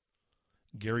known.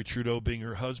 Gary Trudeau being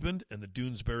her husband, and the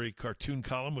Doonesbury cartoon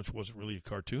column, which wasn't really a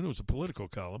cartoon, it was a political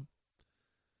column.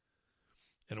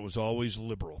 And it was always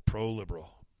liberal,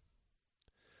 pro-liberal.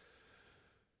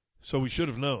 So we should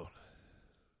have known.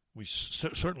 We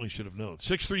certainly should have known.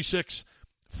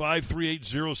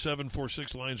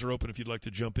 636-538-0746. Lines are open if you'd like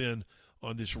to jump in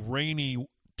on this rainy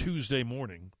Tuesday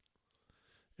morning.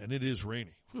 And it is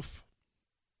rainy. Oof.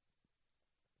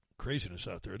 Craziness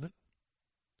out there, isn't it?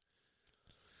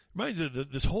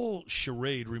 This whole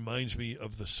charade reminds me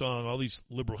of the song, all these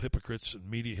liberal hypocrites and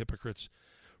media hypocrites.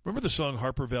 Remember the song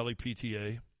Harper Valley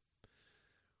PTA?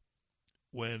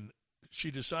 When she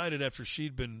decided, after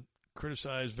she'd been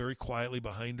criticized very quietly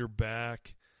behind her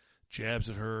back, jabs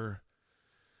at her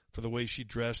for the way she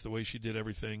dressed, the way she did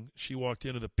everything, she walked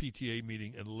into the PTA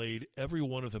meeting and laid every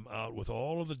one of them out with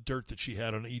all of the dirt that she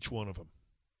had on each one of them.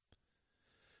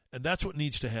 And that's what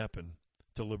needs to happen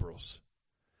to liberals.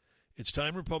 It's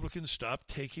time Republicans stop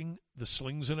taking the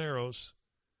slings and arrows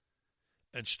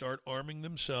and start arming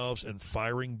themselves and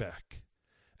firing back,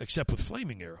 except with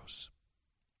flaming arrows.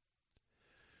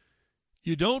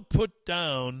 You don't put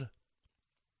down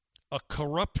a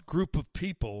corrupt group of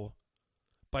people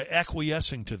by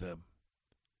acquiescing to them.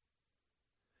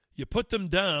 You put them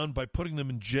down by putting them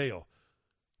in jail,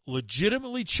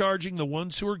 legitimately charging the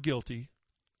ones who are guilty,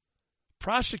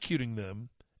 prosecuting them,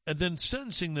 and then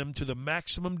sentencing them to the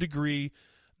maximum degree,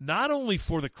 not only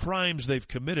for the crimes they've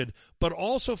committed, but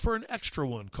also for an extra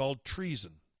one called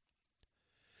treason.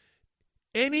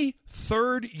 Any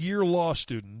third-year law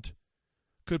student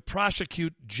could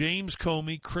prosecute James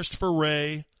Comey, Christopher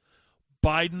Wray,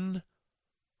 Biden,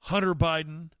 Hunter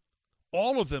Biden,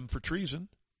 all of them for treason.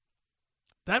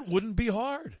 That wouldn't be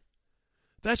hard.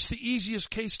 That's the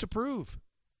easiest case to prove.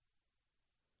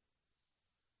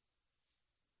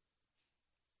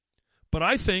 But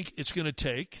I think it's going to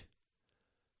take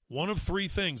one of three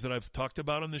things that I've talked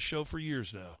about on this show for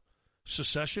years now.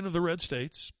 Secession of the red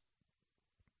states,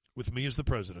 with me as the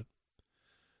president.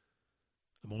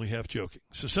 I'm only half joking.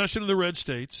 Secession of the red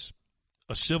states,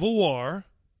 a civil war,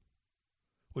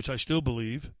 which I still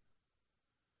believe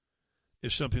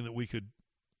is something that we could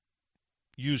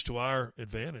use to our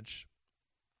advantage.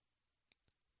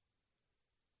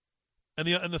 And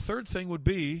the third thing would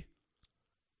be,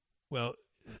 well,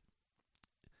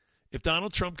 if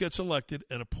Donald Trump gets elected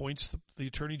and appoints the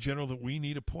attorney general that we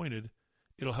need appointed,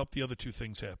 it'll help the other two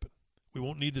things happen. We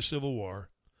won't need the civil war.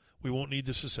 We won't need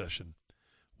the secession.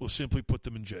 We'll simply put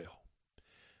them in jail.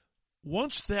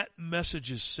 Once that message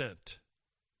is sent,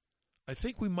 I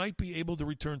think we might be able to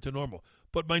return to normal.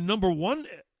 But my number one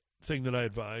thing that I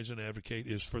advise and advocate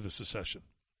is for the secession.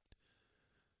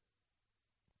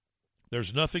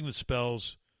 There's nothing that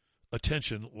spells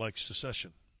attention like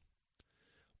secession.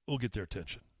 We'll get their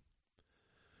attention.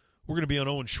 We're going to be on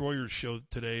Owen Schroyer's show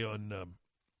today on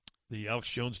the Alex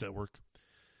Jones Network.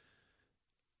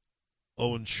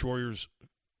 Owen Schroyer's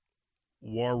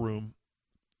War Room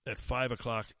at 5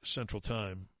 o'clock Central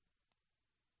Time.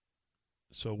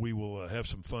 So we will have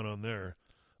some fun on there.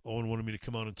 Owen wanted me to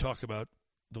come on and talk about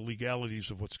the legalities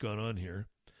of what's gone on here.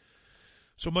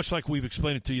 So much like we've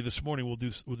explained it to you this morning, we'll do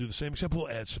the same, except we'll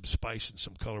add some spice and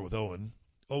some color with Owen.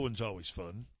 Owen's always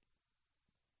fun.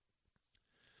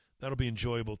 That'll be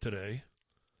enjoyable today.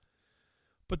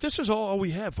 But this is all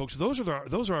we have, folks. Those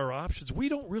are our options. We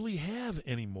don't really have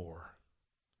any more.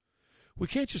 We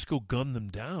can't just go gun them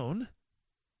down.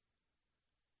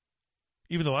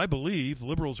 Even though I believe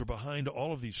liberals are behind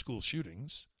all of these school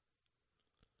shootings.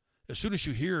 As soon as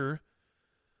you hear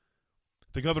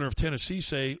the governor of Tennessee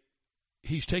say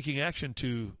he's taking action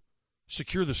to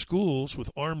secure the schools with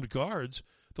armed guards,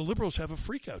 the liberals have a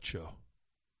freakout show.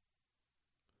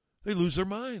 They lose their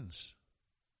minds.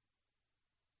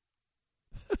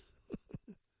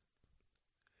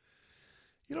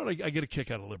 You know what I get a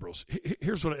kick out of liberals?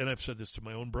 Here's what, and I've said this to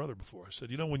my own brother before. I said,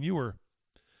 you know, when you were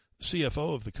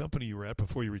CFO of the company you were at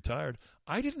before you retired,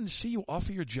 I didn't see you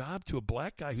offer your job to a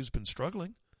black guy who's been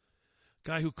struggling,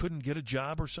 guy who couldn't get a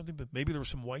job or something, but maybe there were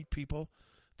some white people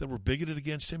that were bigoted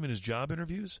against him in his job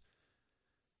interviews,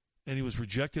 and he was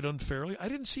rejected unfairly. I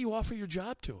didn't see you offer your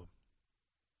job to him.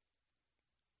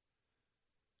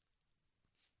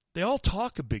 They all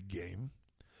talk a big game,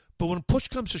 but when push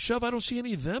comes to shove, I don't see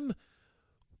any of them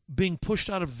being pushed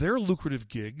out of their lucrative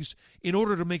gigs in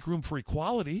order to make room for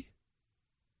equality.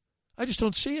 I just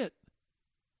don't see it.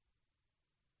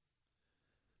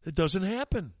 It doesn't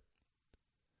happen.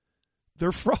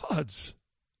 They're frauds.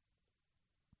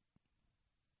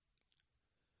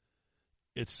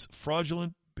 It's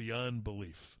fraudulent beyond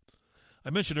belief.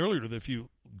 I mentioned earlier that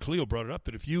Cleo brought it up,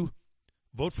 that if you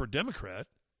vote for a Democrat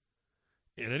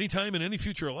at any time in any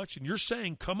future election, you're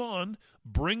saying, come on,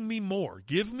 bring me more.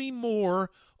 Give me more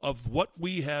of what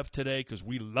we have today because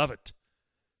we love it.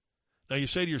 Now you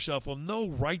say to yourself, well, no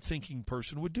right-thinking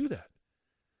person would do that.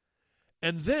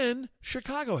 And then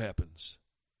Chicago happens.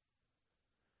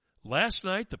 Last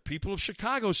night, the people of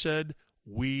Chicago said,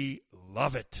 we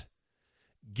love it.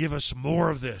 Give us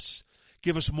more of this.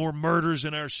 Give us more murders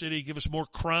in our city. Give us more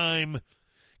crime.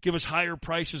 Give us higher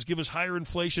prices. Give us higher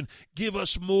inflation. Give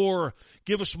us more.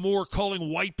 Give us more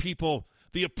calling white people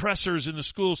the oppressors in the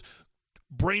schools.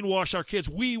 Brainwash our kids.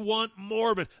 We want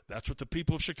more of it. That's what the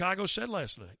people of Chicago said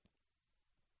last night.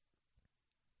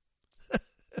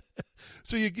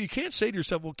 So you can't say to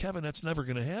yourself, well, Kevin, that's never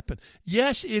going to happen.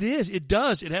 Yes, it is. It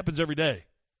does. It happens every day.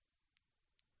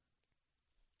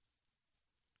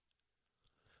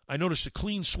 I noticed a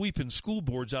clean sweep in school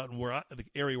boards out in the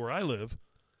area where I live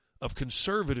of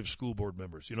conservative school board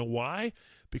members. You know why?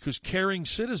 Because caring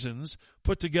citizens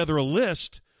put together a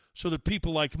list so that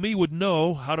people like me would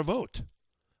know how to vote.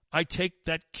 I take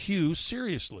that cue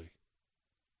seriously.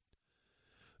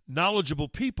 Knowledgeable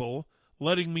people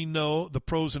letting me know the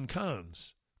pros and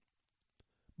cons.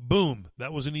 Boom,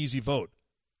 that was an easy vote.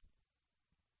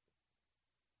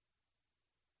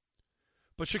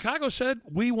 But Chicago said,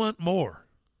 we want more.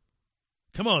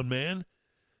 Come on, man.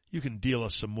 You can deal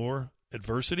us some more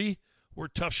adversity. We're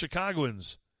tough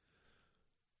Chicagoans.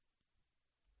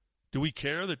 Do we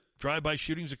care that drive-by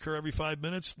shootings occur every 5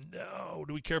 minutes? No.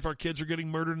 Do we care if our kids are getting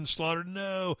murdered and slaughtered?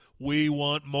 No. We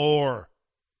want more.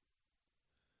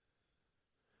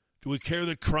 Do we care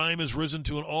that crime has risen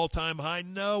to an all-time high?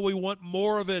 No. We want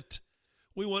more of it.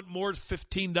 We want more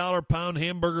 $15 pound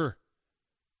hamburger.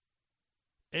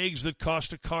 Eggs that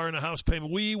cost a car and a house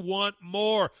payment. We want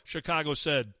more, Chicago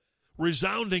said,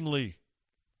 resoundingly.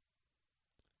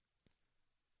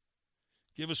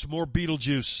 Give us more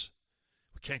Beetlejuice.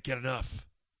 We can't get enough.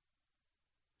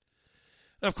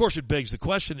 Now, of course, it begs the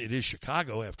question, it is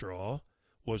Chicago, after all.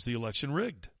 Was the election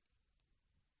rigged?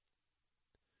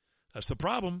 That's the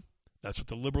problem. That's what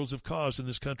the liberals have caused in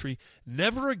this country.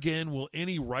 Never again will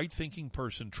any right-thinking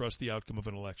person trust the outcome of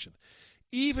an election.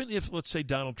 Even if, let's say,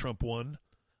 Donald Trump won,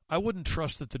 I wouldn't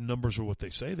trust that the numbers are what they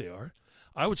say they are.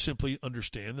 I would simply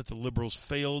understand that the liberals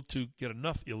failed to get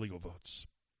enough illegal votes.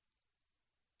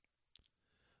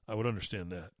 I would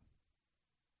understand that.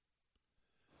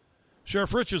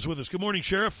 Sheriff Rich is with us. Good morning,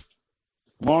 Sheriff.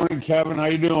 Morning, Kevin. How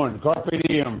you doing? Carpe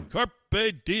diem.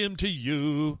 Carpe diem to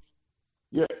you.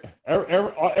 Yeah,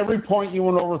 every point you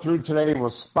went over through today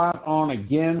was spot on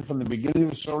again from the beginning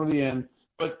of the show to the end.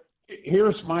 But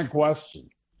here's my question.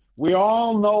 We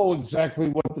all know exactly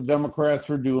what the Democrats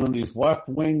are doing, these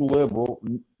left-wing liberal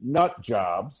nut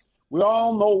jobs. We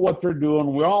all know what they're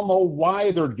doing. We all know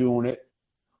why they're doing it.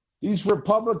 These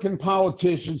Republican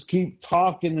politicians keep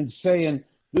talking and saying,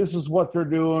 this is what they're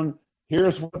doing.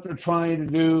 Here's what they're trying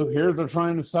to do. Here they're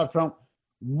trying to stop Trump.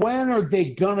 When are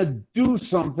they going to do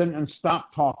something and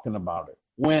stop talking about it?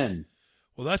 When?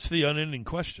 Well, that's the unending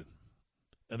question,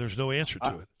 and there's no answer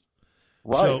to it.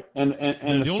 Right. So, and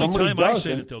the only time I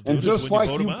say that they'll do it is when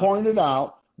you vote them out. And just like you pointed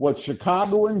out, what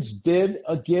Chicagoans did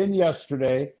again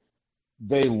yesterday,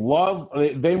 they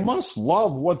must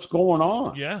love what's going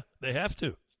on. Yeah, they have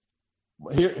to.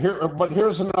 But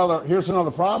here's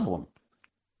another problem.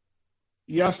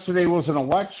 Yesterday was an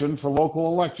election for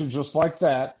local elections just like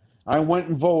that. I went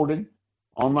and voted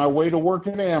on my way to work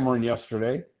in Ameren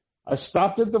yesterday. I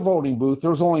stopped at the voting booth.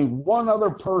 There was only one other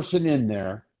person in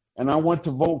there, and I went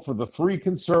to vote for the three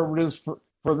conservatives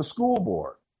for the school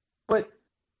board. But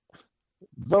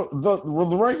the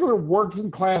regular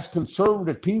working class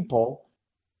conservative people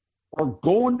are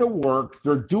going to work.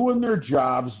 They're doing their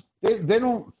jobs. They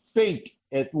don't think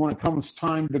when it comes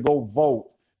time to go vote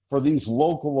for these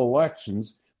local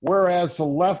elections, whereas the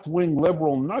left-wing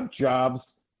liberal nut jobs,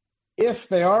 if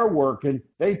they are working,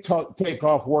 they take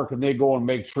off work and they go and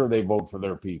make sure they vote for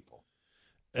their people.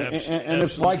 And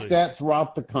it's like that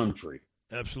throughout the country.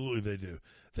 Absolutely they do.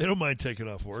 They don't mind taking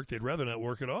off work. They'd rather not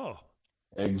work at all.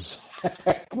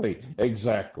 Exactly.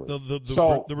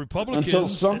 The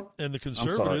Republicans and the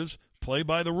conservatives play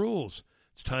by the rules.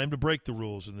 It's time to break the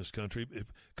rules in this country.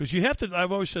 Because you have to,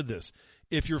 I've always said this,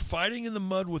 if you're fighting in the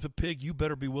mud with a pig, you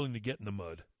better be willing to get in the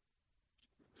mud.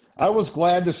 I was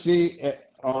glad to see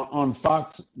on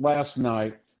Fox last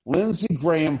night, Lindsey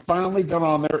Graham finally got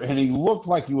on there, and he looked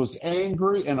like he was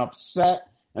angry and upset,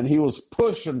 and he was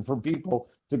pushing for people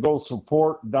to go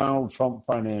support Donald Trump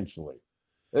financially.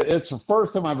 It's the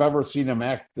first time I've ever seen him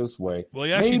act this way. Well,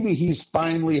 maybe he's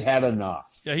finally had enough.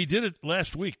 Yeah, he did it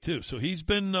last week, too. So he's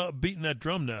been beating that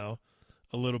drum now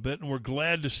a little bit, and we're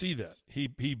glad to see that. He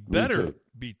better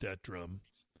beat that drum.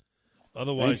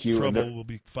 Otherwise, trouble will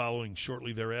be following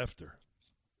shortly thereafter.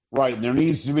 Right. And there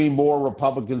needs to be more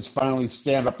Republicans finally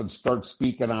stand up and start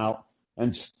speaking out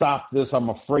and stop this. I'm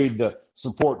afraid to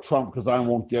support Trump because I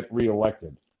won't get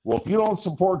reelected. Well, if you don't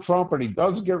support Trump and he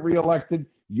doesn't get reelected,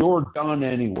 you're done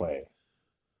anyway.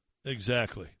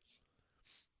 Exactly.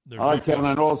 All right, Kevin,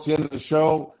 I know it's the end of the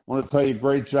show. I want to tell you,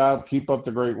 great job. Keep up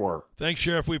the great work. Thanks,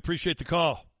 Sheriff. We appreciate the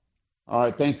call. All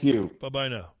right, thank you. Bye-bye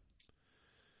now.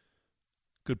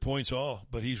 Good points all,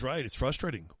 but he's right. It's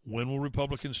frustrating. When will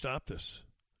Republicans stop this?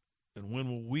 And when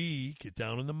will we get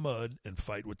down in the mud and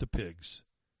fight with the pigs?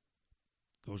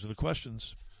 Those are the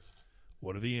questions.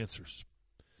 What are the answers?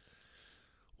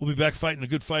 We'll be back fighting a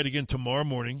good fight again tomorrow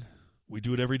morning. We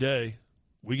do it every day.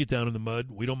 We get down in the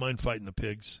mud. We don't mind fighting the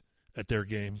pigs at their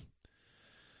game.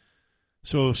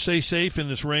 So stay safe in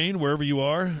this rain wherever you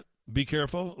are. Be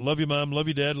careful. Love you, Mom. Love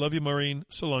you, Dad. Love you, Maureen.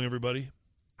 So long, everybody.